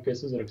 piemēram, ka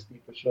es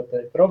uzrakstīju par šo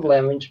te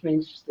problēmu. Viņš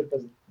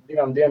pēc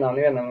 2 dienām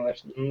vienam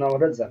vairs nav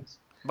redzams.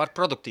 Var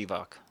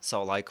produktīvāk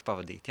savu laiku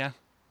pavadīt, jā?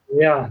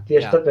 Jā,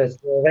 tieši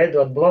tāpēc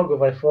veidot blogu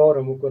vai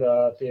fórumu,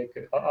 kurā tiek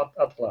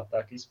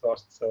atklātāk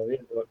izpaust savu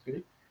viedokļu.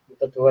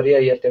 Tad tu vari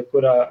ieiet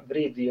jebkurā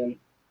brīdī un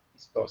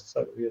izpaust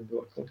savu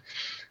viedokli.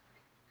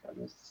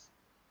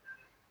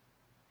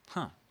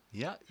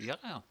 Jā.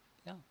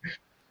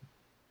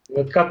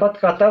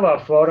 Kāpat kā tavā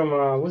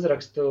fórumā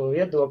uzrakstu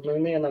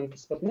viedokli, vienam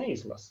tas pat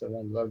neizlasa,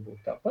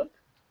 varbūt tāpat.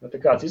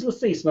 Kāds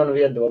izlasīs manu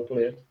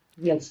viedokli?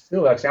 Viens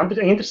cilvēks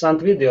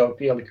interesantu video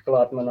pielika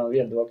klāt manā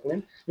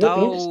viedoklim.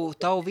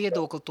 Tavu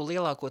viedokli tu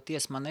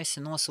lielākoties man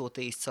esi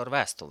nosūtījis caur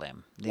vēstulēm.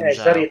 Diemžēl.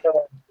 Es arī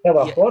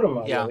tavā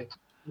fórumā.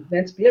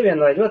 Viens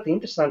pievienoja ļoti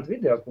interesantu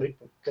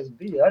videoklipu, kas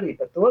bija arī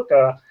par to,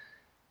 ka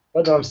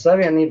Padomju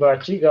Savienībā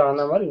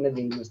čigānam arī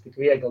nebija tik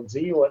viegli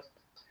dzīvot.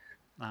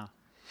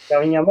 Kā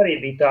viņam arī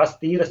bija tās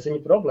tīrasiņu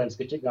problēmas,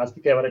 ka čigāns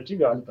tikai var ar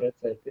čigānu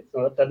precēties.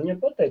 Un tad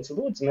viņam pateica,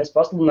 lūdzu, mēs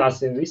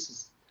pasludināsim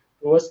visus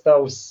tos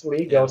tavus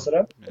līgavus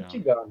rakstus par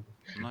čigānu.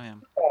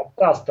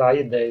 Tās tā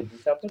ideja.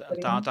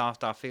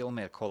 Tā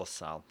filma ir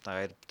kolosāla.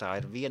 Tā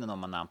ir viena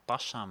no manām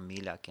pašām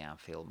mīļākajām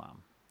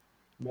filmām.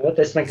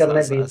 Es nekad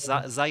nebiju.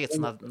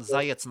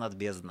 Zajets nad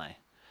bezdnai.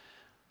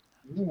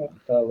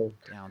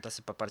 Jā, un tas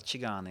ir par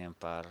čigāniem,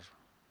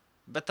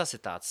 bet tas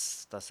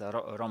ir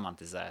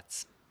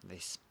romantizēts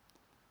viss.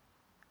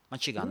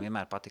 Man čigāni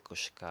vienmēr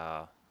patikuši,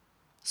 kā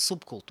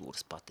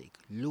subkultūras patīk.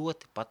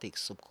 Ļoti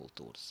patīk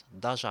subkultūras.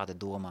 Dažādi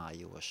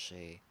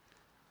domājoši,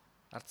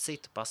 ar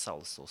citu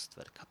pasaules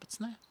uztveri. Kāpēc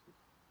ne?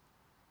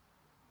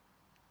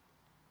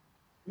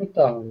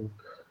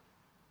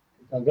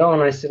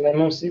 Galvenais ir, lai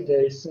mūsu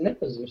idejas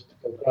nepazustu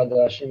kaut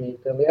kādā šī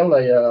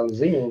lielajā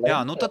ziņu. Jā,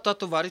 tad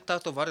tu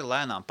vari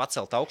lēnām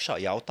pacelt augšā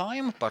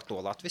jautājumu par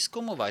to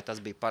latviskumu, vai tas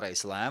bija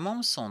pareizs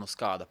lēmums un uz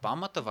kāda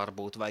pamata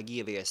varbūt vajag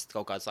ieviest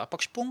kaut kādus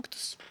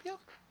apakšpunktus. Jā,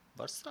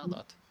 var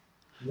strādāt.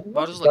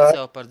 Var uzlikt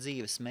sev par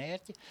dzīves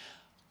mērķi.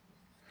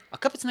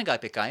 Kāpēc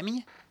negāja pie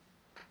kaimiņa?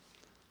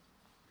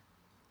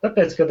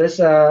 Tāpēc, kad es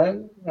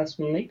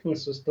esmu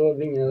niknis uz to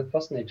viņa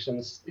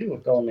pasniegšanas stilu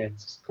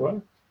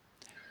kauniecisko.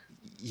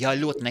 Jā,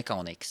 ļoti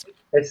nekaunīgs.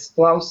 Es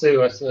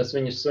klausījos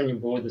viņu suņu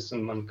būdas,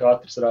 un man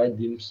katrs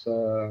raidījums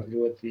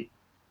ļoti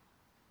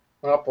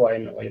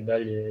apvainoja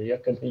daļai. Ja,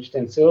 kad viņš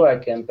tiem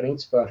cilvēkiem,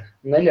 principā,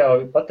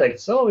 neļauj pateikt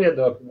savu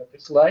viedokli, bet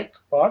visu laiku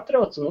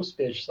pārtrauc un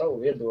uzspiež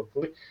savu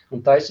viedokli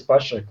un taisa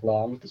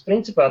pašreklāmu. Tas,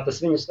 principā,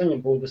 tas viņa suņu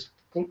būdas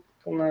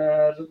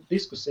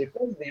diskusija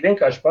bija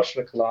vienkārši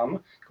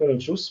pašreklāma, kur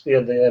viņš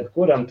uzspiedēja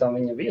kuram tam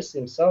viņa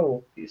viesim savu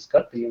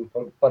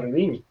skatījumu par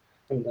viņu.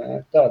 Un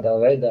tādā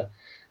veidā.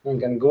 Un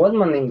gan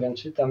Godmanim, gan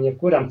šitam,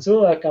 jebkuram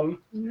cilvēkam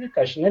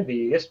vienkārši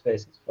nebija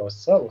iespējas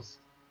izpaust savus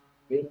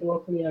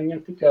viedokļi,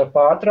 viņam tikai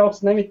pārtrauc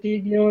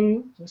nemitīgi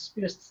un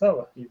uzspiest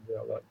savu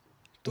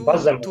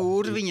ideoloģiju.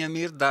 Tur viņam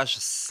ir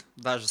dažas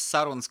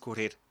sarunas, kur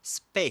ir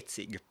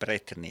spēcīgi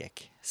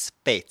pretinieki.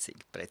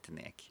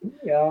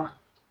 Jā,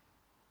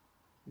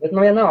 bet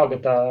vienalga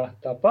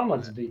tā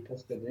pamats bija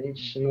tas, kad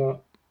viņš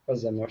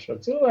pazemo šo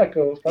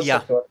cilvēku.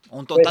 Jā,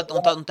 un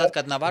tad,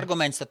 kad nav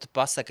arguments, tad tu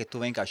pasaki, ka tu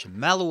vienkārši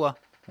melo.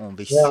 Un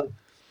viss. Jā,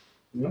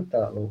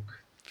 tā lūk.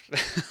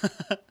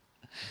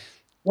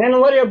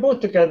 Var jau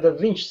būt, ka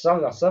viņš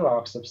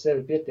savāks ap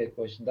sevi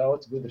pietiekoši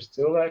daudz gudrus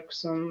cilvēkus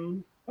un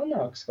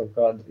panāks kaut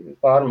kādu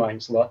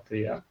pārmaiņas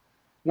Latvijā.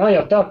 Nav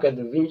jau tā, ka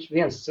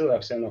viens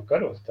cilvēks jau nav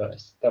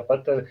karotājs.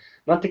 Tāpat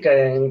man tikai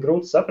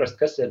grūti saprast,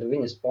 kas ir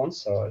viņa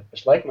sponsori.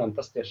 Pašlaik man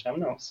tas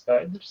tiešām nav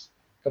skaidrs.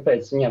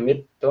 Kāpēc viņam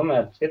ir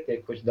tomēr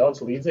pietiekoši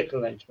daudz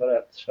līdzekļu, lai viņš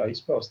varētu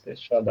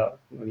izpausties šādā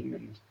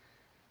līmenī.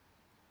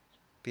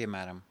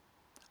 Piemēram.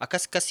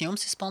 Kas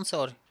jums ir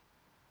sponsori?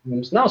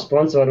 Mums nav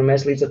sponsoru,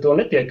 mēs līdz ar to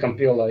netiekam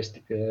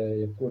pielaisti pie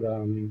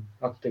jebkurām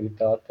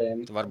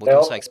aktivitātēm. Varbūt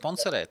jums vajag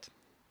sponsorēt?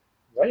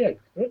 Vajag,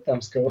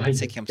 protams, ka vajag.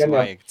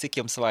 Cik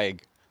jums vajag?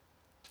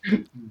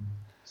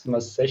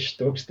 Vismaz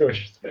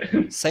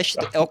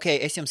 6000. Ok,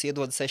 es jums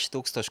iedodu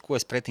 6000, ko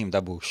es pretīm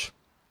dabūšu?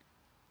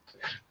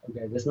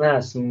 Okay, es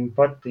neesmu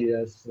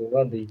partijas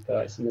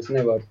vadītājs, un es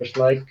nevaru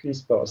pašlaik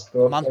izpaust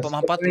to. Man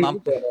patīk.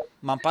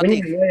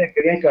 Viņi vajag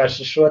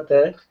vienkārši šo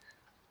te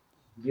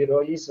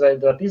biroju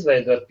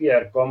izveidot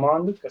PR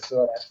komandu, kas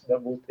varētu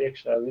dabūt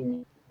iekšā viņi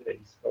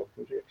idejas kaut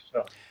kur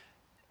iekšā.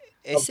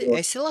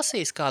 Esi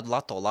lasījis kādu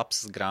Lato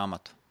Lapsas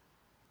grāmatu?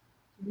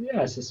 Jā,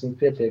 es esmu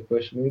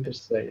pietiekoši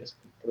interesējies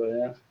par to,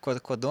 jā.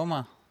 Ko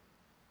domā?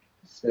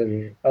 Tas ir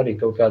arī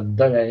kaut kāda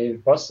daļai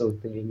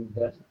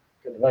pasūtījuma,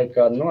 kad vajag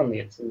kādu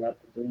noniecināt,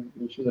 tad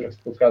viņš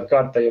uzraksta kaut kādu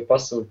kārtējo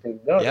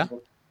pasūtījumu darbu.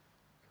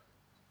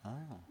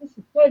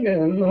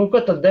 Ko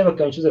tad deva,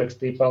 ka viņš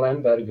uzrakstīja pa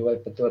Lembergu vai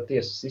pa to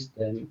tiesu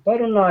sistēmu?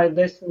 Parunāja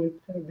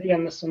 10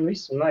 dienas un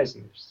visu un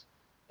aizmirs.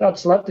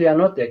 Tāds Latvijā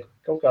notiek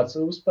kaut kāds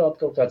uzpeld,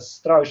 kaut kāds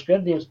straujuši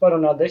gadījums,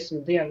 parunā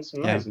 10 dienas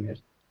un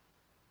aizmirs.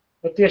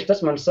 Tieši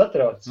tas man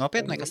satrauc.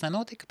 Nopietni, kas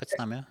nenotika pēc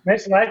tam, jā?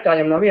 Mēs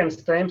laikājam no vienas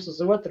tēmas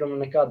uz otru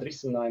un nekāda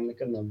risinājuma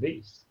nekad nav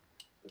bijis.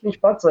 Viņš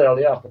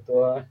pacēla, par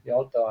to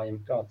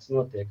jautājumu, kāds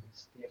notiek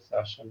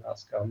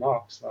tiesāšanās, kā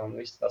mākslā un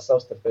viss tā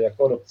savstarpējā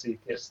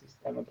korupcija tiesu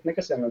sistēmā, bet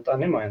nekas jau no tā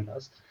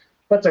nemainās.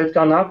 Pacēļ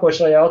kā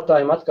nākošā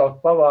jautājuma atkal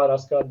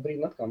pavārās kādu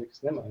brīdi, atkal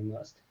nekas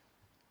nemainās.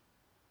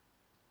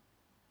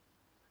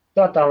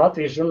 Tā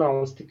Latvijas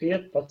žurnālistika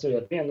iet,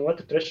 paceļot vienu,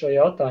 otru, trešo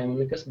jautājumu,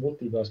 un nekas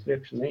būtībā uz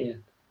priekšu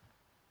neiet.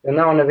 Jo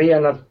nav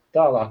neviena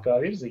tālākā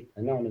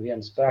virzītē, nav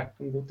neviena spēka,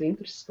 kam būtu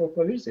intereses kaut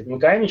ko virzīt.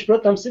 Kaimiņš,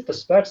 protams, ir tas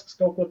spēks, kas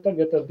kaut ko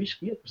tagad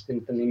bišķi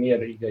iepustina tādā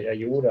mierīgajā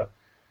jūrā.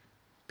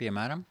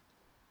 Piemēram?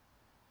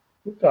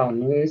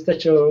 Es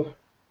taču...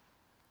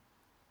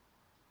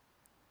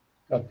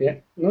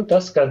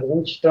 tas, ka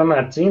viņš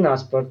tomēr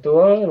cīnās par to,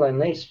 lai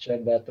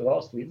neizšķērdētu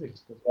valsts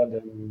līdzekļus par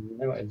kādiem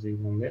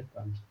nevajadzīgām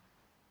lietām.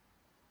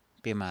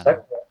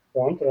 Piemēram?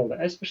 Kontrolē.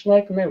 Es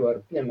pašlaik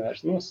nevaru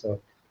piemērs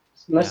nosaukt.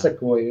 Es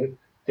nesakoju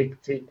tik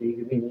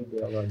cītīgi viņa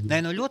ideoloģija. Nē,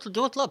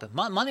 ļoti labi.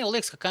 Man jau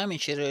liekas, ka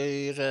kaimiņš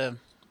ir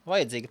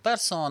vajadzīga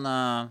persona.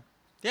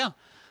 Jā,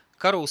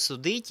 Karūsu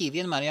dīķī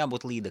vienmēr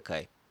jābūt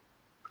līdekai.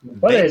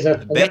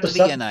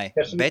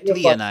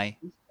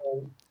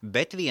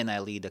 Bet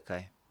vienai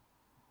līdekai.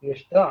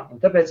 Tieši tā,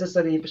 un tāpēc es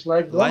arī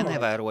pašlaik domāju. Lai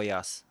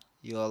nevērojās,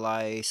 jo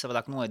lai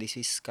savādāk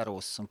noedīs visas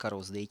karūsas un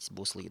karūs dīķis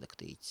būs līdeku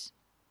dīķis.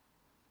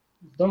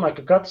 Es domāju,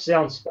 ka katrs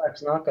jauns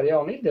spēks nāk ar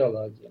jaunu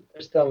ideoloģiju.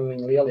 Pēc tam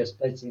viņi lielie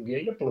spēcīgie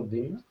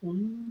iepludina un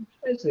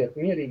aiziet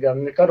mierīgā.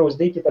 Karūs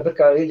dīķi tāpēc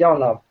kā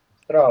jaunā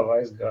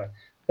strāva aizgāja.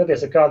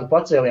 Skaties ar kādu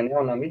pacēlienu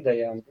jaunām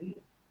idejām bija.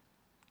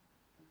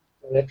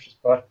 Lepšas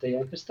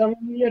partija. Un pēc tam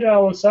mierā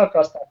un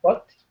sākās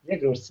tāpat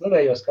iegrūst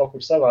savējos kaut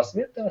kur savās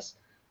vietās,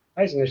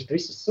 aizmirst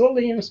visus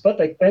solījumus,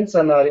 pateikt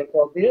pensionāriem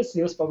paldies,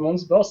 jūs par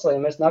mums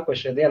balsojam, mēs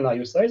nākošajā dienā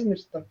jūs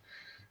aizmirstam.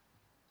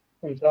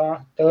 Un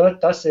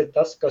tas ir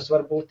tas, kas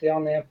varbūt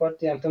jaunajām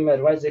partijām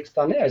tomēr vajadzīgs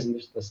tā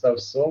neaizmirst par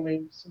savus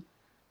solījumus.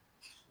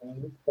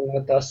 Un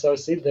tās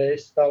savas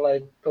idejas tā, lai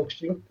kaut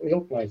kas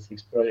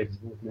ilglaicīgs projekts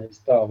būtu,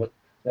 nevis tā,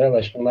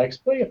 vēlēšana laiks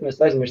paiet,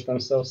 mēs aizmirstam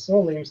savus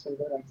solījumus un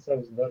darām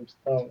savus darbus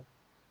tā,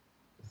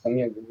 esam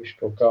ieguvuši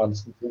kaut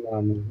kādas,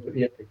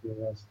 ietekmi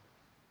valsts.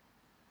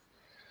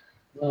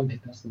 Labi,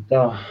 tas ir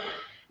tā.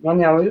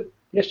 Man jau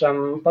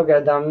tiešām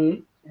pagaidām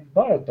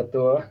bail par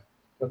to,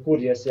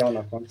 kur ies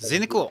jaunā kontekstā.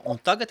 Zini ko, un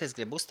tagad es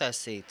gribu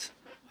uztaisīt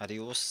ar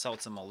jūsu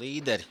saucamo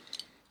līderi.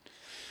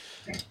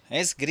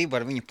 Es gribu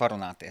ar viņu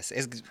parunāties.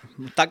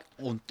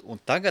 Un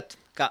tagad,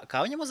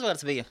 kā viņam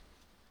uzvārds bija?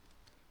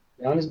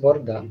 Jānis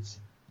Bordāns.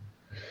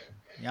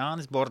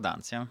 Jānis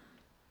Bordāns, jā?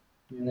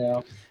 Jā.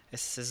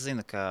 Es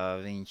zinu,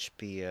 ka viņš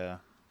pie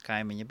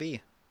kaimiņa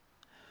bija.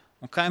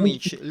 Un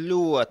kaimiņš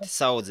ļoti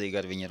saudzīgi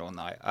ar viņu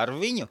runāja. Ar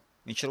viņu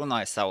viņš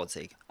runāja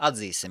saudzīgi.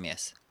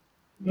 Atzīsimies.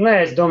 Nē,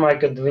 es domāju,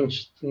 ka viņš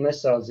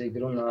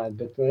nesaudzīgi runāja,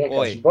 bet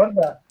vienkārši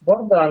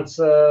Bordāns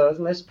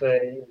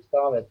nespēja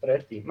stāvēt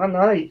pretī. Man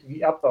arī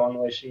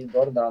apvaunoja šī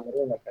Bordāna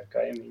runa kā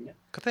kaimiņa.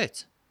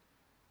 Kāpēc?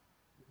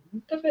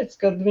 Tāpēc,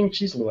 kad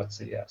viņš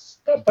izlocījās.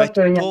 Bet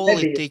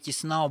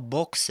politiķis nav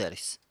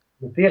bokseris.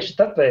 Tieši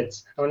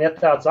tāpēc, un ja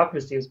tāds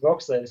agresīvs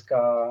bokseris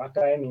kā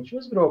kaimiņš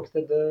uzbruk,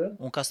 tad...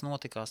 Un kas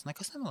notikās?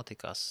 Nekas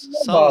nenotikās.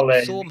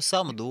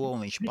 Samu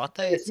domu viņš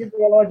pateica.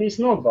 Ideoloģijas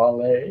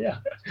nobālēja, jā.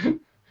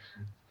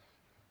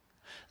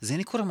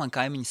 Zini, kura man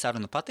kaimiņa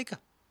saruna patika?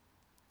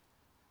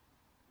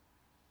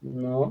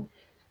 No.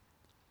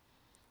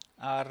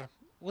 Ar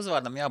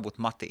uzvārdam jābūt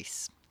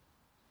Matīs.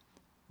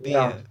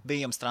 Jā.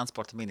 Bija jums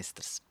transporta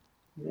ministrs.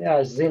 Jā,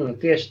 es zinu,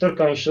 tieši tur,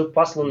 ka viņš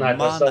paslunāja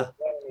par savu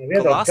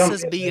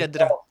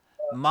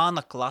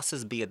mana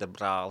klases biedra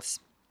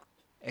brālis.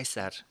 Es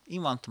ar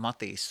Ivantu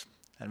Matīsu,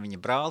 ar viņa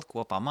brāli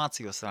kopā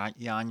mācījos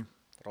Jāņu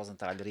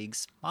Rozentāļa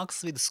Rīgas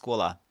mākslas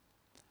vidusskolā.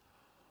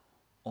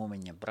 Un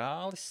viņa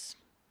brālis...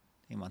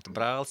 Imanta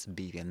brālis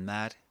bija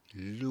vienmēr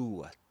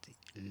ļoti,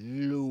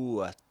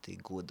 ļoti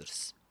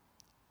gudrs.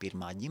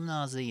 pirmā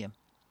ģimnāzija,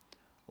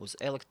 uz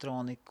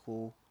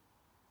elektroniku,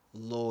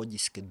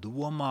 loģiski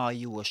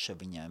domājoša,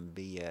 viņiem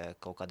bija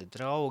kaut kādi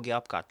draugi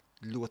apkārt,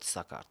 ļoti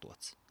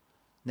sakārtots.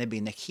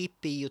 Nebija ne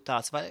hipiju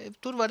tāds, vai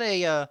tur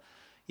varēja,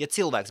 ja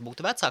cilvēks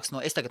būtu vecāks,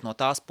 es tagad no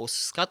tās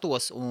puses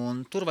skatos,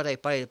 un tur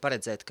varēja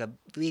paredzēt, ka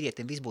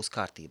vīrietim viss būs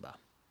kārtībā.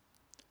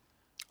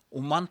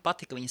 Un man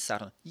patika viņa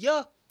saruna.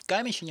 Jā,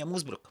 kaimiņš viņam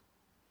uzbruka.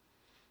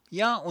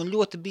 Jā, un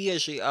ļoti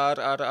bieži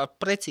ar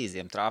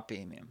precīziem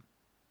trāpījumiem.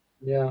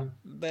 Jā.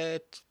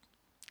 Bet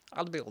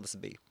atbildes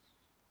bija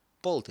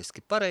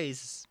politiski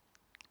pareizas,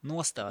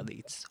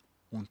 nostādīts,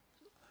 un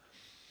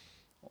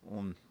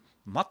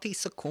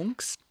Matīsa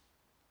kungs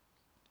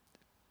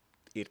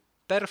ir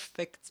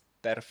perfekts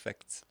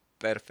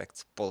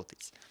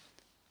politiķis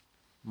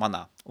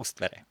manā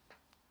uztverē.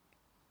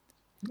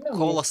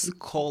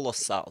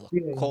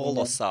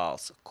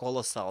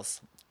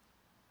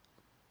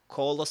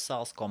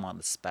 Kolosāls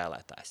komandas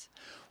spēlētājs.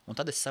 Un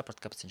tad es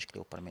sapratu, kāpēc viņš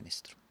kļuva par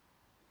ministru.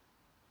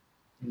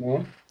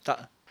 No.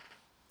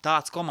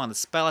 Tāds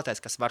komandas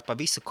spēlētājs, kas var pa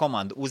visu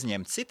komandu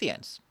uzņemt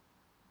sitienus,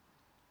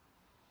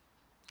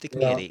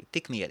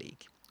 tik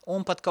mierīgi.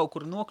 Un pat kaut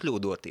kur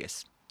nokļūdoties,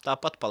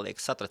 tāpat paliek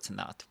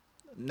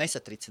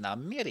nesatricinām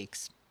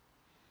mierīgs.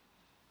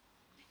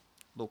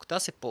 Lūk,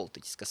 tas ir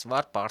politiķis, kas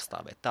var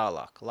pārstāvēt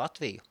tālāk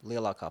Latviju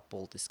lielākā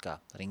politiskā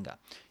ringā.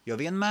 Jo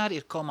vienmēr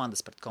ir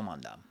komandas pret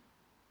komandām.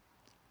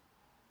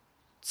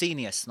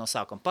 Cīnies no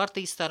sākuma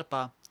partijas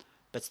starpā,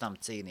 pēc tam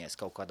cīnies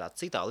kaut kādā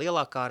citā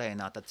lielākā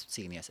arēnā, tad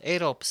cīnies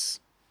Eiropas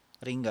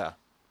ringā.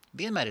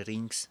 Vienmēr ir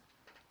rings.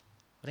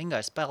 Ringā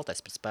ir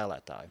spēlētājs pret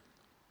spēlētāju.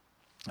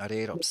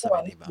 Arī Eiropas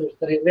Savienībā.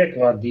 Arī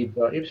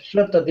liekvārdībā. Ir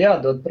šeit tad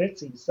jādod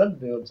precīzes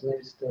atbildes,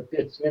 nevis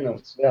 5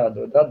 minūtes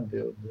jādod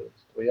atbildes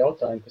to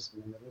jautājumu, kas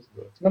man ir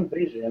uzdots. Man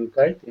brīžiem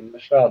kaitina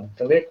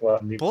šāda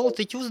liekvārdība.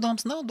 Politiķu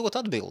uzdevums nav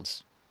dot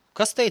atbildes.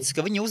 Kas teica,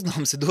 ka viņa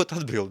uzdevums ir dot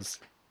atbildes?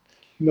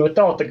 No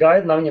tauta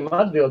gaida, nav viņam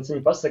atbildes,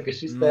 viņa pasaka, ka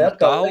šis te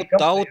atkal...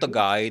 Tauta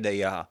gaida,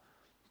 jā.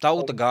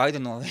 Tauta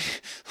gaida no...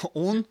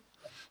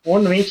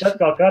 Un viņš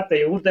atkal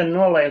kārtēji ūdeni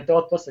nolēja, un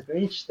tauta pasaka,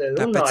 viņš te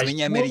runāja. Tāpēc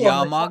viņam ir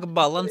jāmāk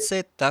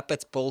balansēt,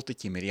 tāpēc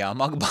politiķim ir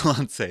jāmāk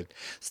balansēt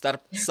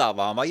starp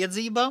savām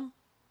vajadzībām,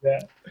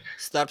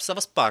 starp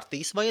savas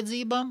partijas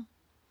vajadzībām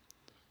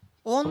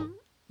un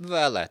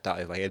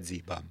vēlētāju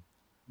vajadzībām.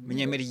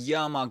 Viņam ir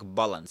jāmāk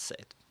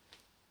balansēt.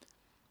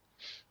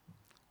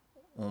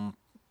 Un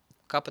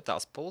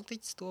kapitāls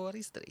politiķis to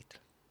var izdarīt.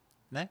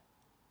 Ne?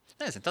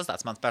 Nezinu, tas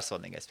tāds mans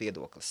personīgais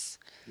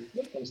viedoklis.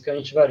 Protams, ka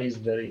viņš var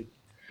izdarīt.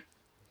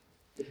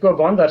 Ko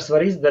Bondārs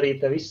var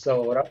izdarīt ar visu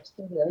savu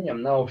raksturu, ja viņam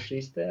nav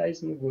šīs te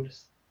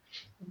aizmuguras.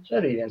 Viņš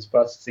arī viens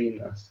pats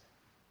cīnās.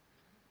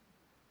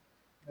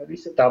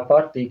 Visa tā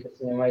partija,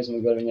 kas viņam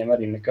aizmugura, viņam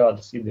arī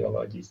nekādas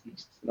ideoloģijas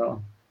īstas nav.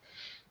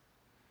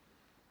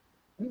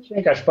 Viņš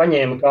vienkārši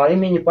paņēma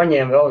kaimiņu,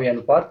 paņēma vēl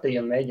vienu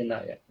partiju un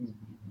mēģināja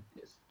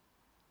izbīdīties.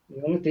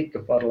 Nu,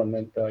 tika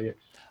parlamentā.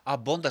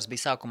 Bondārs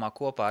bija sākumā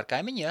kopā ar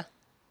kaimiņu, ja?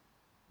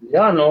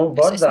 Jā,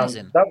 Bordāns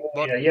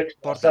dabūja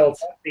iekšā savu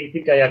partiju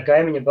tikai ar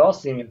kaimiņa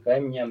balsīm, jo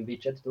kaimiņam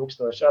bija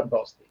 4000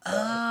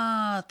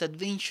 atbalstītāji. Tad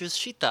viņš uz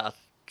šitā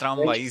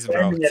tramvai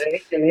izbrauc. Kaimiņa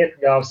rēķina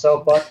iekļāva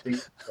savu partiju.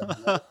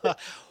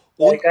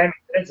 Ja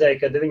kaimiņš redzēja,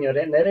 kad viņu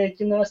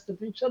nerēķinās, tad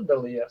viņš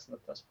atdalījās no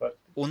tās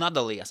partijas. Un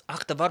atdalījās.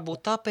 Tad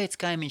varbūt tāpēc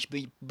kaimiņš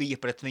bija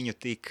pret viņu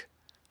tik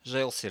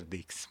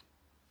žēlsirdīgs.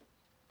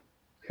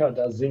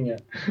 Kādā ziņā?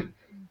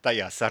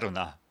 Tajā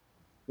sarunā.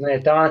 Nē,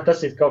 tas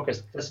ir kaut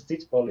kas, tas ir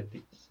cits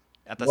politiķis.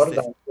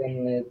 Bordāns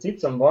un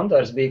cits un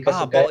Bondārs bija, kas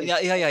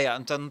jā.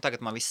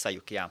 Tagad man viss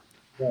sajuka, jā.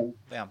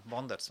 Jā,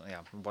 Bondārs, jā.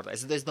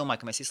 Es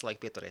domāju, ka mēs visu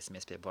laiku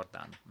pieturēsimies pie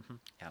Bordāna.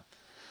 Jā.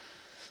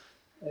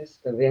 Es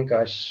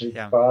vienkārši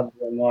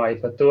pārdomāju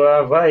par to,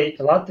 vai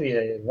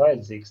Latvijai ir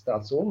vajadzīgs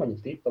tāds Ulmaņa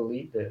tipa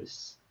līderis.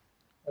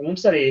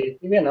 Mums arī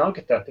viena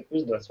anketā tika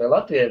uzdots, vai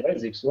Latvijai ir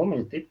vajadzīgs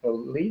Ulmaņa tipa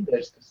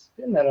līderis, kas,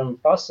 piemēram,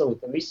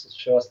 pasūta visas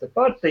šos te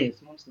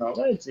partijas, mums nav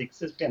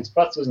vajadzīgs, es viens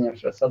pats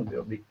uzņemšos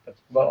atbildīgi par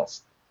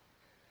valsti.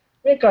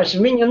 Vienkārši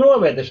viņa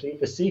noveda šī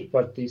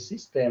sīkpartiju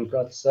sistēmu,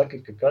 kā tu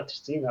saki, ka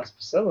katrs cīnās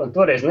par savu, un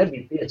toreiz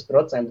nebija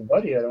 5%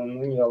 barjeru, un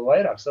viņi vēl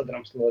vairāk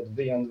sadrumsloti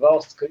bija, un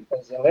valsts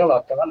kritās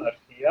lielākā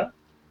anarhija.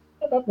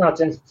 Tad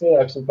atnāca viens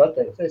cilvēks un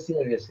pateica, es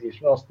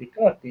ieviesīšu valstī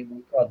kārtību,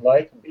 un kādu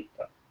laiku bija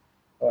tā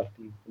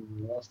kārtība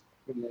valstī,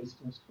 viņa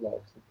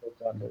uzplauks par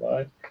kādu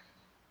laiku.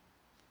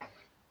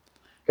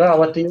 Kā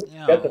Latvija?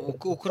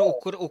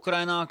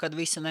 Ukrainā, kad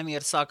visi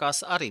nemieri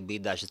sākās, arī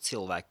bija daži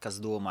cilvēki,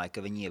 kas domāja,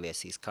 ka viņi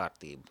ieviesīs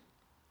kārtību.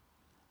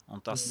 Un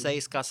tas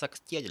sejas, kā saka,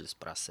 ķieģeļus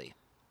prasīja.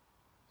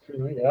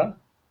 Jā.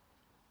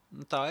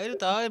 Tā ir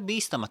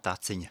bīstama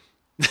taciņa.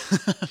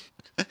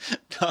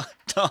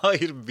 tā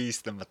ir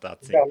bīstama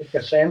taciņa. Kā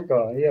Lukašenko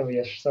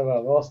ievieš savā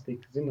valstī,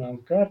 ka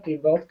zinām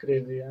kārtību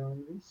Baltkrievijā un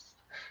viss.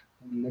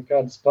 Un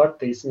nekādas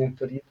partijas viņam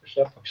tur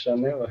īpaši apakšā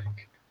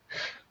nevajag.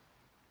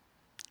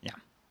 Jā.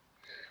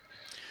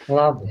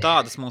 Labi.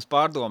 Tādas mums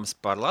pārdomas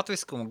par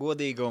latviskumu,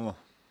 godīgumu.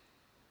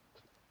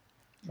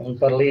 Un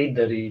par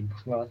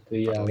līderību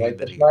Latvijā. Par Vai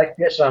līderību. vajag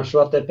tiešām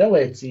šo te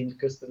pelēcību,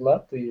 kas ir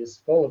Latvijas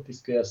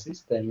politiskajā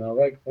sistēmā,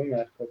 vajag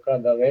tomēr kaut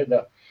kādā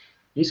veidā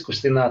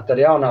izkustināt ar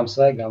jaunām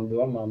svaigām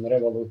domām,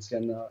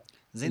 revolucionāri.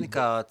 Zini,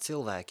 kā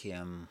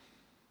cilvēkiem,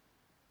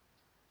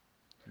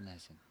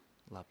 nezinu,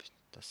 labi,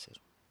 tas ir.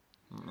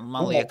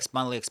 Man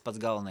liekas, pats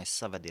galvenais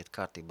savediet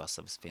kārtībā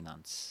savas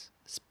finanses.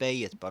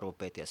 Spējiet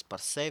parūpēties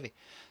par sevi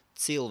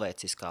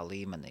cilvēciskā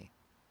līmenī.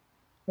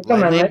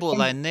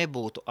 Lai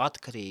nebūtu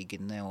atkarīgi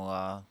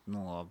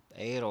no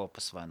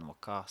Eiropas vai no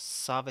kā,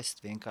 savest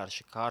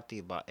vienkārši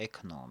kārtībā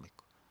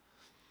ekonomiku.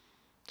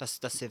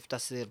 Tas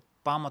ir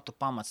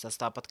pamats, tas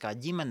tāpat kā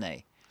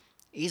ģimenei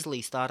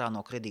izlīst ārā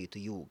no kredītu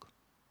jūga.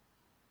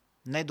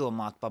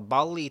 Nedomāt par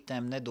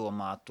ballītēm,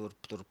 nedomāt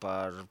tur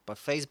par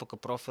Facebooka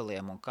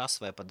profiliem un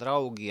kas vai par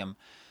draugiem.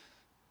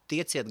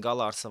 Tieciet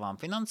galā ar savām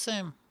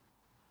finansēm,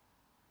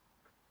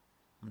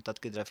 un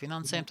tad, kad ir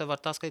finansēm, tad var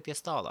tā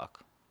skatīties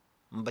tālāk.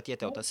 Bet, ja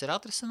tev tas ir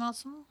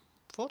atrisināts,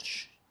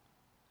 forši.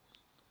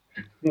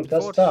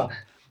 Tas tā.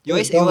 Jo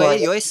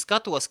es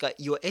skatos,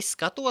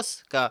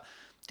 ka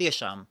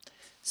tiešām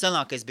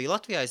senākais bija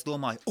Latvijā, es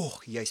domāju,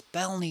 ja es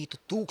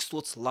pelnītu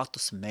 1000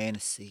 latus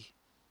mēnesī,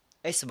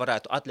 es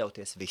varētu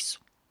atļauties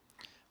visu.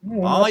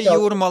 Māju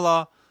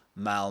Jūrmalā,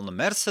 melnu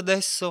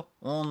Mercedesu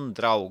un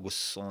draugus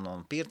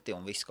un pirti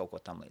un visu kaut ko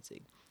tam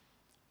līdzīgi.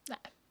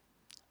 Nē,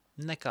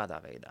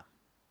 nekādā veidā.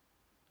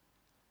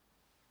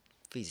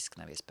 Fiziski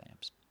nav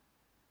iespējams.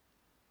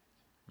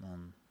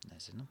 Un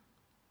nezinu.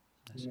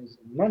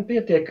 Man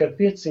pietiek ar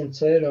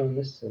 500 eiro un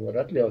es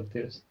varu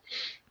atļauties.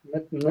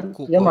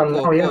 Ko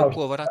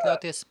var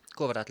atļauties?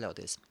 Ko var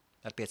atļauties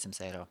ar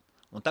 500 eiro?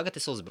 Un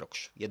tagad es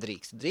uzbrukšu. Ja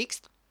drīkst?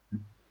 Drīkst?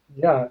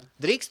 Jā.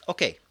 Drīkst?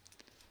 Ok.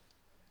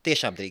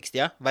 Tiešām drīkst,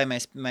 ja? Vai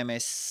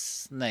mēs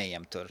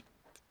neejam tur?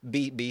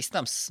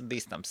 Bīstams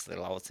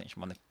ir lauciņš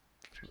mani.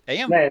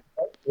 Ejam? Nē,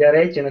 ja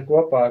rēķina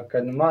kopā,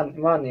 ka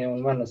mani un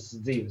manas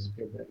dzīves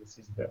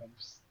biedrenes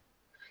izdevums.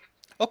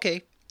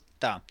 Ok.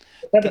 Tā.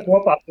 Tad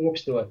kopā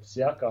 1000,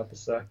 jā, kā tu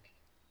saki.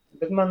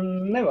 Bet man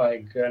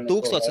nevajag...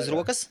 1000 uz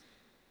rokas?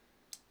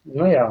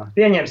 Nu jā,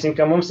 pieņemsim,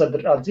 ka mums ar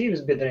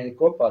dzīves biedreni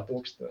kopā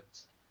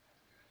 1000.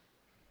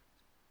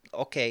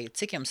 Ok,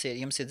 cik jums ir?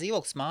 Jums ir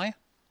dzīvoklis māja?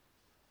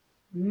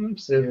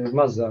 Mums ir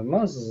maz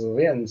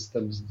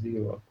vienistabas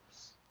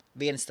dzīvoklis.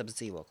 Vienistabas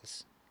dzīvoklis?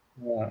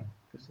 Jā,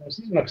 tas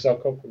mums izmaksā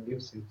kaut kur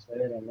 200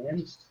 eiro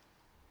mēnesi.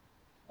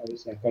 Ar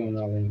visiem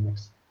komunāliem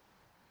maksā.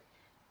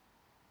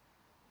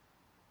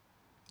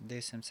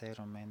 200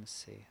 eiro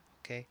mēnesī,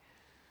 ok.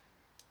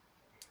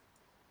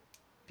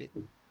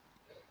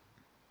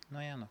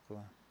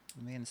 Ko?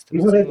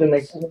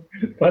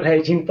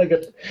 Pareiģim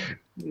tagad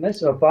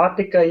mēs vēl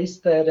pārtikai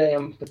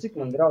iztērējam, pa cik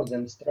man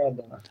draudzene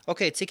strādā.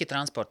 Ok, cik ir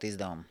transporta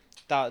izdevumi?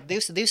 Tā,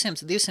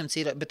 200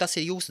 ir, bet tas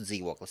ir jūsu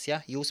dzīvoklis,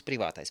 ja? Jūsu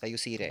privātais, vai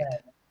jūs īrējat?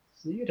 Nē,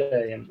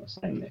 īrējam no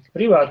saimnieka.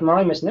 Privātu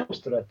māju mēs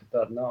neuzturētu par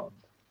tādu naudu.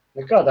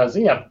 Nekādā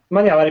ziņā.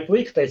 Man jau arī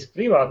plika teica, ka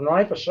privātu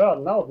māju par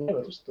šādu naudu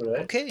nevar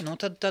uzturēt. Ok,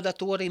 tad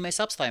to arī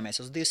mēs apstājamies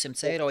uz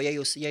 200 eiro. Ja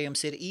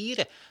jums ir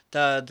īre,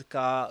 tad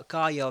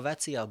kā jau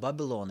vecajā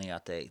Babilonijā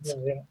teica.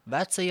 Jā.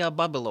 Vecajā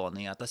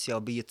Babilonijā tas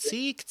jau bija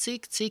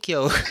cik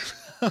jau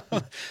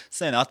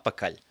sen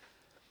atpakaļ.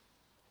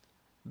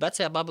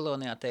 Vecajā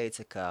Babilonijā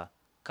teica, ka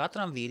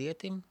katram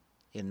vīrietim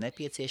ir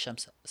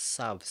nepieciešams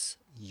savs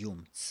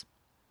jumts.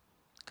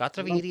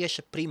 Katra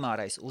vīrieša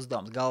primārais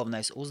uzdevums,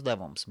 galvenais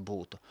uzdevums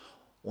būtu.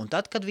 Un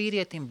tad, kad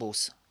vīrietim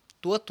būs,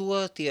 to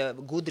tie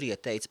gudrie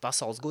teica,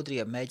 pasaules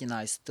gudrie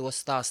mēģinājis to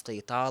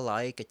stāstīja tā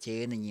laika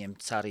ķēniņiem,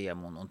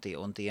 cariem un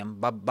tiem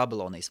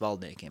Babilonijas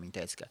valdniekiem. Viņi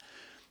teica, ka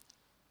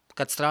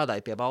kad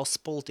strādāja pie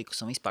valsts politikas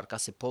un vispār,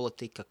 kas ir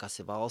politika, kas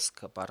ir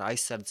valsts par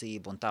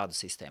aizsardzību un tādu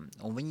sistēmu.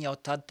 Un viņi jau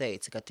tad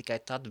teica, ka tikai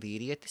tad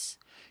vīrietis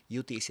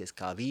jutīsies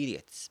kā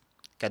vīrietis,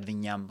 kad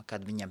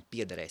viņam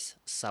piederēs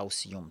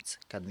savs jumts,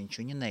 kad viņš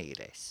viņu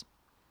neīrēs.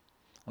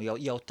 Un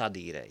jau tad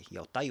īrēja,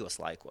 jau tajos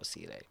laikos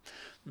īrēja.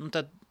 Nu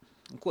tad,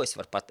 ko es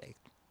varu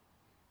pateikt?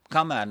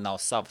 Kamēr nav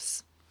sava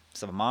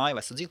māja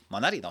vai dzīve,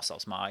 man arī nav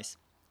savas mājas.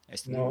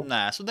 Es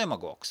neesmu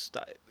demagogs.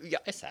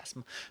 Jā, es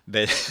esmu.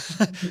 Bet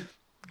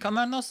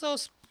kamēr nav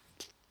savs,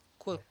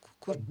 ko?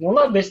 Nu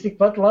labi, es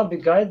tikpat labi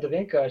gaidu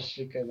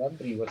vienkārši, kad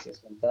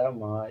atbrīvosies man tēva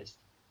mājas.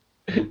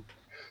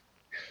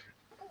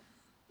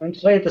 Un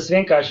šeit es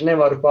vienkārši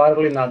nevaru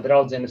pārlināt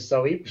draudzeni uz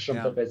savu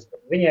īpašumu, tāpēc, ka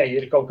viņai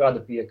ir kaut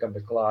kāda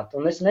piekabe klāta.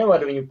 Un es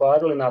nevaru viņu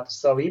pārlināt uz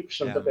savu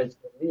īpašumu, tāpēc,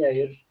 ka viņai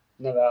ir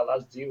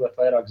nevēlās dzīvot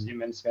vairākas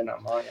ģimenes vienā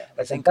mājā.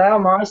 Bet tēva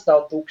māja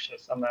stāv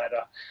tukša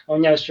samērā.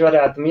 Un ja viņš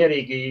varētu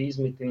mierīgi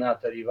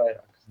izmitināt arī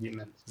vairākas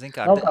ģimenes.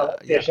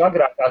 Tieši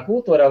agrākā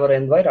kultūrā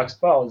varēja vairākas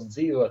paudzes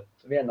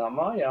dzīvot vienā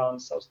mājā un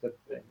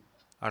savstarpēji.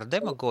 Ar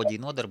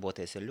demagoģiju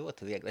nodarboties ir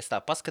ļoti viegli. Es tā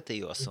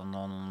paskatījos un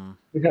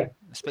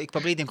es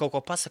pa brīdim kaut ko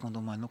pasaku un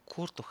domāju,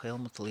 kur tu,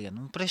 Helmut, lien?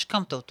 Priekš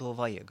kam tev to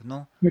vajag?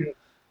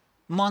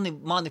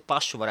 Mani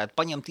pašu varētu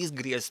paņemt,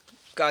 izgriezt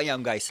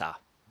kājām gaisā.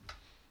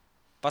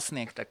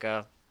 Pasniegt tā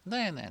kā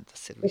Nē,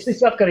 tas ir Tas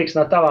viss atkarīgs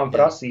no tavām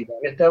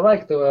prasībām. Ja tev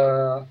vajag to,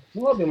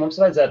 labi, mums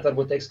vajadzētu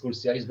varbūt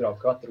ekskursijā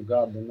izbraukt katru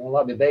gadu.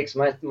 Labi, beigs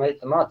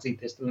meita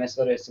mācīties, tad mēs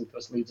varēsim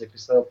tos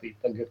līdzekļus veltīt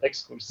tagad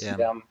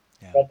ekskursijām.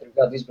 Katru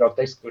gadu izbraukt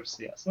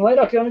ekskursijās.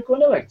 Vairāk jau neko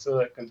nevajag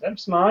cilvēkam.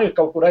 Darbs māju,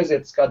 kaut kur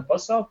aiziet uz kādu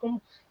pasākumu,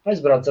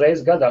 aizbrauc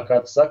reizi gadā, kā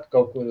tu saka,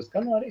 kaut kur uz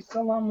Kanārijas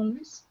salām un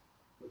viss.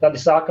 Tad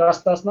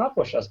sākās tās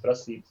nākošās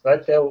prasības. Vai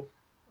tev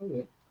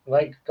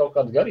vajag kaut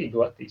kādu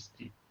garīgu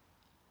attīstību?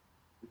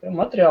 Tev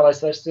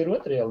materiālais vairs ir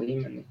otrajā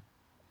līmenī.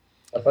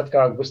 Tāpat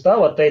kā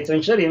Gustavo teica,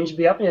 viņš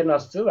bija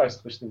apmierināts cilvēks,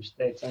 kurš viņš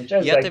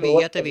teica.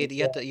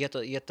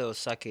 Ja tev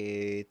saki,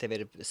 tev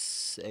ir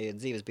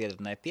dzīves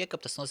biedrunai piekap,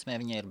 tas nozīmē,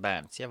 viņai ir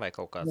bērns, ja, vai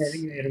kaut kāds? Nē,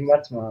 viņa ir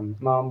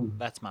vecmāma.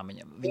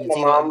 Vecmāmiņa.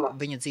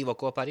 Viņa dzīvo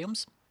kopā ar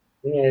jums?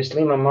 Viņai ir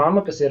slima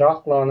mamma, kas ir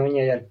akla, un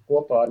viņai ir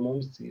kopā ar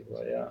mums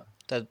dzīvo, jā.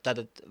 Tad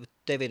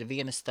tev ir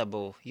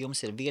jums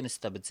ir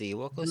vienistaba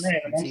dzīvoklis? Nē,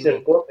 mums ir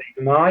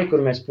kopīga māja,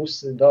 kur mēs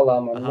pusi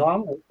dalām ar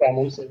mammu, un kā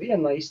mums ir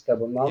viena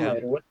istaba, un mamma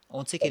ir otra.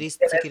 Un cik ir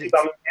istaba? Ja mēs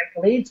gribam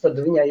līdz, tad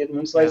viņai ir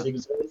mums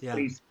vajadzīgs uzreiz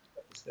 3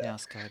 istabas. Jā,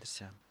 skaidrs,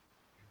 jā.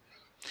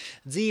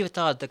 Dzīve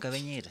tāda, ka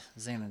viņa ir,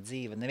 zina,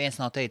 dzīve.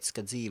 Neviens nav teicis,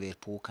 ka dzīve ir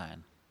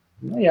pūkaina.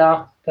 Jā,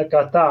 tā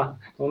kā tā.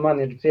 Un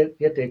man ir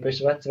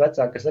pietiekuši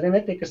vecāki, kas arī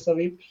netika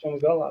savu īpašumu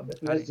galā,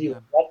 bet mēs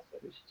dzīvojam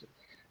atsevišķi.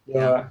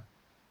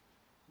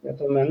 Jo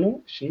tomēr,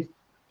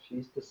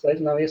 šīs tas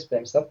arī nav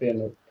iespējams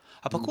apvienot.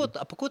 Pa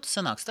ko tu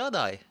sanāk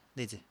strādāji,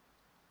 Didzi?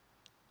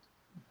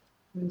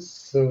 Es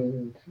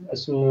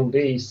esmu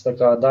bijis tā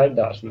kā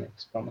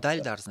daļdārznieks.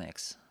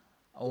 Daļdārznieks.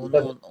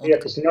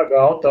 Tad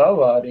smagā auto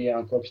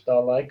avārijā, un kopš tā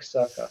laika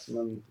sākās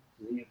man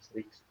dzīves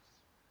rikstas.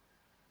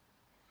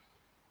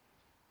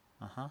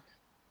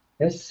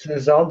 Es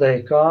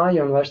zaudēju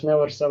kāju un vairs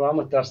nevaru savā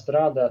amatā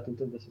strādāt,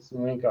 un tad es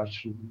esmu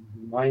vienkārši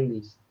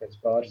mainījis pēc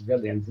pāris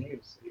gadiem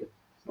dzīves vietu.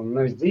 Un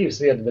nevis dzīves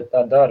vietu, bet tā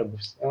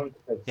darbus. Ja? Un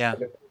tāpēc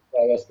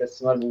priecājos, ka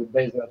esmu varbūt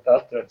beidzot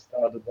atradis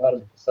tādu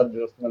darbu, kas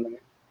atbilst manam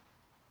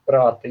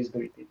prāta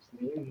izglītības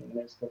līmeni,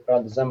 nevis kaut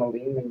kāda zema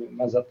līmeņa,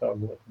 maz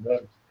atalgotu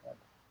darbu.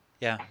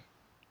 Jā.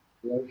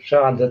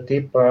 Šāda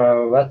tipa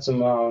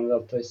vecumā, un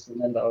vēl tu esi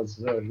nedaudz,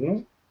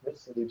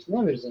 veselības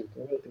novirzina,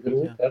 to ļoti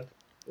grūti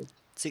atrast.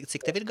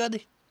 Cik tev ir gadi?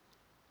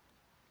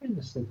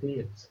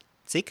 55.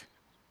 Cik?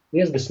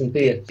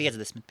 55.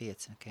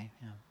 55, ok,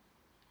 jā.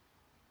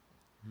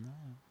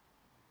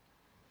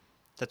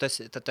 Tad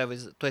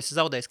tu esi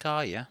zaudējis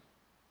kāju, ja?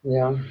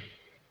 Jā.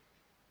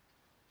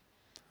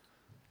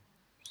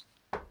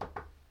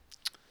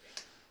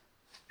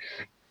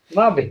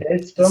 Labi,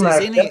 es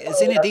tomēr...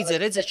 Zini, Dīdze,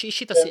 redzi,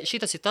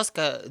 šitas ir tas,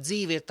 ka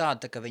dzīve ir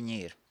tāda, ka viņa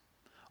ir.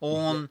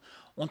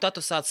 Un tad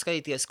tu sāc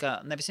skatīties, ka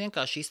nevis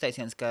vienkārši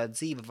izteiciens, ka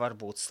dzīve var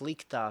būt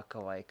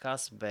sliktāka vai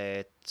kas,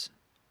 bet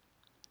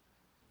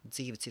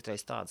dzīve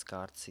citreiz tādas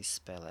kārtas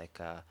izspēlē,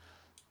 ka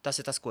tas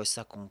ir tas, ko es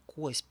saku, un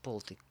ko es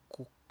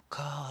politiku,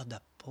 kāda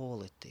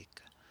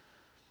politika.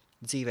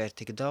 Dzīvē ir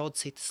tik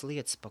daudz citas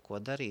lietas, pa ko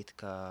darīt,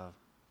 ka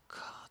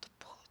kāda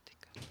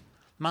politika.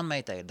 Man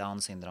meitai ir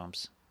Down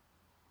sindroms,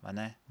 vai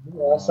ne?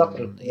 Jā,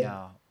 sapratu.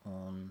 Jā,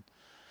 un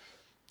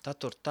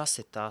tad tur tas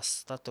ir tas,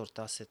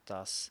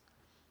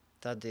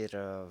 tad ir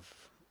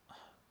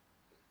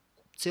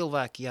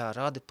cilvēki, jā,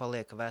 radi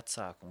paliek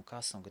vecāki, un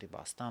kas, un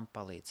gribās tam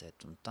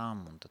palīdzēt, un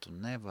tad tu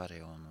nevari,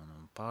 un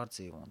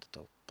pārdzīvo, un tad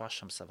tev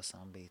pašam savas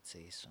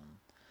ambīcijas, un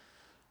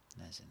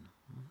nezinu.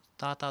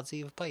 Tā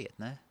dzīve paiet,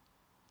 ne?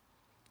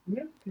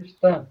 Jā, tieši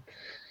tā.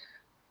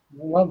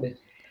 Labi.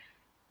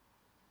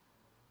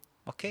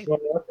 Okay.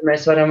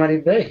 Mēs varam arī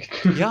beigt.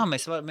 Jā,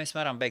 mēs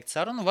varam beigt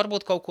sarunu.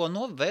 Varbūt kaut ko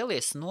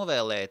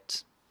novēlēt,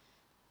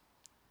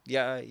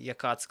 ja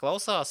kāds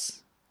klausās.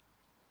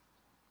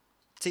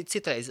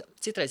 Citreiz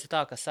ir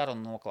tā, ka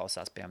saruna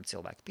noklausās, piemēram,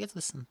 cilvēki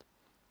 50.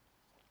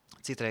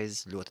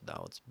 Citreiz ļoti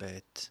daudz,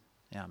 bet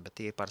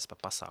tie ir parasti pa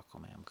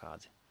pasākumiem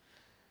kādi.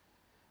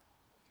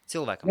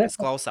 Cilvēkam, kas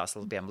klausās,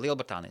 piemēram,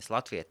 Lielbritānijas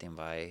latvietim,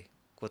 vai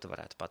ko tu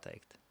varētu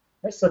pateikt?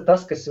 Esat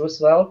tas, kas jūs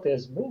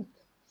vēlaties būt.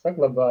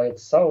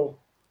 Saglabājiet savu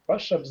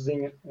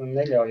pašapziņu un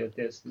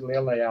neļaujoties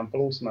lielajām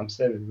plūsmām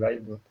sevi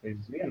veidot vai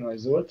uz vienu vai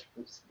uz otru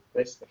pusi.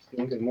 Es ar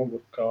stingri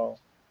mugurkaulu.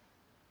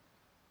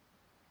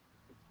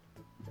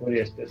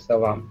 Turies pie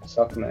savām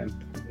saknēm.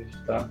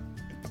 Tieši tā.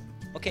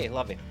 Ok,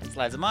 labi.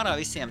 Slēdzam ārā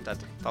visiem.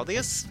 Tad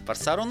paldies par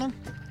sarunu.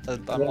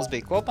 Tad mums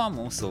bija kopā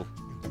mūsu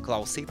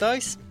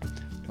klausītājs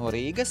no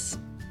Rīgas.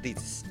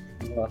 Dīdzis.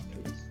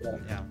 Latvijas,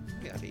 jā.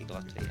 Jā,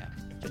 Rīga, Latvijā.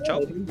 Čau.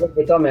 Jā,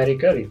 bet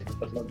Amerika arī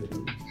tikpat labi.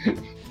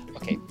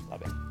 Ok,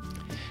 labi.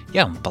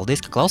 Jā,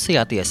 paldies, ka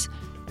klausījāties.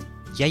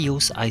 Ja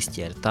jūs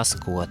aizķēra tas,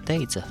 ko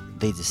teica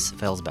Dīdzis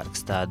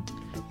Felsbergs, tad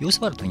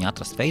jūs varat viņu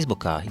atrast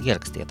Facebookā,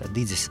 ierakstiet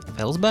Dīdzis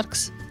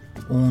Felsbergs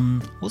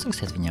un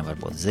uzrakstiet viņam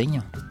varbūt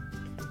ziņu.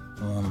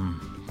 Un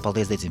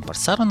paldies Dīdzim par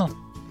sarunu.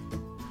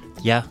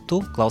 Ja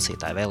tu,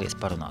 klausītāji, vēlies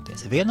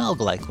parunāties,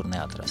 vienalga, lai kur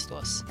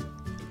neatrastos,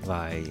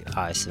 vai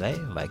ASV,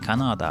 vai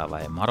Kanādā,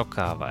 vai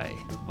Marokā, vai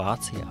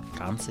Vācijā,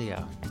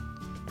 Francijā,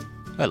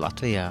 vai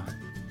Latvijā,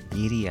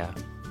 Īrijā,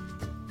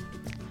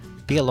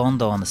 pie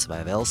Londonas,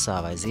 vai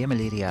Velsā, vai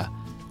Ziemeļīrijā,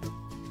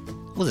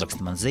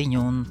 uzraksti man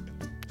ziņu un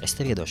es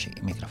tev iedošu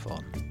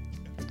mikrofonu.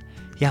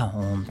 Jā,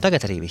 un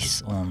tagad arī viss,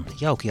 un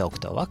jauki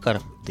tev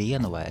vakaru,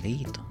 dienu vai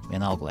rītu,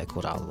 vienalga, lai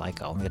kurā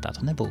laikā un vietā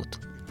tu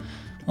nebūtu.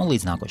 Un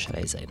līdz nākošai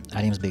reizei.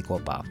 Ar jums bija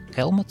kopā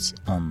Helmuts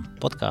un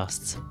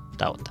podcasts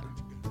Tauta.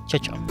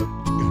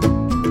 Čau!